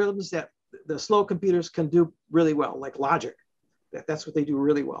algorithms that the slow computers can do really well, like logic. That's what they do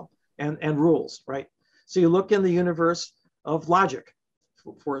really well, and rules, right? So you look in the universe of logic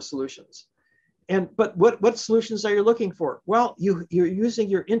for solutions. But what solutions are you looking for? Well, you're using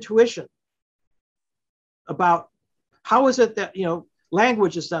your intuition about how is it that,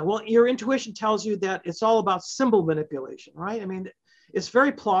 language is done. Well, your intuition tells you that it's all about symbol manipulation, right? I mean, it's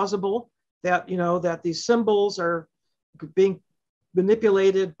very plausible that, that these symbols are being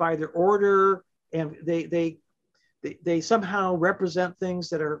manipulated by their order, and they somehow represent things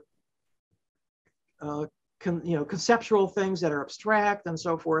that are, conceptual things that are abstract and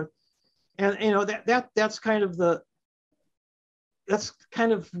so forth. And that's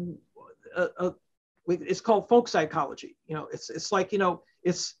kind of it's called folk psychology. It's like,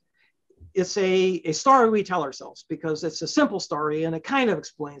 it's a story we tell ourselves because it's a simple story and it kind of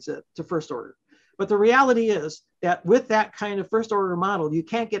explains it to first order. But the reality is that with that kind of first order model, you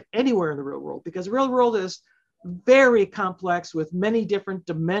can't get anywhere in the real world, because the real world is very complex with many different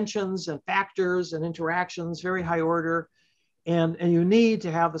dimensions and factors and interactions, very high order. And you need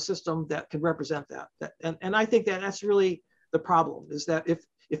to have a system that can represent that. And I think that that's really the problem, is that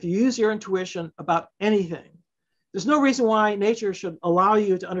if you use your intuition about anything, there's no reason why nature should allow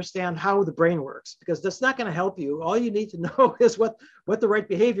you to understand how the brain works, because that's not going to help you. All you need to know is what the right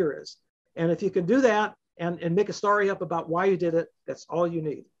behavior is. And if you can do that and make a story up about why you did it, that's all you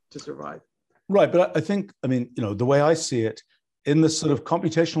need to survive. Right. But I think, the way I see it, in this sort of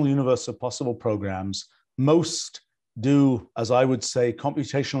computational universe of possible programs, most do, as I would say,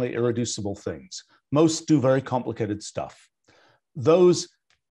 computationally irreducible things. Most do very complicated stuff. Those,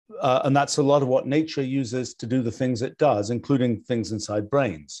 and that's a lot of what nature uses to do the things it does, including things inside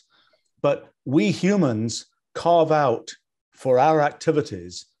brains. But we humans carve out for our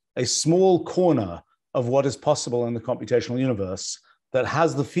activities a small corner of what is possible in the computational universe that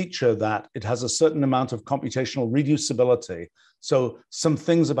has the feature that it has a certain amount of computational reducibility. So some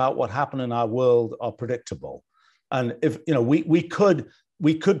things about what happened in our world are predictable. And if we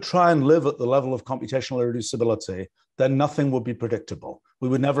could try and live at the level of computational irreducibility, then nothing would be predictable. We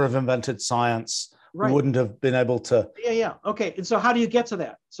would never have invented science. Right. We wouldn't have been able to. Yeah. Okay. And so how do you get to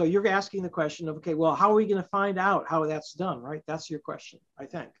that? So you're asking the question of, okay, well, how are we going to find out how that's done, right? That's your question, I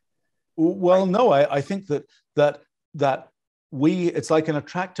think. Well, no, I think that it's like an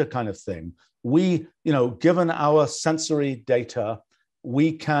attractor kind of thing. We, given our sensory data,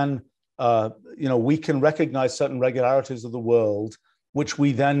 we can recognize certain regularities of the world, which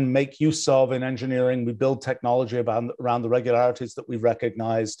we then make use of in engineering. We build technology around the regularities that we've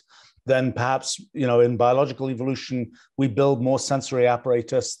recognized. Then perhaps, in biological evolution, we build more sensory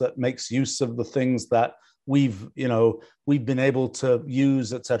apparatus that makes use of the things that we've been able to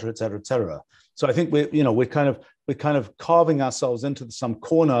use, et cetera, et cetera, et cetera. So I think we're kind of carving ourselves into some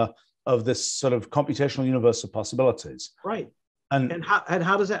corner of this sort of computational universe of possibilities. Right. And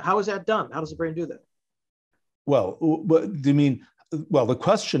how is that done? How does the brain do that? Well, what do you mean? Well, the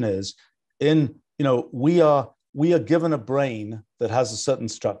question is, we are given a brain that has a certain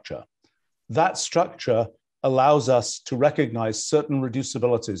structure. That structure allows us to recognize certain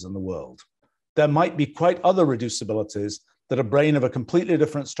reducibilities in the world. There might be quite other reducibilities that a brain of a completely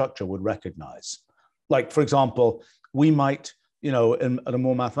different structure would recognize. Like, for example, we might, at a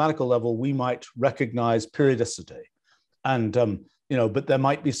more mathematical level, we might recognize periodicity. And, but there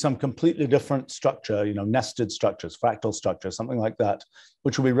might be some completely different structure, nested structures, fractal structures, something like that,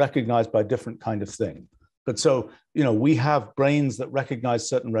 which will be recognized by a different kind of thing. But so, we have brains that recognize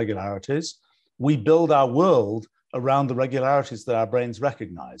certain regularities. We build our world around the regularities that our brains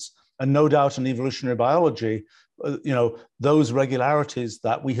recognize. And no doubt in evolutionary biology, those regularities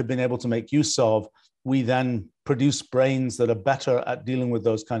that we have been able to make use of, we then produce brains that are better at dealing with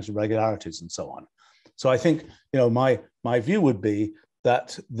those kinds of regularities and so on. So I think, my view would be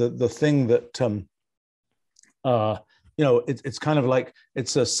that the thing that, it's kind of like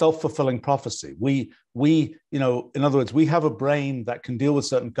it's a self-fulfilling prophecy. We, in other words, we have a brain that can deal with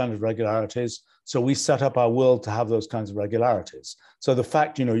certain kind of regularities. So we set up our world to have those kinds of regularities. So the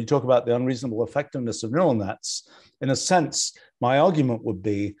fact, you talk about the unreasonable effectiveness of neural nets, in a sense, my argument would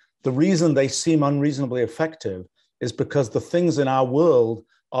be the reason they seem unreasonably effective is because the things in our world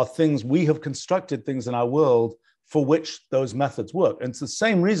are things we have constructed things in our world for which those methods work. And it's the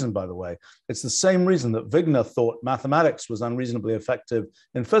same reason, by the way, it's the same reason that Wigner thought mathematics was unreasonably effective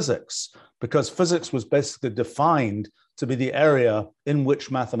in physics, because physics was basically defined to be the area in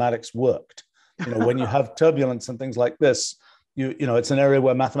which mathematics worked. When you have turbulence and things like this, it's an area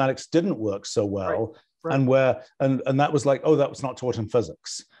where mathematics didn't work so well, right. And that was like, oh, that was not taught in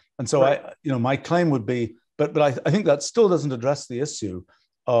physics. And so right. My claim would be, but I think that still doesn't address the issue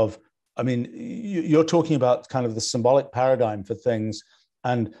of, you're talking about kind of the symbolic paradigm for things.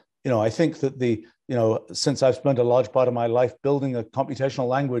 And, I think that since I've spent a large part of my life building a computational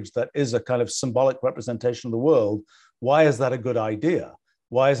language that is a kind of symbolic representation of the world, why is that a good idea?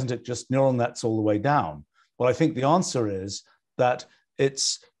 Why isn't it just neural nets all the way down? Well, I think the answer is that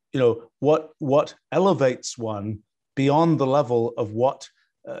it's, what elevates one beyond the level of what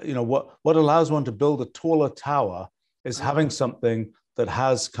allows one to build a taller tower is having something that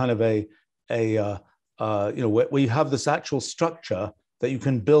has kind of where you have this actual structure that you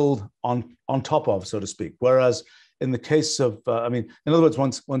can build on top of, so to speak. Whereas in the case of, in other words,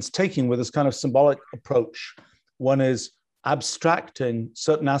 one's taking with this kind of symbolic approach, one is abstracting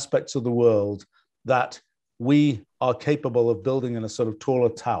certain aspects of the world that we are capable of building in a sort of taller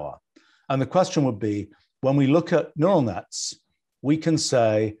tower. And the question would be, when we look at neural nets, we can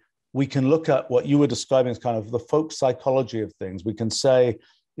look at what you were describing as kind of the folk psychology of things. We can say,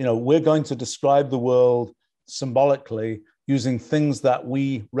 we're going to describe the world symbolically using things that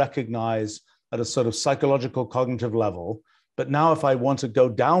we recognize at a sort of psychological cognitive level. But now if I want to go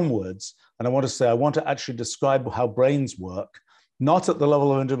downwards and I want to say, I want to actually describe how brains work, not at the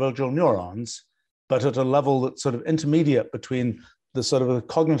level of individual neurons, but at a level that's sort of intermediate between the sort of a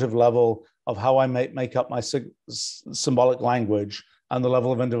cognitive level of how I make up my symbolic language and the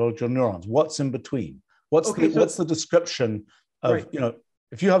level of individual neurons. What's in between? What's the description of, right.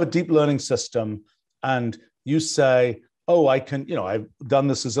 If you have a deep learning system and you say, oh, I can, I've done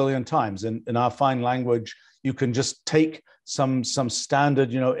this a zillion times in our fine language, you can just take some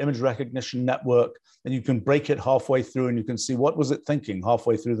standard, image recognition network and you can break it halfway through and you can see what was it thinking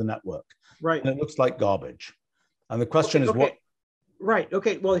halfway through the network. Right. And it looks like garbage. And the question is what? Right.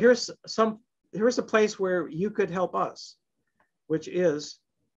 Okay. Well, here's a place where you could help us, which is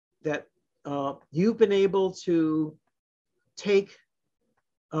that you've been able to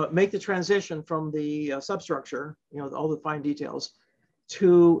make the transition from the substructure, all the fine details,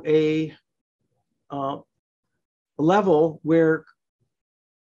 to a level where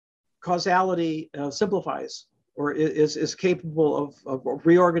causality simplifies or is capable of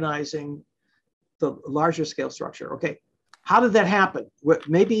reorganizing the larger scale structure. Okay, how did that happen?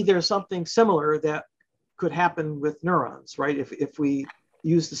 Maybe there's something similar that could happen with neurons, right? If we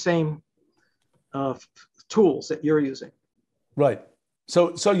use the same tools that you're using. Right.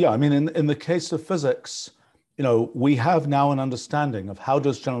 So yeah, in the case of physics, we have now an understanding of how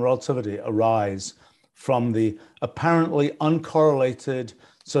does general relativity arise from the apparently uncorrelated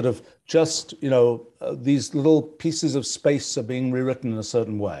sort of just, these little pieces of space are being rewritten in a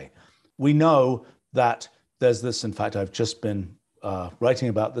certain way. We know that there's this, in fact, I've just been writing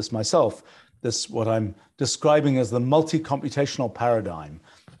about this myself, what I'm describing as the multi-computational paradigm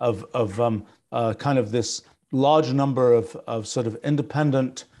of kind of this large number of sort of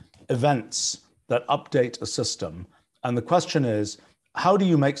independent events that update a system. And the question is, how do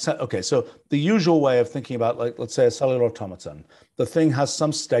you make sense? Okay, so the usual way of thinking about, like, let's say a cellular automaton, the thing has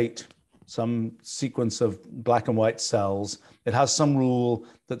some state, some sequence of black and white cells. It has some rule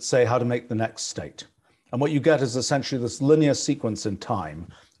that say how to make the next state. And what you get is essentially this linear sequence in time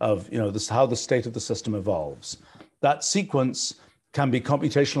of, this how the state of the system evolves. That sequence can be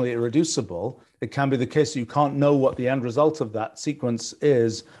computationally irreducible. It can be the case that you can't know what the end result of that sequence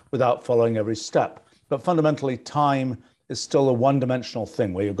is without following every step. But fundamentally, time is still a one-dimensional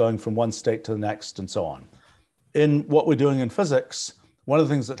thing where you're going from one state to the next and so on. In what we're doing in physics, one of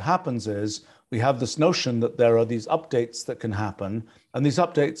the things that happens is we have this notion that there are these updates that can happen, and these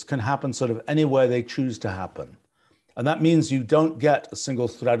updates can happen sort of anywhere they choose to happen. And that means you don't get a single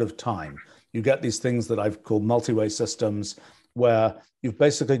thread of time. You get these things that I've called multi-way systems, where you've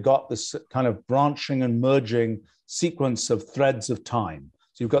basically got this kind of branching and merging sequence of threads of time.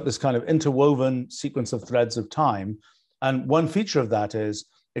 So you've got this kind of interwoven sequence of threads of time. And one feature of that is,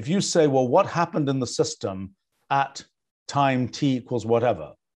 if you say, well, what happened in the system at time t equals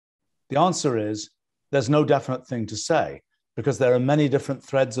whatever? The answer is there's no definite thing to say, because there are many different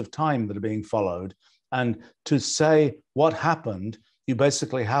threads of time that are being followed. And to say what happened, you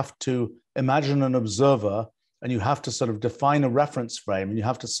basically have to imagine an observer, and you have to sort of define a reference frame, and you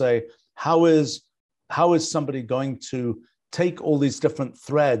have to say, how is somebody going to take all these different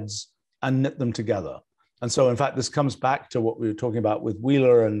threads and knit them together? And so, in fact, this comes back to what we were talking about with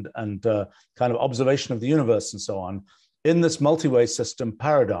Wheeler and kind of observation of the universe and so on. In this multi-way system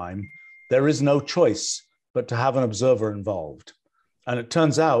paradigm, there is no choice but to have an observer involved. And it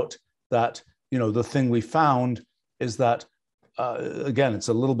turns out that, the thing we found is that, again, it's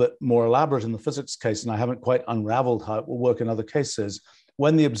a little bit more elaborate in the physics case, and I haven't quite unraveled how it will work in other cases.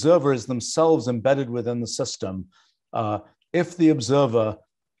 When the observer is themselves embedded within the system, if the observer,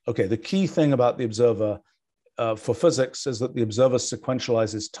 the key thing about the observer for physics is that the observer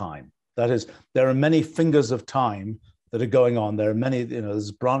sequentializes time. That is, there are many fingers of time that are going on. There are many,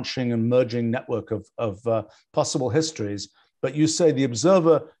 there's branching and merging network of possible histories, but you say the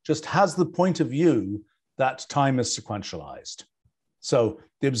observer just has the point of view that time is sequentialized. So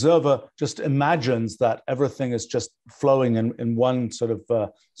the observer just imagines that everything is just flowing in one sort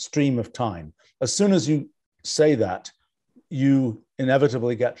of stream of time. As soon as you say that, you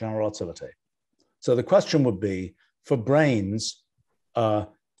inevitably get general relativity. So the question would be, for brains,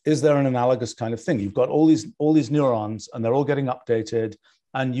 is there an analogous kind of thing? You've got all these neurons, and they're all getting updated,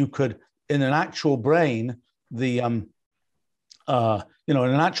 and you could, in an actual brain, in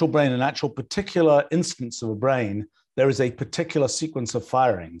an actual particular instance of a brain, there is a particular sequence of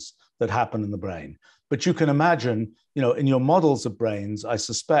firings that happen in the brain. But you can imagine, in your models of brains, I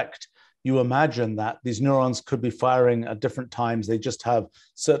suspect you imagine that these neurons could be firing at different times. They just have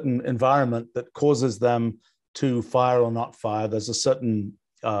certain environment that causes them to fire or not fire. There's a certain,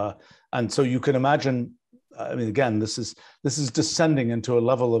 and so you can imagine, again, this is descending into a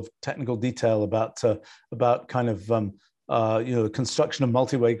level of technical detail about kind of, the construction of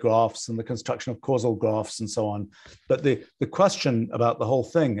multi-way graphs and the construction of causal graphs and so on. But the question about the whole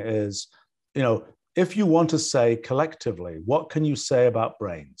thing is, if you want to say collectively, what can you say about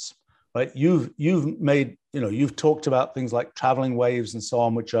brains? Right? You've talked about things like traveling waves and so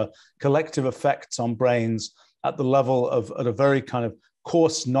on, which are collective effects on brains at the level at a very kind of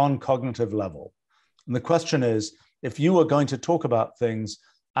coarse, non-cognitive level. And the question is, if you are going to talk about things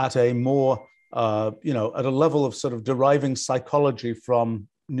at a more, at a level of sort of deriving psychology from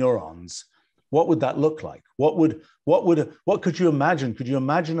neurons, what would that look like? What could you imagine? Could you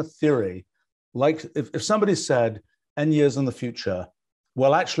imagine a theory like if somebody said n years in the future,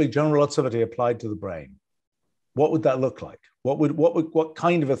 well, actually, general relativity applied to the brain? What would that look like? What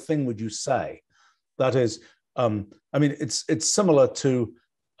kind of a thing would you say? That is, it's similar to,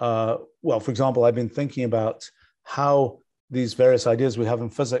 for example, I've been thinking about how these various ideas we have in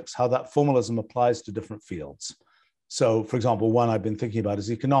physics, how that formalism applies to different fields. So, for example, one I've been thinking about is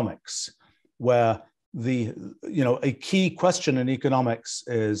economics, where a key question in economics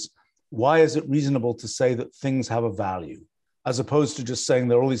is, why is it reasonable to say that things have a value? As opposed to just saying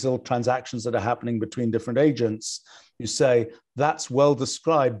there are all these little transactions that are happening between different agents. You say that's well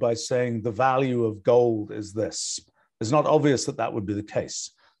described by saying the value of gold is this. It's not obvious that that would be the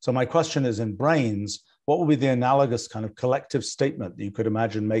case. So my question is, in brains, what would be the analogous kind of collective statement that you could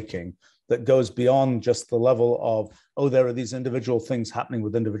imagine making that goes beyond just the level of, there are these individual things happening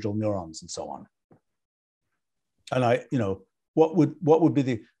with individual neurons and so on? And what would be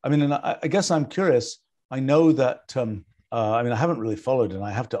the, and I guess I'm curious. I know that, I haven't really followed, and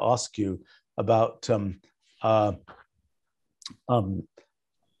I have to ask you about, there are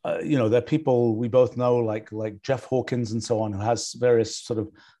people we both know, like Jeff Hawkins and so on, who has various sort of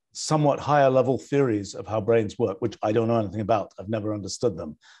somewhat higher level theories of how brains work, which I don't know anything about. I've never understood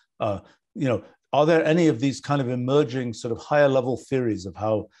them. Are there any of these kind of emerging sort of higher level theories of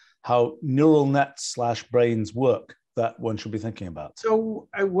how neural nets / brains work that one should be thinking about? So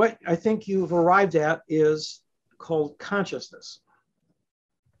what I think you've arrived at is called consciousness.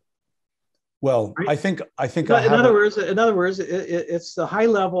 Well, right? I think in other words, it's the high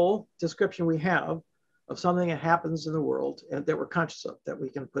level description we have of something that happens in the world and that we're conscious of, that we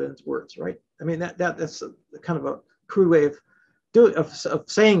can put into words, right? That's a kind of a crude way of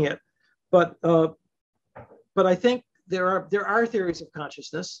saying it, but I think there are theories of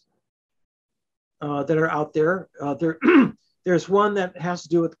consciousness that are out there. There's one that has to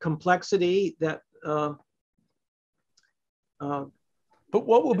do with complexity that. But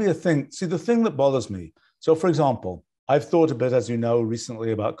what will be a thing? See, the thing that bothers me. So, for example, I've thought a bit, as you know,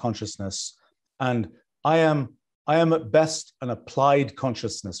 recently about consciousness, and I am at best an applied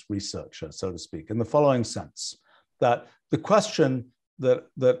consciousness researcher, so to speak, in the following sense, that the question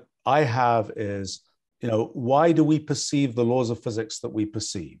that I have is, why do we perceive the laws of physics that we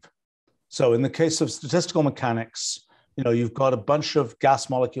perceive? So in the case of statistical mechanics, you've got a bunch of gas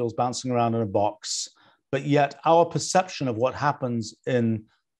molecules bouncing around in a box, but yet our perception of what happens in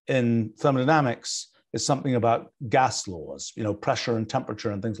thermodynamics is something about gas laws, pressure and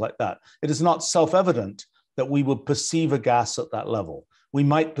temperature and things like that. It is not self-evident that we would perceive a gas at that level. We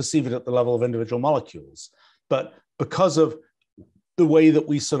might perceive it at the level of individual molecules, but because of the way that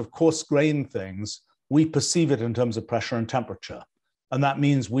we sort of coarse grain things, we perceive it in terms of pressure and temperature. And that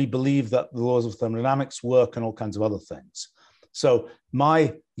means we believe that the laws of thermodynamics work and all kinds of other things. So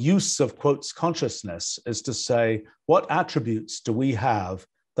my use of quotes consciousness is to say, what attributes do we have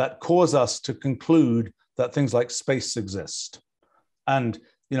that cause us to conclude that things like space exist? And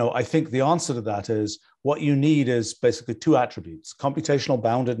I think the answer to that is what you need is basically two attributes: computational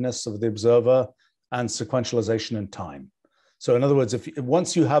boundedness of the observer and sequentialization in time. So in other words,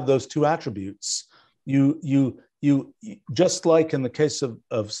 once you have those two attributes, you just like in the case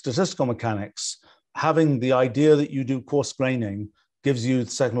of statistical mechanics, having the idea that you do coarse graining gives you the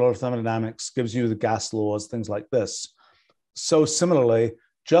second law of thermodynamics, gives you the gas laws, things like this. So similarly,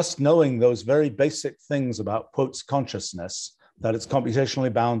 just knowing those very basic things about quotes consciousness, that it's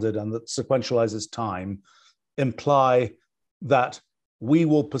computationally bounded and that sequentializes time, imply that we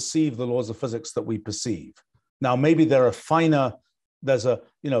will perceive the laws of physics that we perceive. Now, maybe there are finer,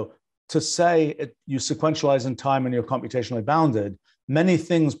 to say you sequentialize in time and you're computationally bounded, many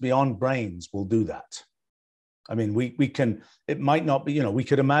things beyond brains will do that. I mean, it might not be, we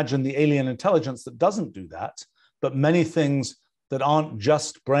could imagine the alien intelligence that doesn't do that, but many things that aren't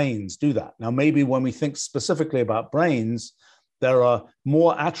just brains do that. Now, maybe when we think specifically about brains, there are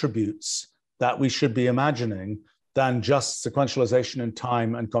more attributes that we should be imagining than just sequentialization in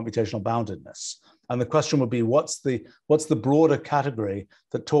time and computational boundedness. And the question would be, what's the broader category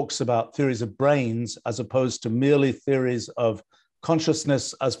that talks about theories of brains as opposed to merely theories of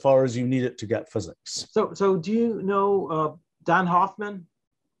consciousness as far as you need it to get physics? So do you know Don Hoffman?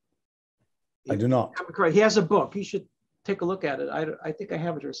 I do not. He has a book. You should take a look at it. I think I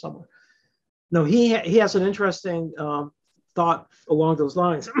have it here somewhere. No, he has an interesting thought along those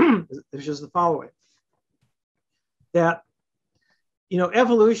lines, which is the following: that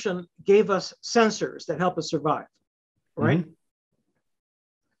evolution gave us sensors that help us survive, right? Mm-hmm.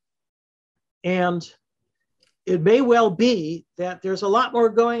 And it may well be that there's a lot more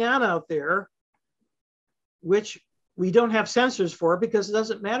going on out there which we don't have sensors for because it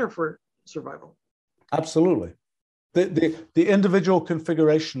doesn't matter for survival. Absolutely. The individual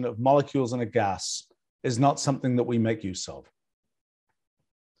configuration of molecules in a gas is not something that we make use of.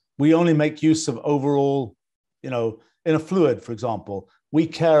 We only make use of overall, in a fluid, for example, we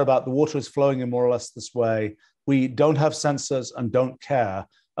care about the water is flowing in more or less this way. We don't have sensors and don't care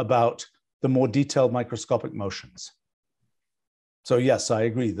about the more detailed microscopic motions. So yes, I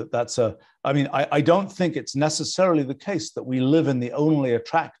agree that I don't think it's necessarily the case that we live in the only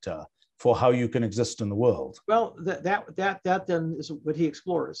attractor for how you can exist in the world. Well, that then is what he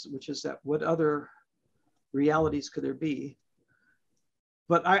explores, which is that what other realities could there be?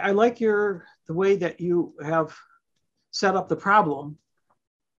 But I like the way that you have set up the problem,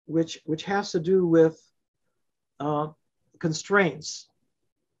 which has to do with constraints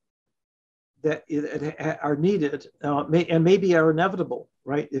that are needed and maybe are inevitable,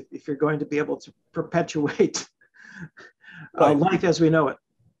 right? If you're going to be able to perpetuate life as we know it.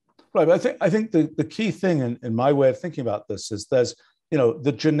 Right, but I think the key thing in my way of thinking about this is there's,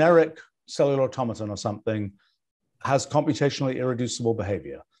 the generic cellular automaton or something has computationally irreducible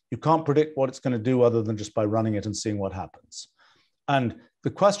behavior. You can't predict what it's going to do other than just by running it and seeing what happens. And the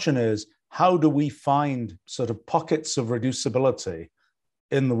question is, how do we find sort of pockets of reducibility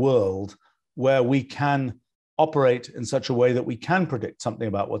in the world where we can operate in such a way that we can predict something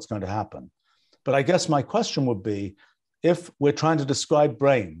about what's going to happen? But I guess my question would be, if we're trying to describe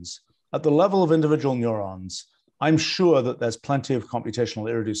brains at the level of individual neurons, I'm sure that there's plenty of computational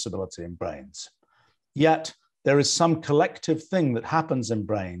irreducibility in brains. Yet there is some collective thing that happens in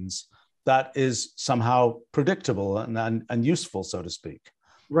brains that is somehow predictable and useful, so to speak.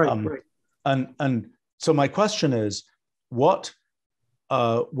 Right, right. And so my question is, when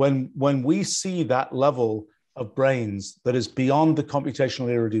we see that level of brains that is beyond the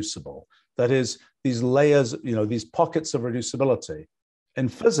computationally irreducible, that is these layers, these pockets of reducibility. In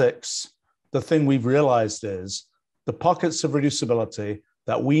physics, the thing we've realized is the pockets of reducibility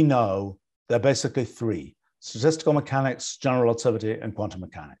that we know, they're basically three: statistical mechanics, general relativity, and quantum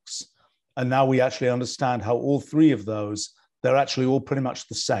mechanics. And now we actually understand how all three of those, they're actually all pretty much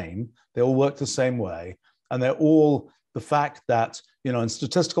the same. They all work the same way. And they're all the fact that, in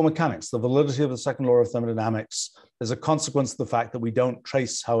statistical mechanics, the validity of the second law of thermodynamics is a consequence of the fact that we don't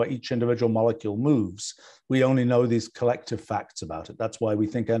trace how each individual molecule moves. We only know these collective facts about it. That's why we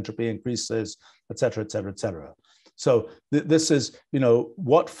think entropy increases, et cetera, et cetera, et cetera. So this is,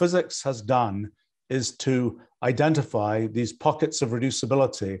 what physics has done is to identify these pockets of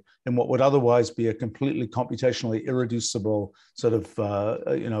reducibility in what would otherwise be a completely computationally irreducible sort of,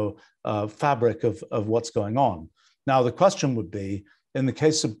 fabric of what's going on. Now, the question would be, in the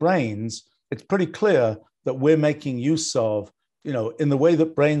case of brains, it's pretty clear that we're making use of, in the way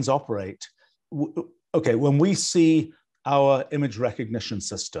that brains operate. Okay, when we see our image recognition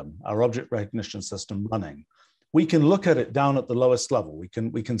system, our object recognition system running, we can look at it down at the lowest level.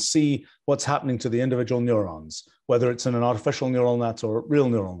 We can see what's happening to the individual neurons, whether it's in an artificial neural net or a real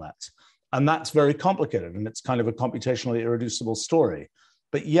neural net. And that's very complicated, and it's kind of a computationally irreducible story.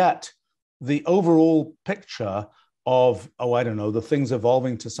 But yet, the overall picture of, the things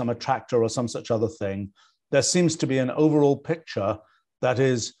evolving to some attractor or some such other thing, there seems to be an overall picture that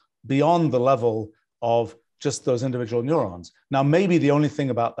is beyond the level of just those individual neurons. Now, maybe the only thing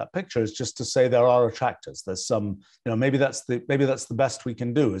about that picture is just to say there are attractors. There's some, maybe that's the best we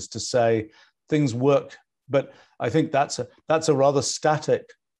can do, is to say things work. But I think that's a rather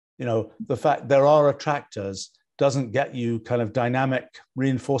static, the fact there are attractors doesn't get you kind of dynamic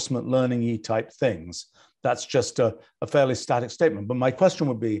reinforcement learning-y type things. That's just a fairly static statement. But my question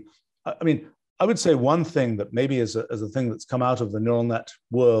would be, I would say one thing that maybe is a thing that's come out of the neural net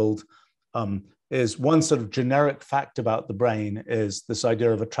world is one sort of generic fact about the brain is this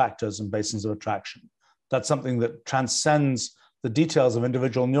idea of attractors and basins of attraction. That's something that transcends the details of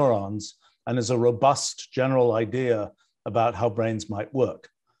individual neurons and is a robust general idea about how brains might work.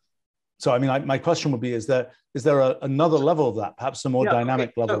 So, my question would be, is there another level of that, perhaps a more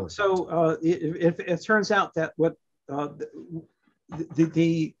dynamic level? So it turns out that what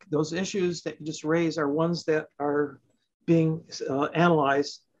those issues that you just raised are ones that are being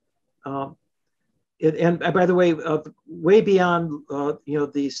analyzed. And by the way, way beyond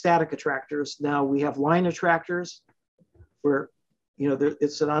the static attractors, now we have line attractors, where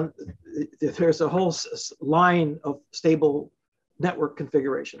there's a whole line of stable network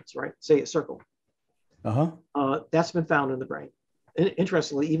configurations, right? Say a circle. That's been found in the brain.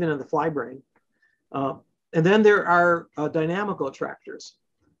 Interestingly, even in the fly brain. And then there are dynamical attractors.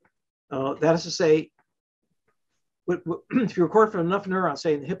 That is to say, if you record from enough neurons,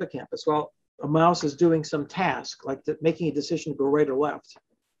 say in the hippocampus, well, a mouse is doing some task, like making a decision to go right or left.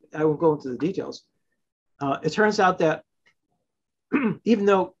 I won't go into the details. It turns out that even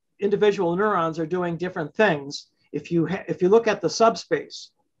though individual neurons are doing different things, if you look at the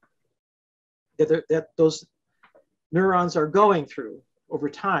subspace that those neurons are going through over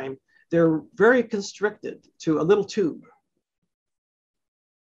time, they're very constricted to a little tube.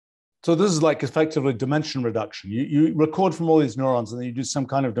 So this is like effectively dimension reduction. You record from all these neurons and then you do some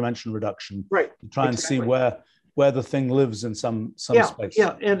kind of dimension reduction. Right. To try and see where the thing lives in some space.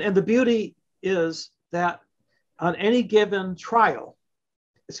 Yeah, and the beauty is that on any given trial,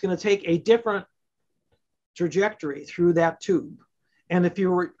 it's going to take a different trajectory through that tube. And if you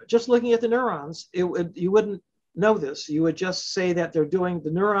were just looking at the neurons, you wouldn't know this. You would just say that the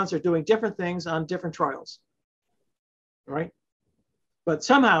neurons are doing different things on different trials, right? But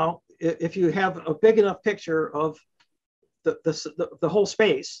somehow, if you have a big enough picture of the whole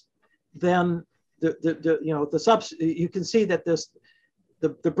space, then you can see that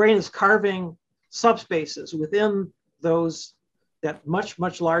the brain is carving subspaces within that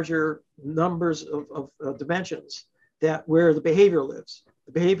much larger numbers of dimensions where the behavior lives.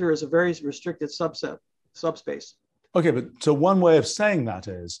 The behavior is a very restricted subspace. Okay, but so one way of saying that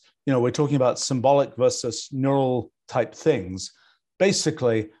is, we're talking about symbolic versus neural type things.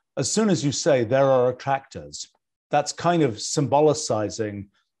 Basically, as soon as you say there are attractors, that's kind of symbolicizing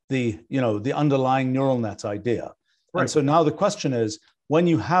the underlying neural net idea. Right. And so now the question is, when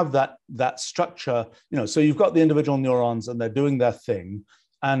you have that structure, so you've got the individual neurons and they're doing their thing,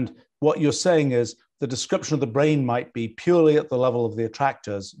 and what you're saying is the description of the brain might be purely at the level of the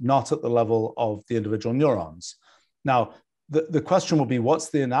attractors, not at the level of the individual neurons. Now, the question will be, what's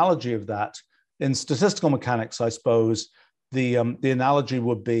the analogy of that? In statistical mechanics, I suppose, the analogy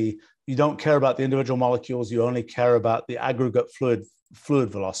would be, you don't care about the individual molecules, you only care about the aggregate fluid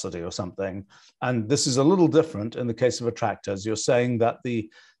velocity or something. And this is a little different in the case of attractors. You're saying that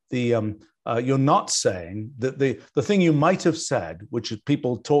you're not saying that the thing you might have said, which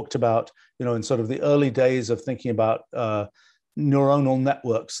people talked about, in sort of the early days of thinking about neuronal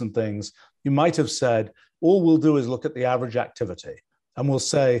networks and things, you might have said, all we'll do is look at the average activity. And we'll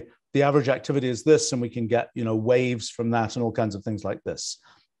say, the average activity is this, and we can get, waves from that and all kinds of things like this.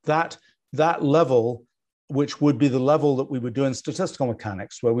 That level, which would be the level that we would do in statistical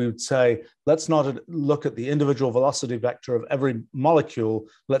mechanics, where we would say, let's not look at the individual velocity vector of every molecule,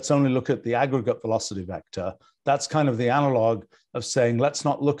 let's only look at the aggregate velocity vector. That's kind of the analog of saying, let's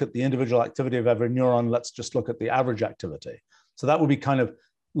not look at the individual activity of every neuron, let's just look at the average activity. So that would be kind of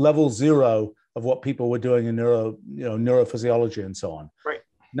level 0 of what people were doing in neurophysiology and so on. Right.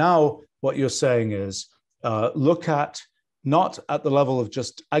 Now, what you're saying is, look at not at the level of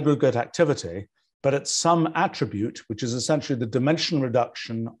just aggregate activity, but at some attribute, which is essentially the dimension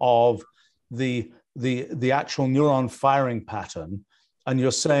reduction of the actual neuron firing pattern. And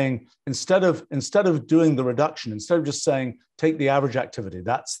you're saying, instead of doing the reduction, instead of just saying, take the average activity,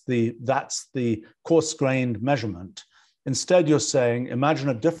 that's the coarse-grained measurement. Instead, you're saying, imagine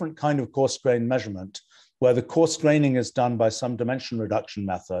a different kind of coarse-grained measurement where the coarse graining is done by some dimension reduction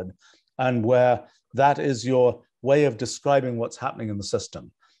method, and where that is your way of describing what's happening in the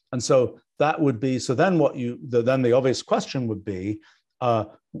system. And so that would be, so then then the obvious question would be,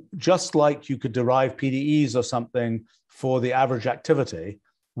 just like you could derive PDEs or something for the average activity,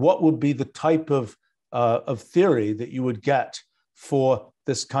 what would be the type of theory that you would get for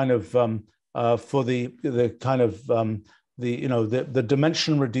this kind of, for the kind of, the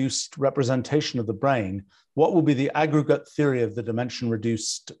dimension reduced representation of the brain? What will be the aggregate theory of the dimension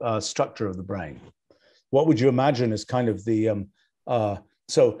reduced structure of the brain? What would you imagine is kind of the,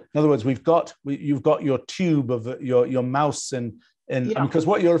 so in other words, you've got your tube of your mouse because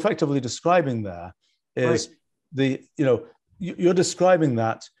what you're effectively describing there is you're describing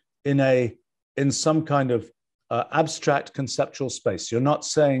that in some kind of abstract conceptual space. You're not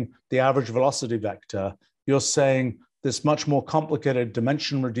saying the average velocity vector. You're saying this much more complicated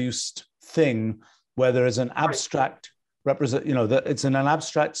dimension reduced thing where there is an abstract that it's in an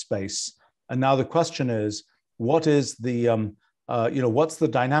abstract space. And now the question is, what is the what's the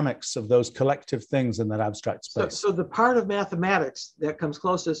dynamics of those collective things in that abstract space? So the part of mathematics that comes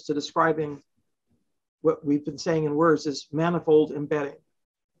closest to describing what we've been saying in words is manifold embedding.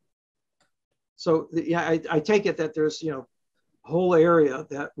 So I take it that there's a whole area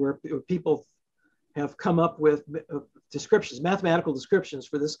where people have come up with descriptions, mathematical descriptions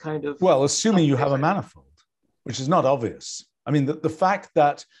for this kind of. Well, assuming you have a manifold, which is not obvious. I mean, the fact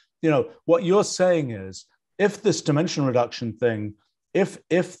that what you're saying is, if this dimension reduction thing,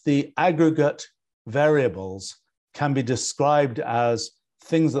 if the aggregate variables can be described as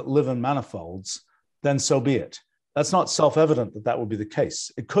things that live in manifolds, then so be it. That's not self-evident that would be the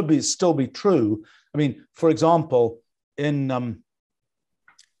case. It could still be true. I mean, for example, in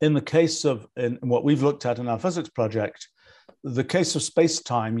the case of in what we've looked at in our physics project, the case of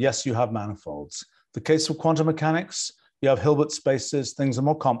space-time, yes, you have manifolds. The case of quantum mechanics, you have Hilbert spaces, things are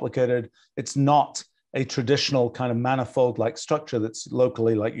more complicated. It's not a traditional kind of manifold-like structure that's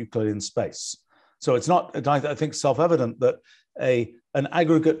locally like Euclidean space. So it's not, I think, self-evident that an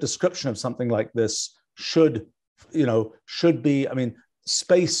aggregate description of something like this should be, I mean,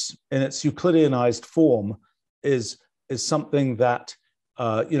 space in its Euclideanized form is something that,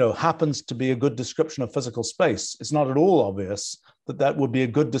 happens to be a good description of physical space. It's not at all obvious that would be a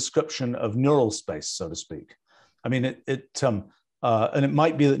good description of neural space, so to speak. I mean, and it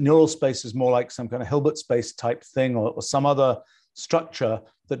might be that neural space is more like some kind of Hilbert space type thing, or some other structure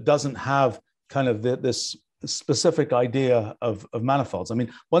that doesn't have kind of this specific idea of manifolds. I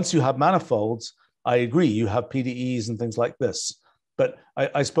mean, once you have manifolds, I agree, you have PDEs and things like this. But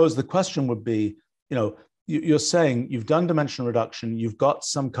I suppose the question would be, you're saying you've done dimension reduction, you've got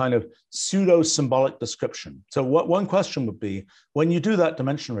some kind of pseudo-symbolic description. So one question would be, when you do that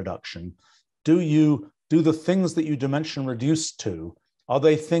dimension reduction, do the things that you dimension reduce to, are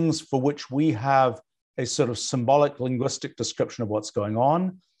they things for which we have a sort of symbolic linguistic description of what's going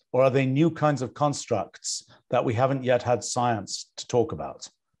on? Or are they new kinds of constructs that we haven't yet had science to talk about?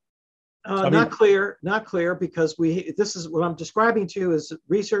 Not clear, because this is what I'm describing to you is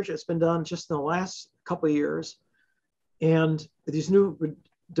research that's been done just in the last couple of years. And these new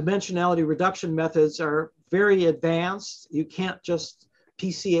dimensionality reduction methods are very advanced. You can't just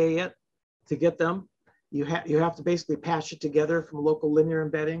PCA it to get them. You have to basically patch it together from local linear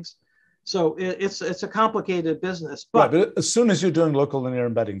embeddings. So it's a complicated business. But, right, but as soon as you're doing local linear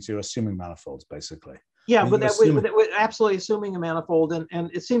embeddings, you're assuming manifolds, basically. Yeah, but we're absolutely assuming a manifold,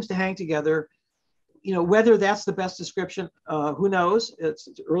 and it seems to hang together. Whether that's the best description, who knows? It's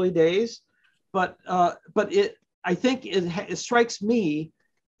early days, but I think it strikes me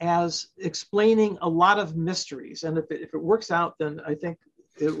as explaining a lot of mysteries. And if it works out, then I think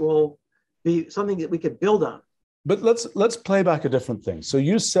it will be something that we could build on. But let's play back a different thing. So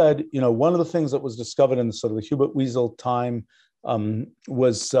you said, one of the things that was discovered in the sort of the Hubert Wiesel time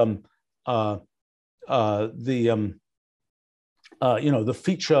was the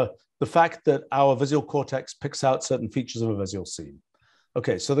feature, the fact that our visual cortex picks out certain features of a visual scene.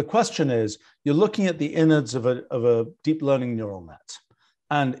 Okay, so the question is, you're looking at the innards of a deep learning neural net,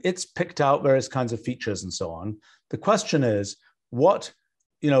 and it's picked out various kinds of features and so on. The question is,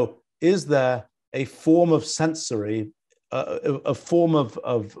 is there a form of sensory, a form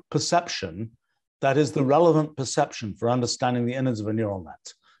of perception that is the relevant perception for understanding the innards of a neural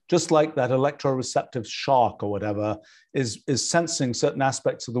net? Just like that electroreceptive shark or whatever is sensing certain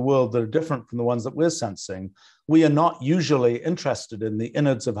aspects of the world that are different from the ones that we're sensing, we are not usually interested in the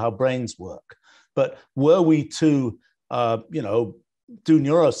innards of how brains work. But were we to, do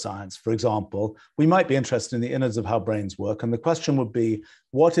neuroscience, for example, we might be interested in the innards of how brains work. And the question would be,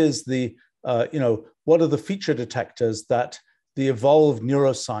 what are the feature detectors that the evolved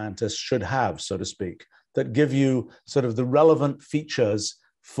neuroscientists should have, so to speak, that give you sort of the relevant features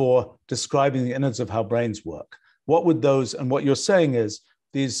for describing the innards of how brains work? What would those, and what you're saying is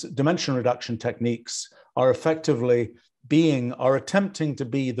these dimension reduction techniques are effectively are attempting to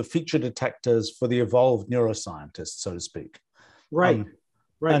be the feature detectors for the evolved neuroscientists, so to speak. Right,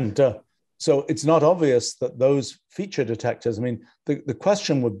 right. And so it's not obvious that those feature detectors, I mean, the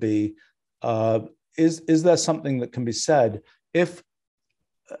question would be, is there something that can be said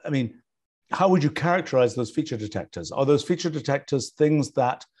how would you characterize those feature detectors? Are those feature detectors things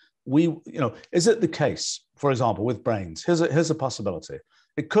that is it the case, for example, with brains? Here's a possibility.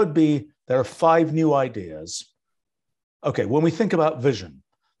 It could be there are 5 new ideas. Okay, when we think about vision,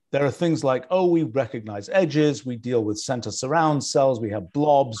 there are things like, we recognize edges, we deal with center surround cells, we have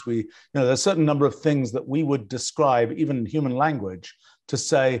blobs, there's a certain number of things that we would describe, even in human language, to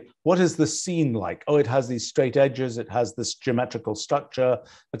say, what is the scene like? It has these straight edges, it has this geometrical structure,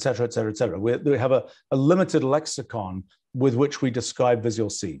 et cetera, et cetera, et cetera. We have a limited lexicon with which we describe visual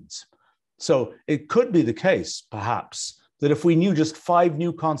scenes. So it could be the case, perhaps, that if we knew just 5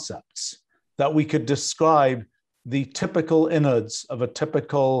 new concepts, that we could describe the typical innards of a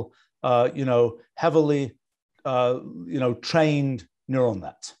typical, heavily, trained neural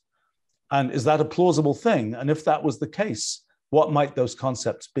net. And is that a plausible thing? And if that was the case, what might those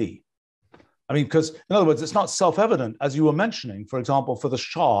concepts be? I mean, because in other words, it's not self-evident, as you were mentioning, for example, for the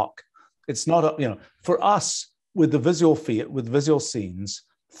shark, it's not, for us with the with visual scenes,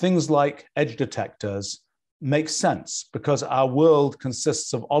 things like edge detectors make sense because our world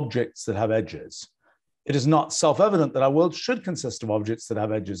consists of objects that have edges. It is not self-evident that our world should consist of objects that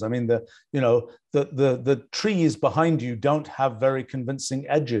have edges. I mean, the trees behind you don't have very convincing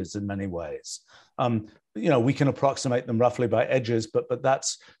edges in many ways. We can approximate them roughly by edges, but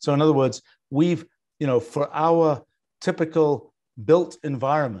that's, so in other words, we've, for our typical built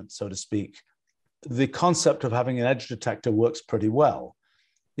environment, so to speak, the concept of having an edge detector works pretty well.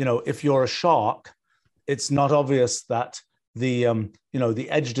 If you're a shark, it's not obvious that the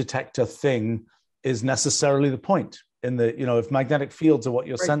edge detector thing is necessarily the point. If magnetic fields are what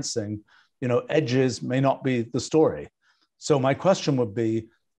you're sensing, edges may not be the story. So my question would be,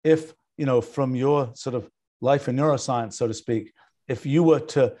 if, from your sort of life in neuroscience, so to speak, if you were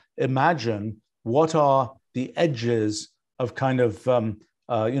to imagine what are the edges of kind of,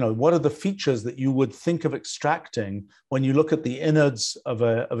 what are the features that you would think of extracting when you look at the innards of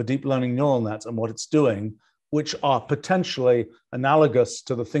a deep learning neural net and what it's doing, which are potentially analogous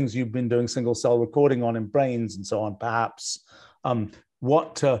to the things you've been doing single cell recording on in brains and so on, perhaps.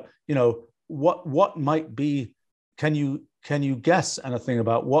 What might be, can you guess anything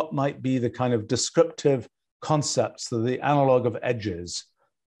about what might be the kind of descriptive concepts, the analog of edges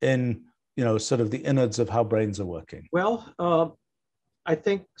in, sort of the innards of how brains are working? Well, I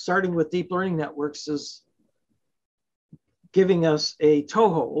think starting with deep learning networks is giving us a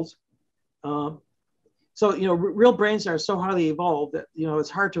toehold. So, real brains are so highly evolved that, it's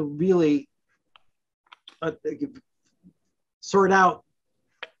hard to really sort out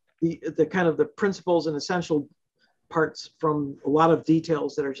the kind of the principles and essential parts from a lot of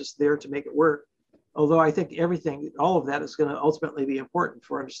details that are just there to make it work. Although I think all of that is going to ultimately be important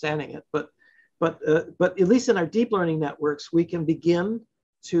for understanding it. But at least in our deep learning networks, we can begin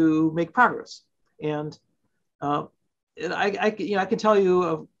to make progress. And I can tell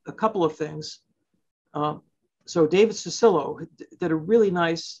you a couple of things. So David Susilo did a really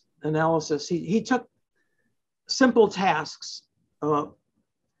nice analysis. He took simple tasks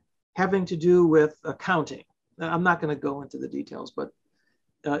having to do with accounting. I'm not going to go into the details, but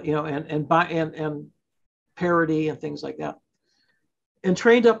and parity and things like that, and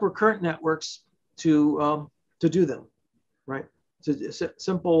trained up recurrent networks to to do them, right?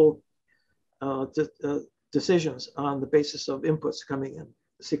 Simple decisions on the basis of inputs coming in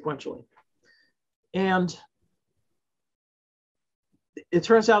sequentially. And it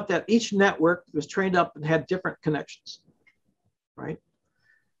turns out that each network was trained up and had different connections, right?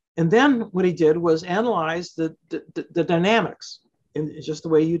 And then what he did was analyze the dynamics in just the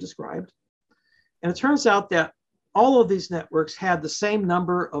way you described. And it turns out that all of these networks had the same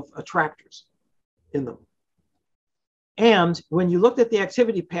number of attractors in them. And when you looked at the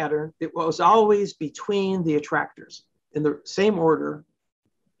activity pattern, it was always between the attractors in the same order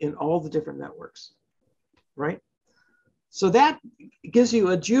in all the different networks, right? So that gives you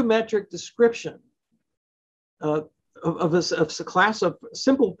a geometric description of a class of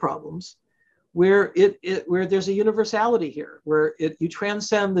simple problems where where there's a universality here, where you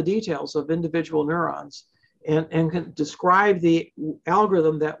transcend the details of individual neurons and can describe the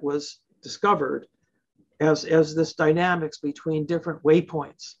algorithm that was discovered as this dynamics between different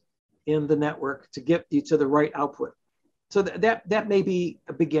waypoints in the network to get you to the right output. So that may be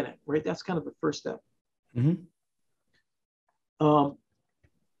a beginning, right? That's kind of the first step. Mm-hmm.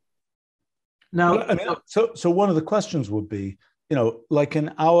 Now, I mean, so one of the questions would be, like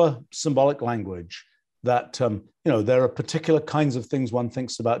in our symbolic language, that there are particular kinds of things one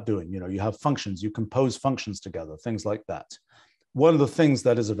thinks about doing. You have functions, you compose functions together, things like that. One of the things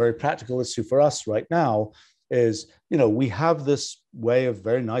that is a very practical issue for us right now is, we have this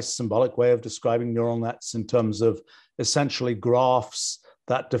very nice symbolic way of describing neural nets in terms of essentially graphs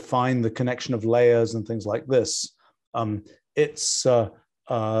that define the connection of layers and things like this. The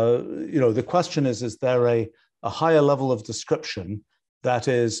question is there a higher level of description that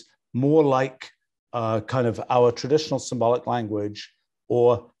is more like kind of our traditional symbolic language,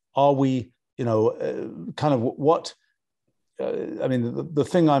 or are we, kind of what? The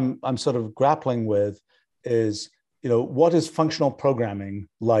thing I'm sort of grappling with is, what is functional programming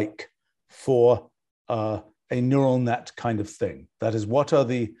like for a neural net kind of thing? That is, what are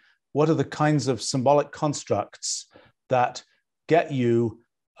the kinds of symbolic constructs that get you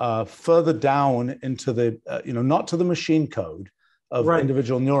further down into the, not to the machine code of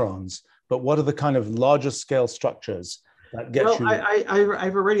individual neurons, but what are the kind of larger scale structures that get you?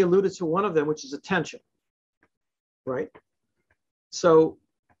 I've already alluded to one of them, which is attention, right? So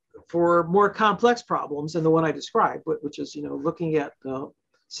for more complex problems than the one I described, which is, looking at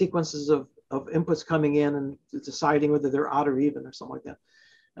sequences of inputs coming in and deciding whether they're odd or even or something like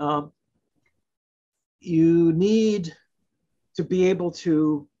that, you need to be able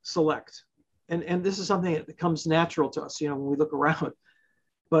to select. And this is something that comes natural to us, when we look around.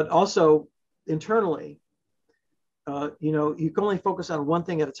 But also internally, you can only focus on one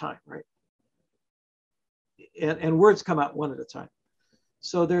thing at a time, right? And words come out one at a time.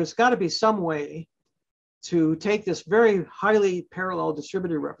 So there's got to be some way to take this very highly parallel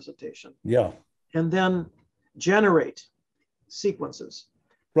distributed representation, and then generate sequences.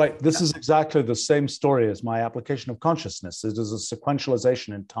 Right. This is exactly the same story as my application of consciousness. It is a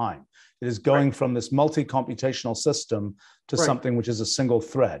sequentialization in time. It is going from this multi-computational system to something which is a single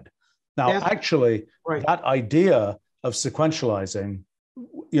thread. Now, actually, that idea of sequentializing,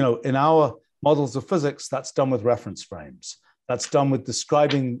 in our models of physics, that's done with reference frames. That's done with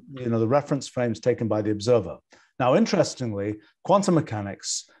describing, the reference frames taken by the observer. Now, interestingly, quantum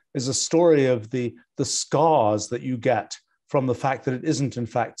mechanics is a story of the scars that you get from the fact that it isn't in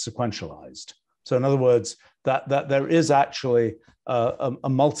fact sequentialized. So in other words, that there is actually a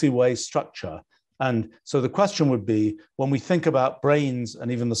multi-way structure. And so the question would be, when we think about brains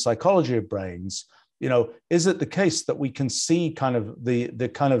and even the psychology of brains, is it the case that we can see kind of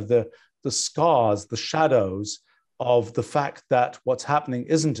the scars, the shadows of the fact that what's happening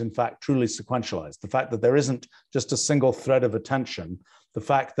isn't in fact truly sequentialized, the fact that there isn't just a single thread of attention, the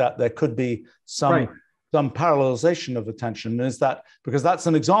fact that there could be some parallelization of attention? Is that because that's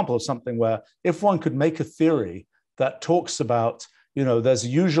an example of something where if one could make a theory that talks about, there's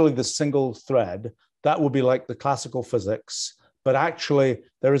usually the single thread, that would be like the classical physics, but actually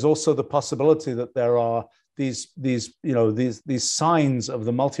there is also the possibility that there are these signs of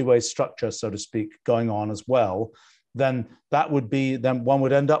the multi-way structure, so to speak, going on as well. Then one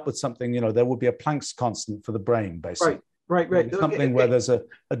would end up with something, there would be a Planck's constant for the brain, basically. Right. Something where there's a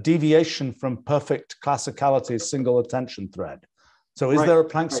deviation from perfect classicality, single attention thread. So is there a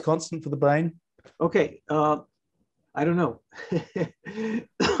Planck's constant for the brain? Okay, I don't know.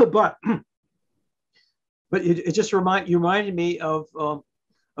 but it just reminded me of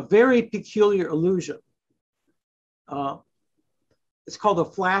a very peculiar illusion. It's called a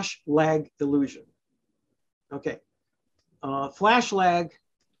flash lag illusion. Okay. Flash lag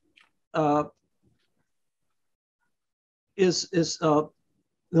is an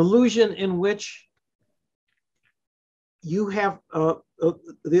illusion in which you have the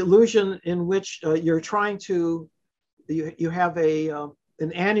illusion in which you're trying to, you have an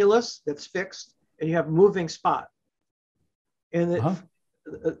annulus that's fixed and you have a moving spot. And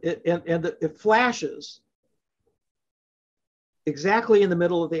it flashes exactly in the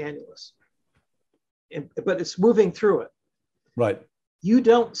middle of the annulus, but it's moving through it. Right. You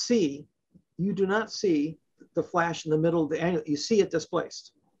do not see the flash in the middle of the annulus. You see it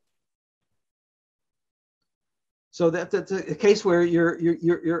displaced. So that's a case where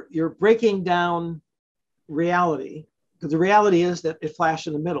you're breaking down reality, because the reality is that it flashed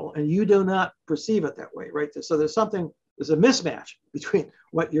in the middle, and you do not perceive it that way, right? So there's a mismatch between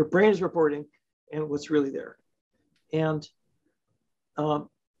what your brain is reporting and what's really there, and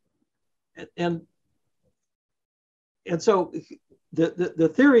so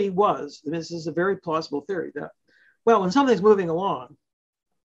the theory was, and this is a very plausible theory, that, well, when something's moving along,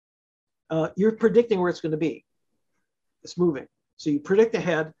 you're predicting where it's going to be. It's moving. So you predict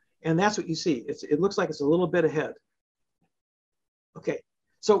ahead, and that's what you see. It looks like it's a little bit ahead. Okay.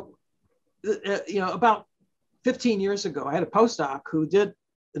 So, about 15 years ago, I had a postdoc who did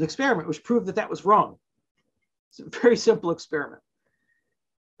an experiment which proved that was wrong. It's a very simple experiment.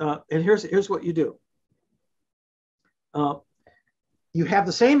 And here's what you do. You have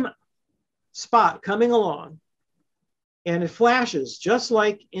the same spot coming along, and it flashes just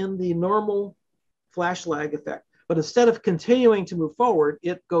like in the normal flash lag effect. But instead of continuing to move forward,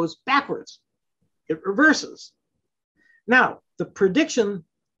 it goes backwards. It reverses. Now, the prediction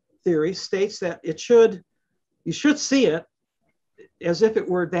theory states that you should see it as if it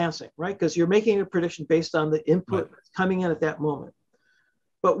were advancing, right? Because you're making a prediction based on the input coming in at that moment.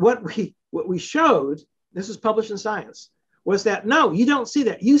 But what we showed, this is published in Science, was that no, you don't see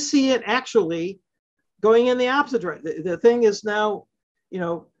that. You see it actually going in the opposite direction. The thing is now,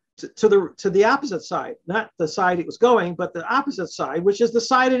 to the opposite side, not the side it was going, but the opposite side, which is the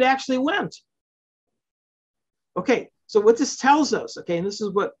side it actually went. Okay, so what this tells us, okay, and this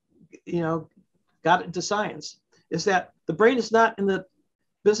is what got into science, is that the brain is not in the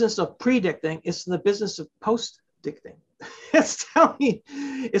business of predicting; it's in the business of post-dicting.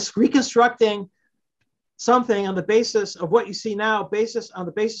 It's reconstructing something on the basis of what you see now, on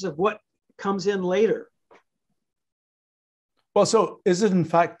the basis of what comes in later. Well, so is it in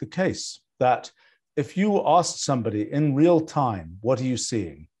fact the case that if you asked somebody in real time, what are you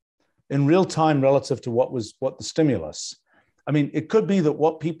seeing? In real time relative to what the stimulus, I mean, it could be that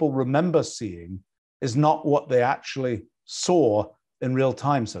what people remember seeing is not what they actually saw in real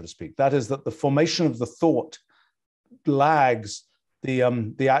time, so to speak. That is, that the formation of the thought lags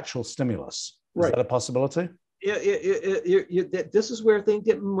the actual stimulus. Is that a possibility? This is where things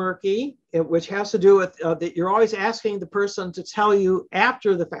get murky, which has to do with that you're always asking the person to tell you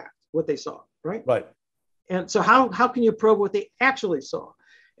after the fact what they saw, right? Right. And so how can you probe what they actually saw?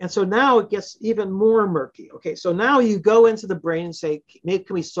 And so now it gets even more murky. Okay, so now you go into the brain and say, can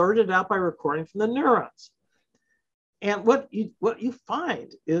we sort it out by recording from the neurons? And what you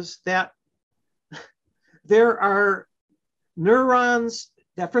find is that there are neurons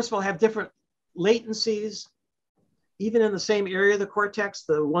that, first of all, have different latencies. Even in the same area of the cortex,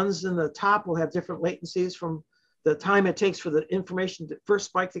 the ones in the top will have different latencies from the time it takes for the information to first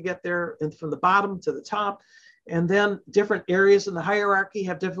spike to get there, and from the bottom to the top. And then different areas in the hierarchy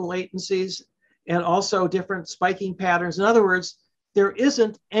have different latencies and also different spiking patterns. In other words, there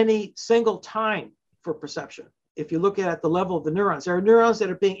isn't any single time for perception. If you look at the level of the neurons, there are neurons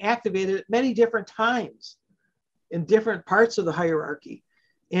that are being activated at many different times in different parts of the hierarchy.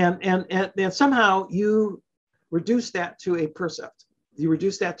 And somehow you reduce that to a percept. You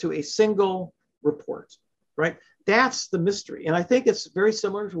reduce that to a single report, right? That's the mystery. And I think it's very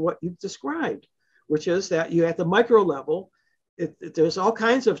similar to what you've described, which is that you at the micro level, there's all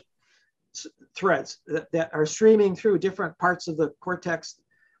kinds of threads that are streaming through different parts of the cortex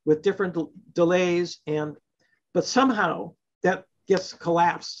with different delays, but somehow that gets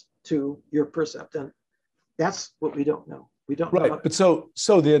collapsed to your percept. And that's what we don't know. We don't know. Right, but so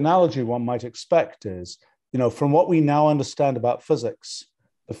the analogy one might expect is, from what we now understand about physics,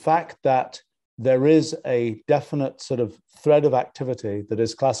 the fact that there is a definite sort of thread of activity that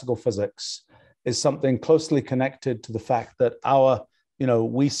is classical physics is something closely connected to the fact that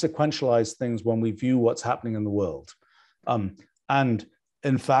we sequentialize things when we view what's happening in the world. And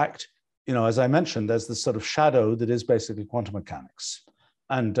in fact, as I mentioned, there's this sort of shadow that is basically quantum mechanics.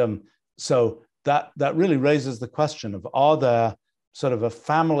 And so that really raises the question of, are there sort of a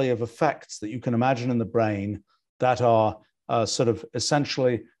family of effects that you can imagine in the brain that are sort of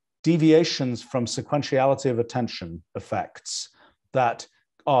essentially deviations from sequentiality of attention effects that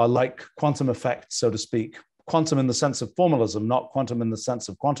are like quantum effects, so to speak, quantum in the sense of formalism, not quantum in the sense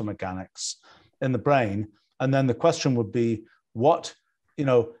of quantum mechanics in the brain. And then the question would be, what,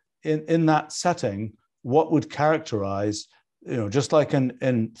 in that setting, what would characterize, just like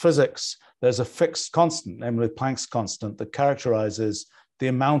in physics, there's a fixed constant, namely Planck's constant, that characterizes the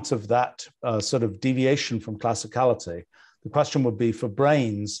amount of that sort of deviation from classicality. The question would be for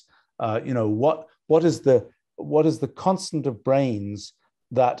brains, what is the constant of brains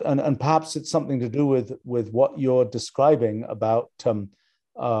that, and perhaps it's something to do with what you're describing about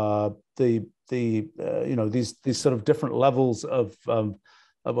these sort of different levels of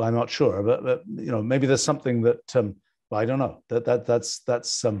well, I'm not sure, but maybe there's something that I don't know.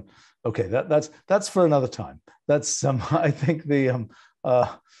 That's okay. That's for another time. That's I think the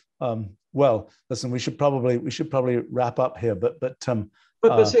well, listen, we should probably wrap up here, but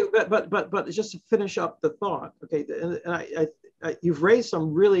just to finish up the thought, okay, and you've raised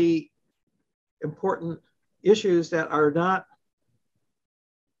some really important issues that are not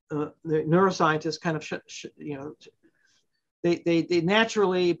the neuroscientists kind of they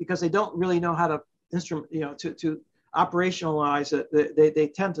naturally, because they don't really know how to to operationalize it, they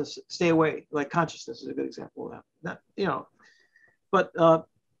tend to stay away. Like consciousness is a good example of that. But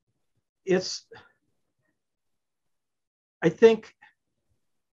it's, I think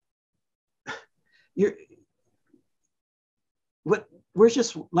we're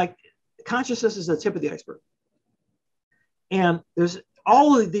just like, consciousness is the tip of the iceberg. And there's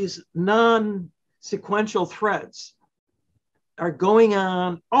all of these non-sequential threads are going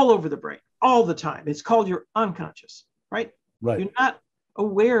on all over the brain all the time. It's called your unconscious, right? Right. You're not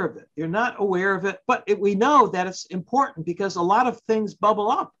aware of it. You're not aware of it, but we know that it's important because a lot of things bubble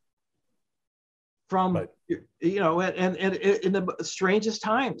up from, right. and in the strangest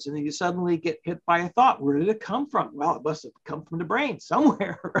times, and then you suddenly get hit by a thought. Where did it come from? Well, it must have come from the brain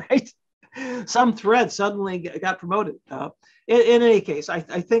somewhere, right? Some thread suddenly got promoted. In any case, I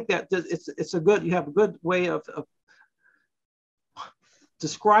think that you have a good way of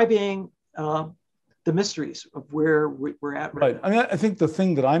describing the mysteries of where we're at right now. I mean, I think the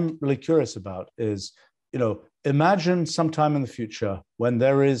thing that I'm really curious about is, imagine sometime in the future when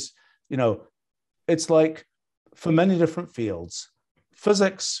there is, it's like for many different fields,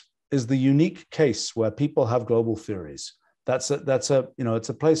 physics is the unique case where people have global theories. It's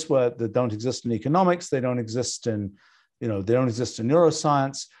a place where they don't exist in economics, they don't exist in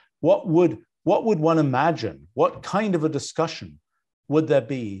neuroscience. What would one imagine? What kind of a discussion would there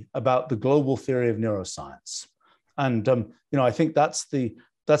be about the global theory of neuroscience? And I think that's the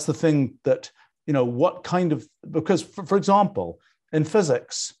thing that, what kind of, because for example, in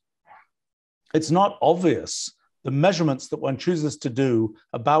physics, it's not obvious the measurements that one chooses to do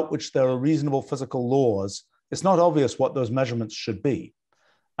about which there are reasonable physical laws. It's not obvious what those measurements should be.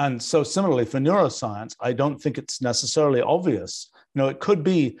 And so similarly for neuroscience, I don't think it's necessarily obvious. It could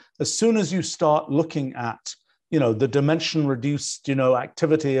be as soon as you start looking at, the dimension reduced,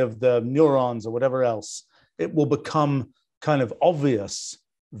 activity of the neurons or whatever else, it will become kind of obvious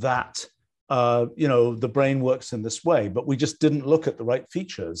that, the brain works in this way, but we just didn't look at the right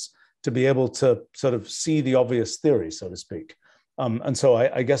features to be able to sort of see the obvious theory, so to speak. And so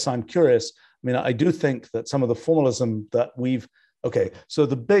I guess I'm curious. I mean, I do think that some of the formalism that so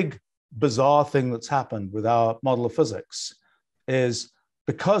the big bizarre thing that's happened with our model of physics is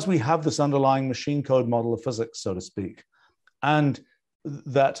because we have this underlying machine code model of physics, so to speak, and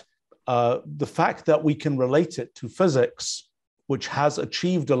that the fact that we can relate it to physics, which has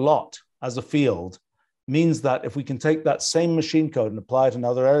achieved a lot as a field, means that if we can take that same machine code and apply it in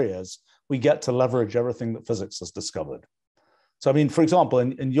other areas, we get to leverage everything that physics has discovered. So, I mean, for example,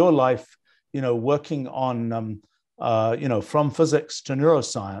 in your life, working on, from physics to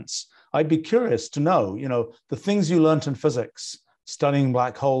neuroscience, I'd be curious to know, the things you learned in physics, studying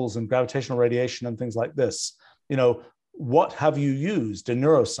black holes and gravitational radiation and things like this, what have you used in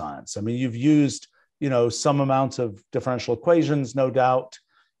neuroscience? I mean, you've used, some amount of differential equations, no doubt,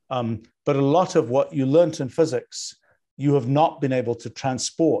 but a lot of what you learned in physics, you have not been able to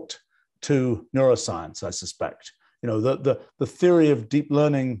transport to neuroscience, I suspect. The theory of deep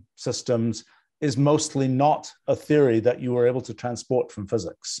learning systems is mostly not a theory that you were able to transport from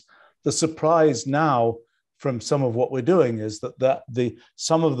physics. The surprise now from some of what we're doing is that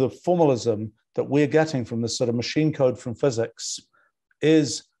some of the formalism that we're getting from this sort of machine code from physics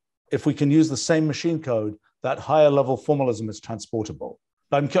is, if we can use the same machine code, that higher level formalism is transportable.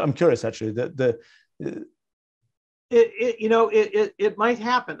 But I'm curious, actually, it might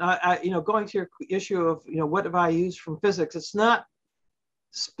happen. Going to your issue of what have I used from physics, it's not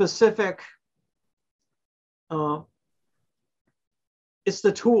specific, it's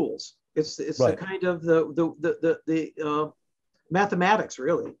the tools. It's right. the kind of the mathematics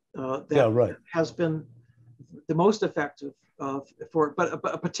really that has been the most effective for it. But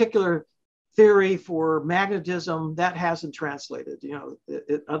a particular theory for magnetism that hasn't translated,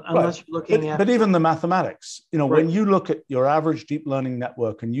 unless you're looking at. But even the mathematics, when you look at your average deep learning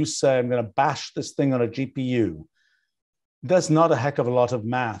network and you say, I'm going to bash this thing on a GPU, there's not a heck of a lot of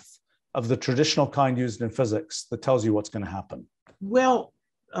math of the traditional kind used in physics that tells you what's going to happen. Well,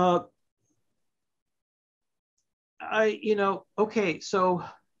 okay, so,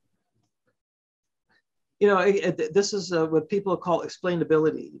 this is what people call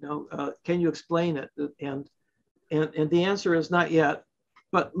explainability. Can you explain it? And the answer is not yet.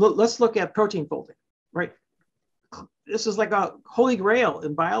 But let's look at protein folding, right? This is like a holy grail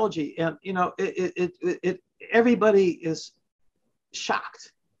in biology, and everybody is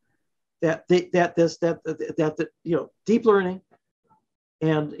shocked that deep learning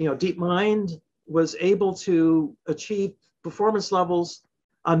and DeepMind was able to achieve performance levels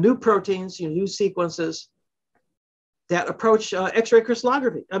on new proteins, new sequences that approach X-ray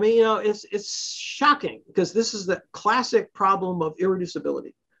crystallography. I mean, it's shocking because this is the classic problem of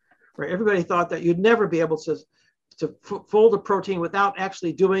irreducibility, right? Everybody thought that you'd never be able to fold a protein without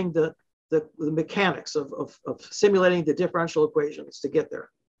actually doing the mechanics of simulating the differential equations to get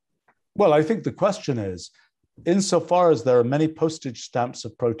there. Well, I think the question is, insofar as there are many postage stamps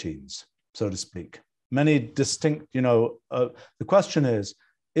of proteins, so to speak, many distinct, the question is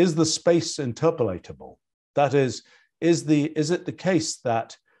the space interpolatable? That is it the case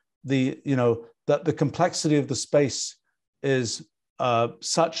that that the complexity of the space is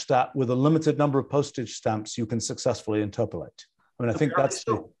such that with a limited number of postage stamps, you can successfully interpolate? I mean, I think that's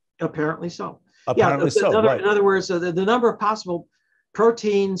apparently so. Apparently so. Right. In other words, the number of possible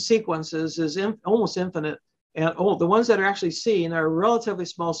protein sequences is almost infinite, and the ones that are actually seen are a relatively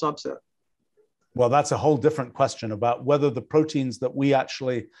small subset. Well, that's a whole different question about whether the proteins that we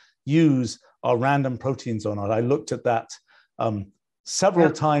actually use are random proteins or not. I looked at that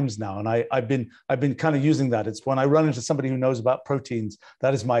several times now, and I've been kind of using that. It's when I run into somebody who knows about proteins,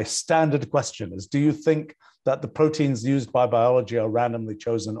 that is my standard question: is do you think that the proteins used by biology are randomly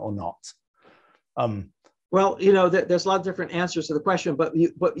chosen or not? Well, there's a lot of different answers to the question, but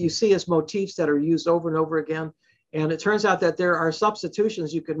what you see is motifs that are used over and over again. And it turns out that there are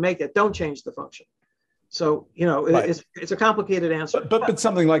substitutions you can make that don't change the function. So, it's a complicated answer. But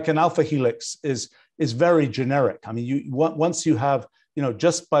something like an alpha helix is very generic. I mean, once you have,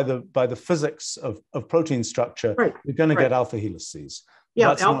 just by the physics of protein structure, you're going to get alpha helices.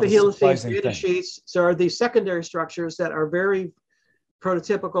 Yeah, alpha helices, beta sheets. So are these secondary structures that are very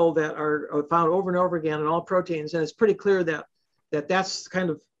prototypical, that are found over and over again in all proteins. And it's pretty clear that's kind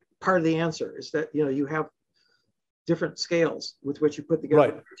of part of the answer, is that, you have different scales with which you put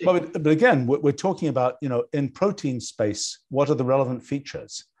together. Right. But again, we're talking about, in protein space, what are the relevant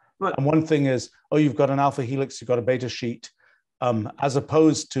features? And one thing is, you've got an alpha helix, you've got a beta sheet, as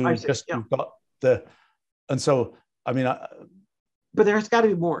opposed to you've got and so, I mean. But there's got to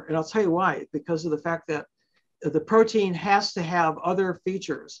be more. And I'll tell you why, because of the fact that the protein has to have other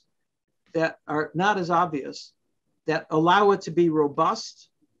features that are not as obvious, that allow it to be robust,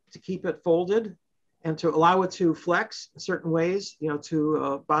 to keep it folded, and to allow it to flex in certain ways,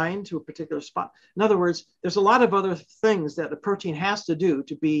 to bind to a particular spot. In other words, there's a lot of other things that the protein has to do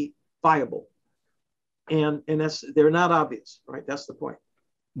to be viable. And they're not obvious, right? That's the point.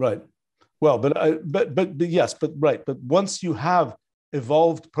 Right. Well, but yes, but right. But once you have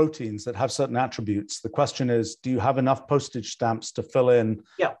evolved proteins that have certain attributes, the question is, do you have enough postage stamps to fill in?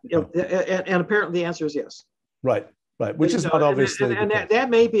 Yeah. And apparently the answer is yes. Right. Right, which is not obviously. And that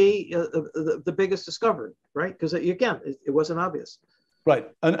may be the biggest discovery, right? Because again, it wasn't obvious. Right,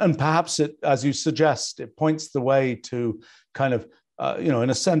 and perhaps it, as you suggest, it points the way to kind of, in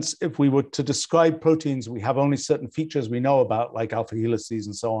a sense, if we were to describe proteins, we have only certain features we know about, like alpha helices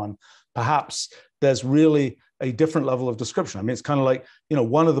and so on. Perhaps there's really a different level of description. I mean, it's kind of like,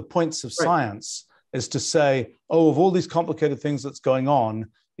 one of the points of science is to say, of all these complicated things that's going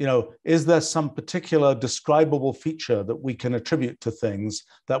on, is there some particular describable feature that we can attribute to things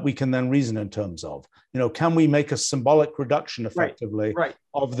that we can then reason in terms of? Can we make a symbolic reduction effectively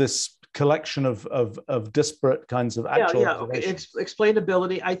of this collection of disparate kinds of actual observations? Okay.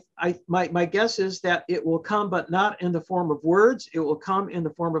 Explainability. My guess is that it will come, but not in the form of words. It will come in the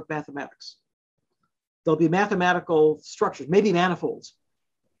form of mathematics. There'll be mathematical structures, maybe manifolds.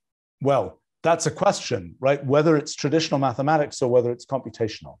 Well, that's a question, right? Whether it's traditional mathematics or whether it's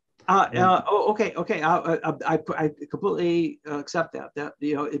computational. Okay. I completely accept that. That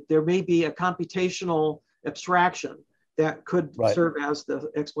there may be a computational abstraction that could Right. serve as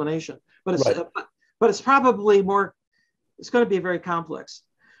the explanation, but Right. it's probably more. It's going to be very complex.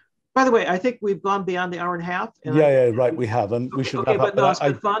 By the way, I think we've gone beyond the hour and a half. And Right. We have, and we should wrap up. But no, it's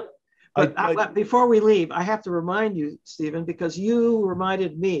been fun. But before we leave, I have to remind you, Stephen, because you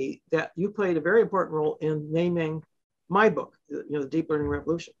reminded me that you played a very important role in naming my book, The Deep Learning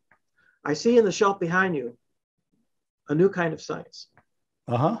Revolution. I see in the shelf behind you a new kind of science.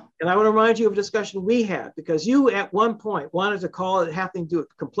 Uh-huh. And I want to remind you of a discussion we had, because you at one point wanted to call it having to do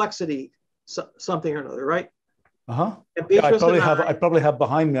with complexity, something or another, right? Uh-huh. Yeah, I probably have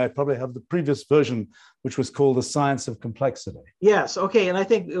behind me, I probably have the previous version, which was called The Science of Complexity. Yes, okay. And I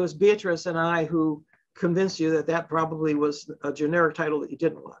think it was Beatrice and I who convinced you that that probably was a generic title that you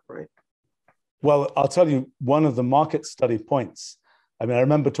didn't want, right? Well, I'll tell you, one of the market study points, I mean, I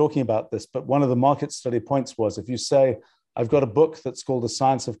remember talking about this, but one of the market study points was, if you say, I've got a book that's called The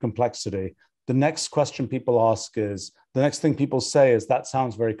Science of Complexity, the next question people ask is, the next thing people say is, that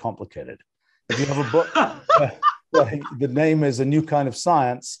sounds very complicated. If you have a book where the name is A New Kind of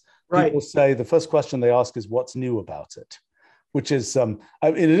Science, right, people say, the first question they ask is, what's new about it? Which is,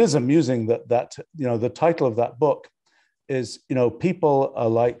 it is amusing that the title of that book is, people are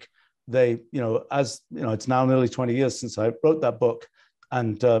like, it's now nearly 20 years since I wrote that book,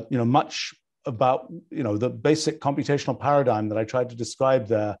 and much about the basic computational paradigm that I tried to describe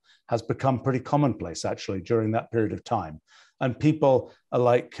there has become pretty commonplace actually during that period of time, and people are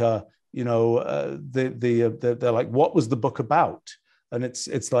like, they're like, what was the book about? And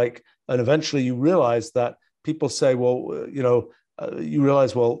it's like, and eventually you realize that people say, well, you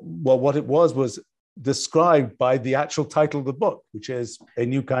realize, well, what it was described by the actual title of the book, which is A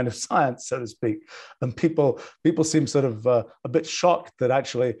New Kind of Science, so to speak. And people seem sort of a bit shocked that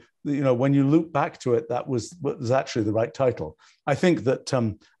actually, when you loop back to it, that was actually the right title. I think that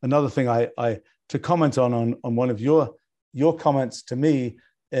another thing I to comment on one of your comments to me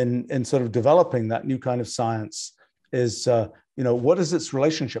in sort of developing that new kind of science is, what is its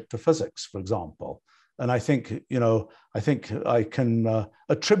relationship to physics, for example? And I think I can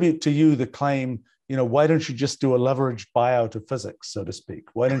attribute to you the claim, why don't you just do a leveraged buyout of physics, so to speak?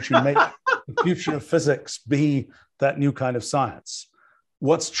 Why don't you make the future of physics be that new kind of science?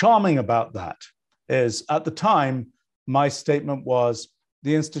 What's charming about that is, at the time, my statement was,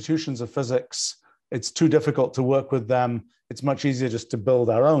 the institutions of physics, it's too difficult to work with them. It's much easier just to build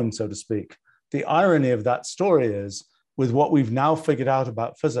our own, so to speak. The irony of that story is, with what we've now figured out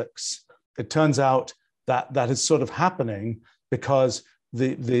about physics, it turns out that is sort of happening because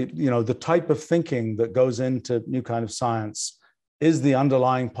the type of thinking that goes into new kind of science is the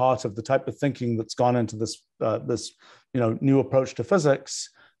underlying part of the type of thinking that's gone into this new approach to physics,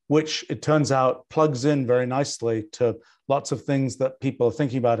 which it turns out plugs in very nicely to lots of things that people are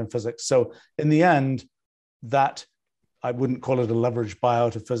thinking about in physics. So in the end, that I wouldn't call it a leveraged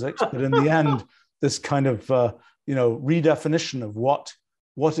buyout of physics, but in the end, this kind of redefinition of what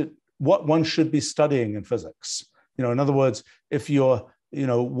one should be studying in physics. In other words, if you're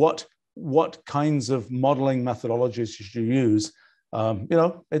what kinds of modeling methodologies should you use?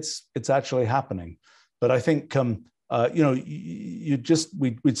 It's actually happening. But I think we'd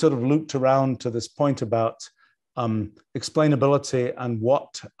sort of looped around to this point about explainability and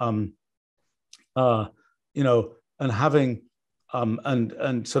what and having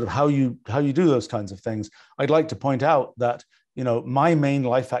and sort of how you do those kinds of things. I'd like to point out that my main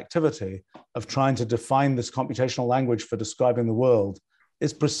life activity of trying to define this computational language for describing the world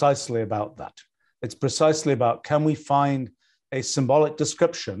is precisely about that. It's precisely about, can we find a symbolic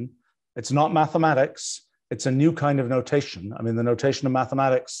description? It's not mathematics. It's a new kind of notation. I mean, the notation of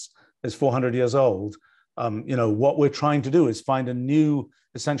mathematics is 400 years old. What we're trying to do is find a new,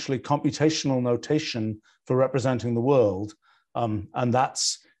 essentially computational notation for representing the world. And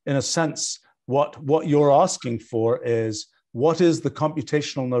that's, in a sense, what you're asking for is, what is the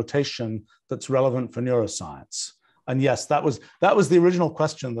computational notation that's relevant for neuroscience? And yes, that was the original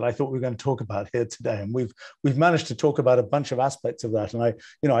question that I thought we were going to talk about here today. And we've managed to talk about a bunch of aspects of that. And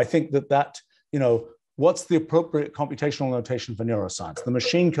I think that what's the appropriate computational notation for neuroscience? The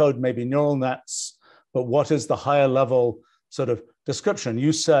machine code may be neural nets, but what is the higher level sort of description?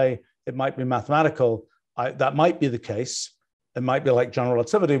 You say it might be mathematical. That might be the case. It might be like general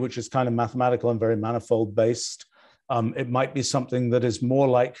relativity, which is kind of mathematical and very manifold based. It might be something that is more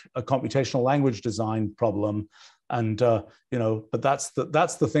like a computational language design problem, and but that's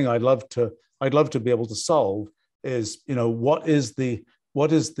the thing I'd love to be able to solve is what is the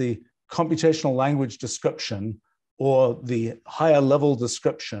computational language description, or the higher level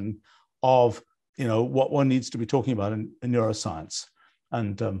description of, you know, what one needs to be talking about in neuroscience.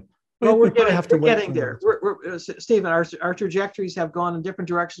 And well, we're wait getting there. Stephen, our trajectories have gone in different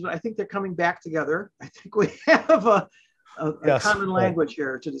directions, but I think they're coming back together. I think we have a yes, common language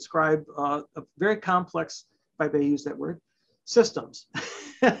here to describe a very complex, if I may use that word, systems.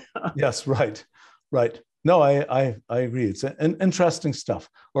 Yes, right. No, I agree. It's interesting stuff.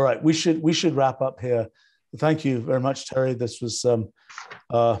 All right, we should wrap up here. Thank you very much, Terry. This was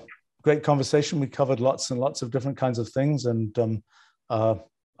a great conversation. We covered lots and lots of different kinds of things, and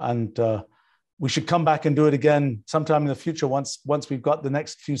we should come back and do it again sometime in the future once we've got the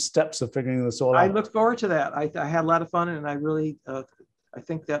next few steps of figuring this all out. I look forward to that. I had a lot of fun, and I really I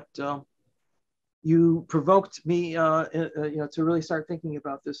think that you provoked me, to really start thinking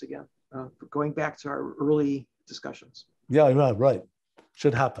about this again, going back to our early discussions. Yeah, right.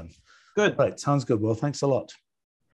 Should happen. Good. Right. Sounds good. Well, thanks a lot.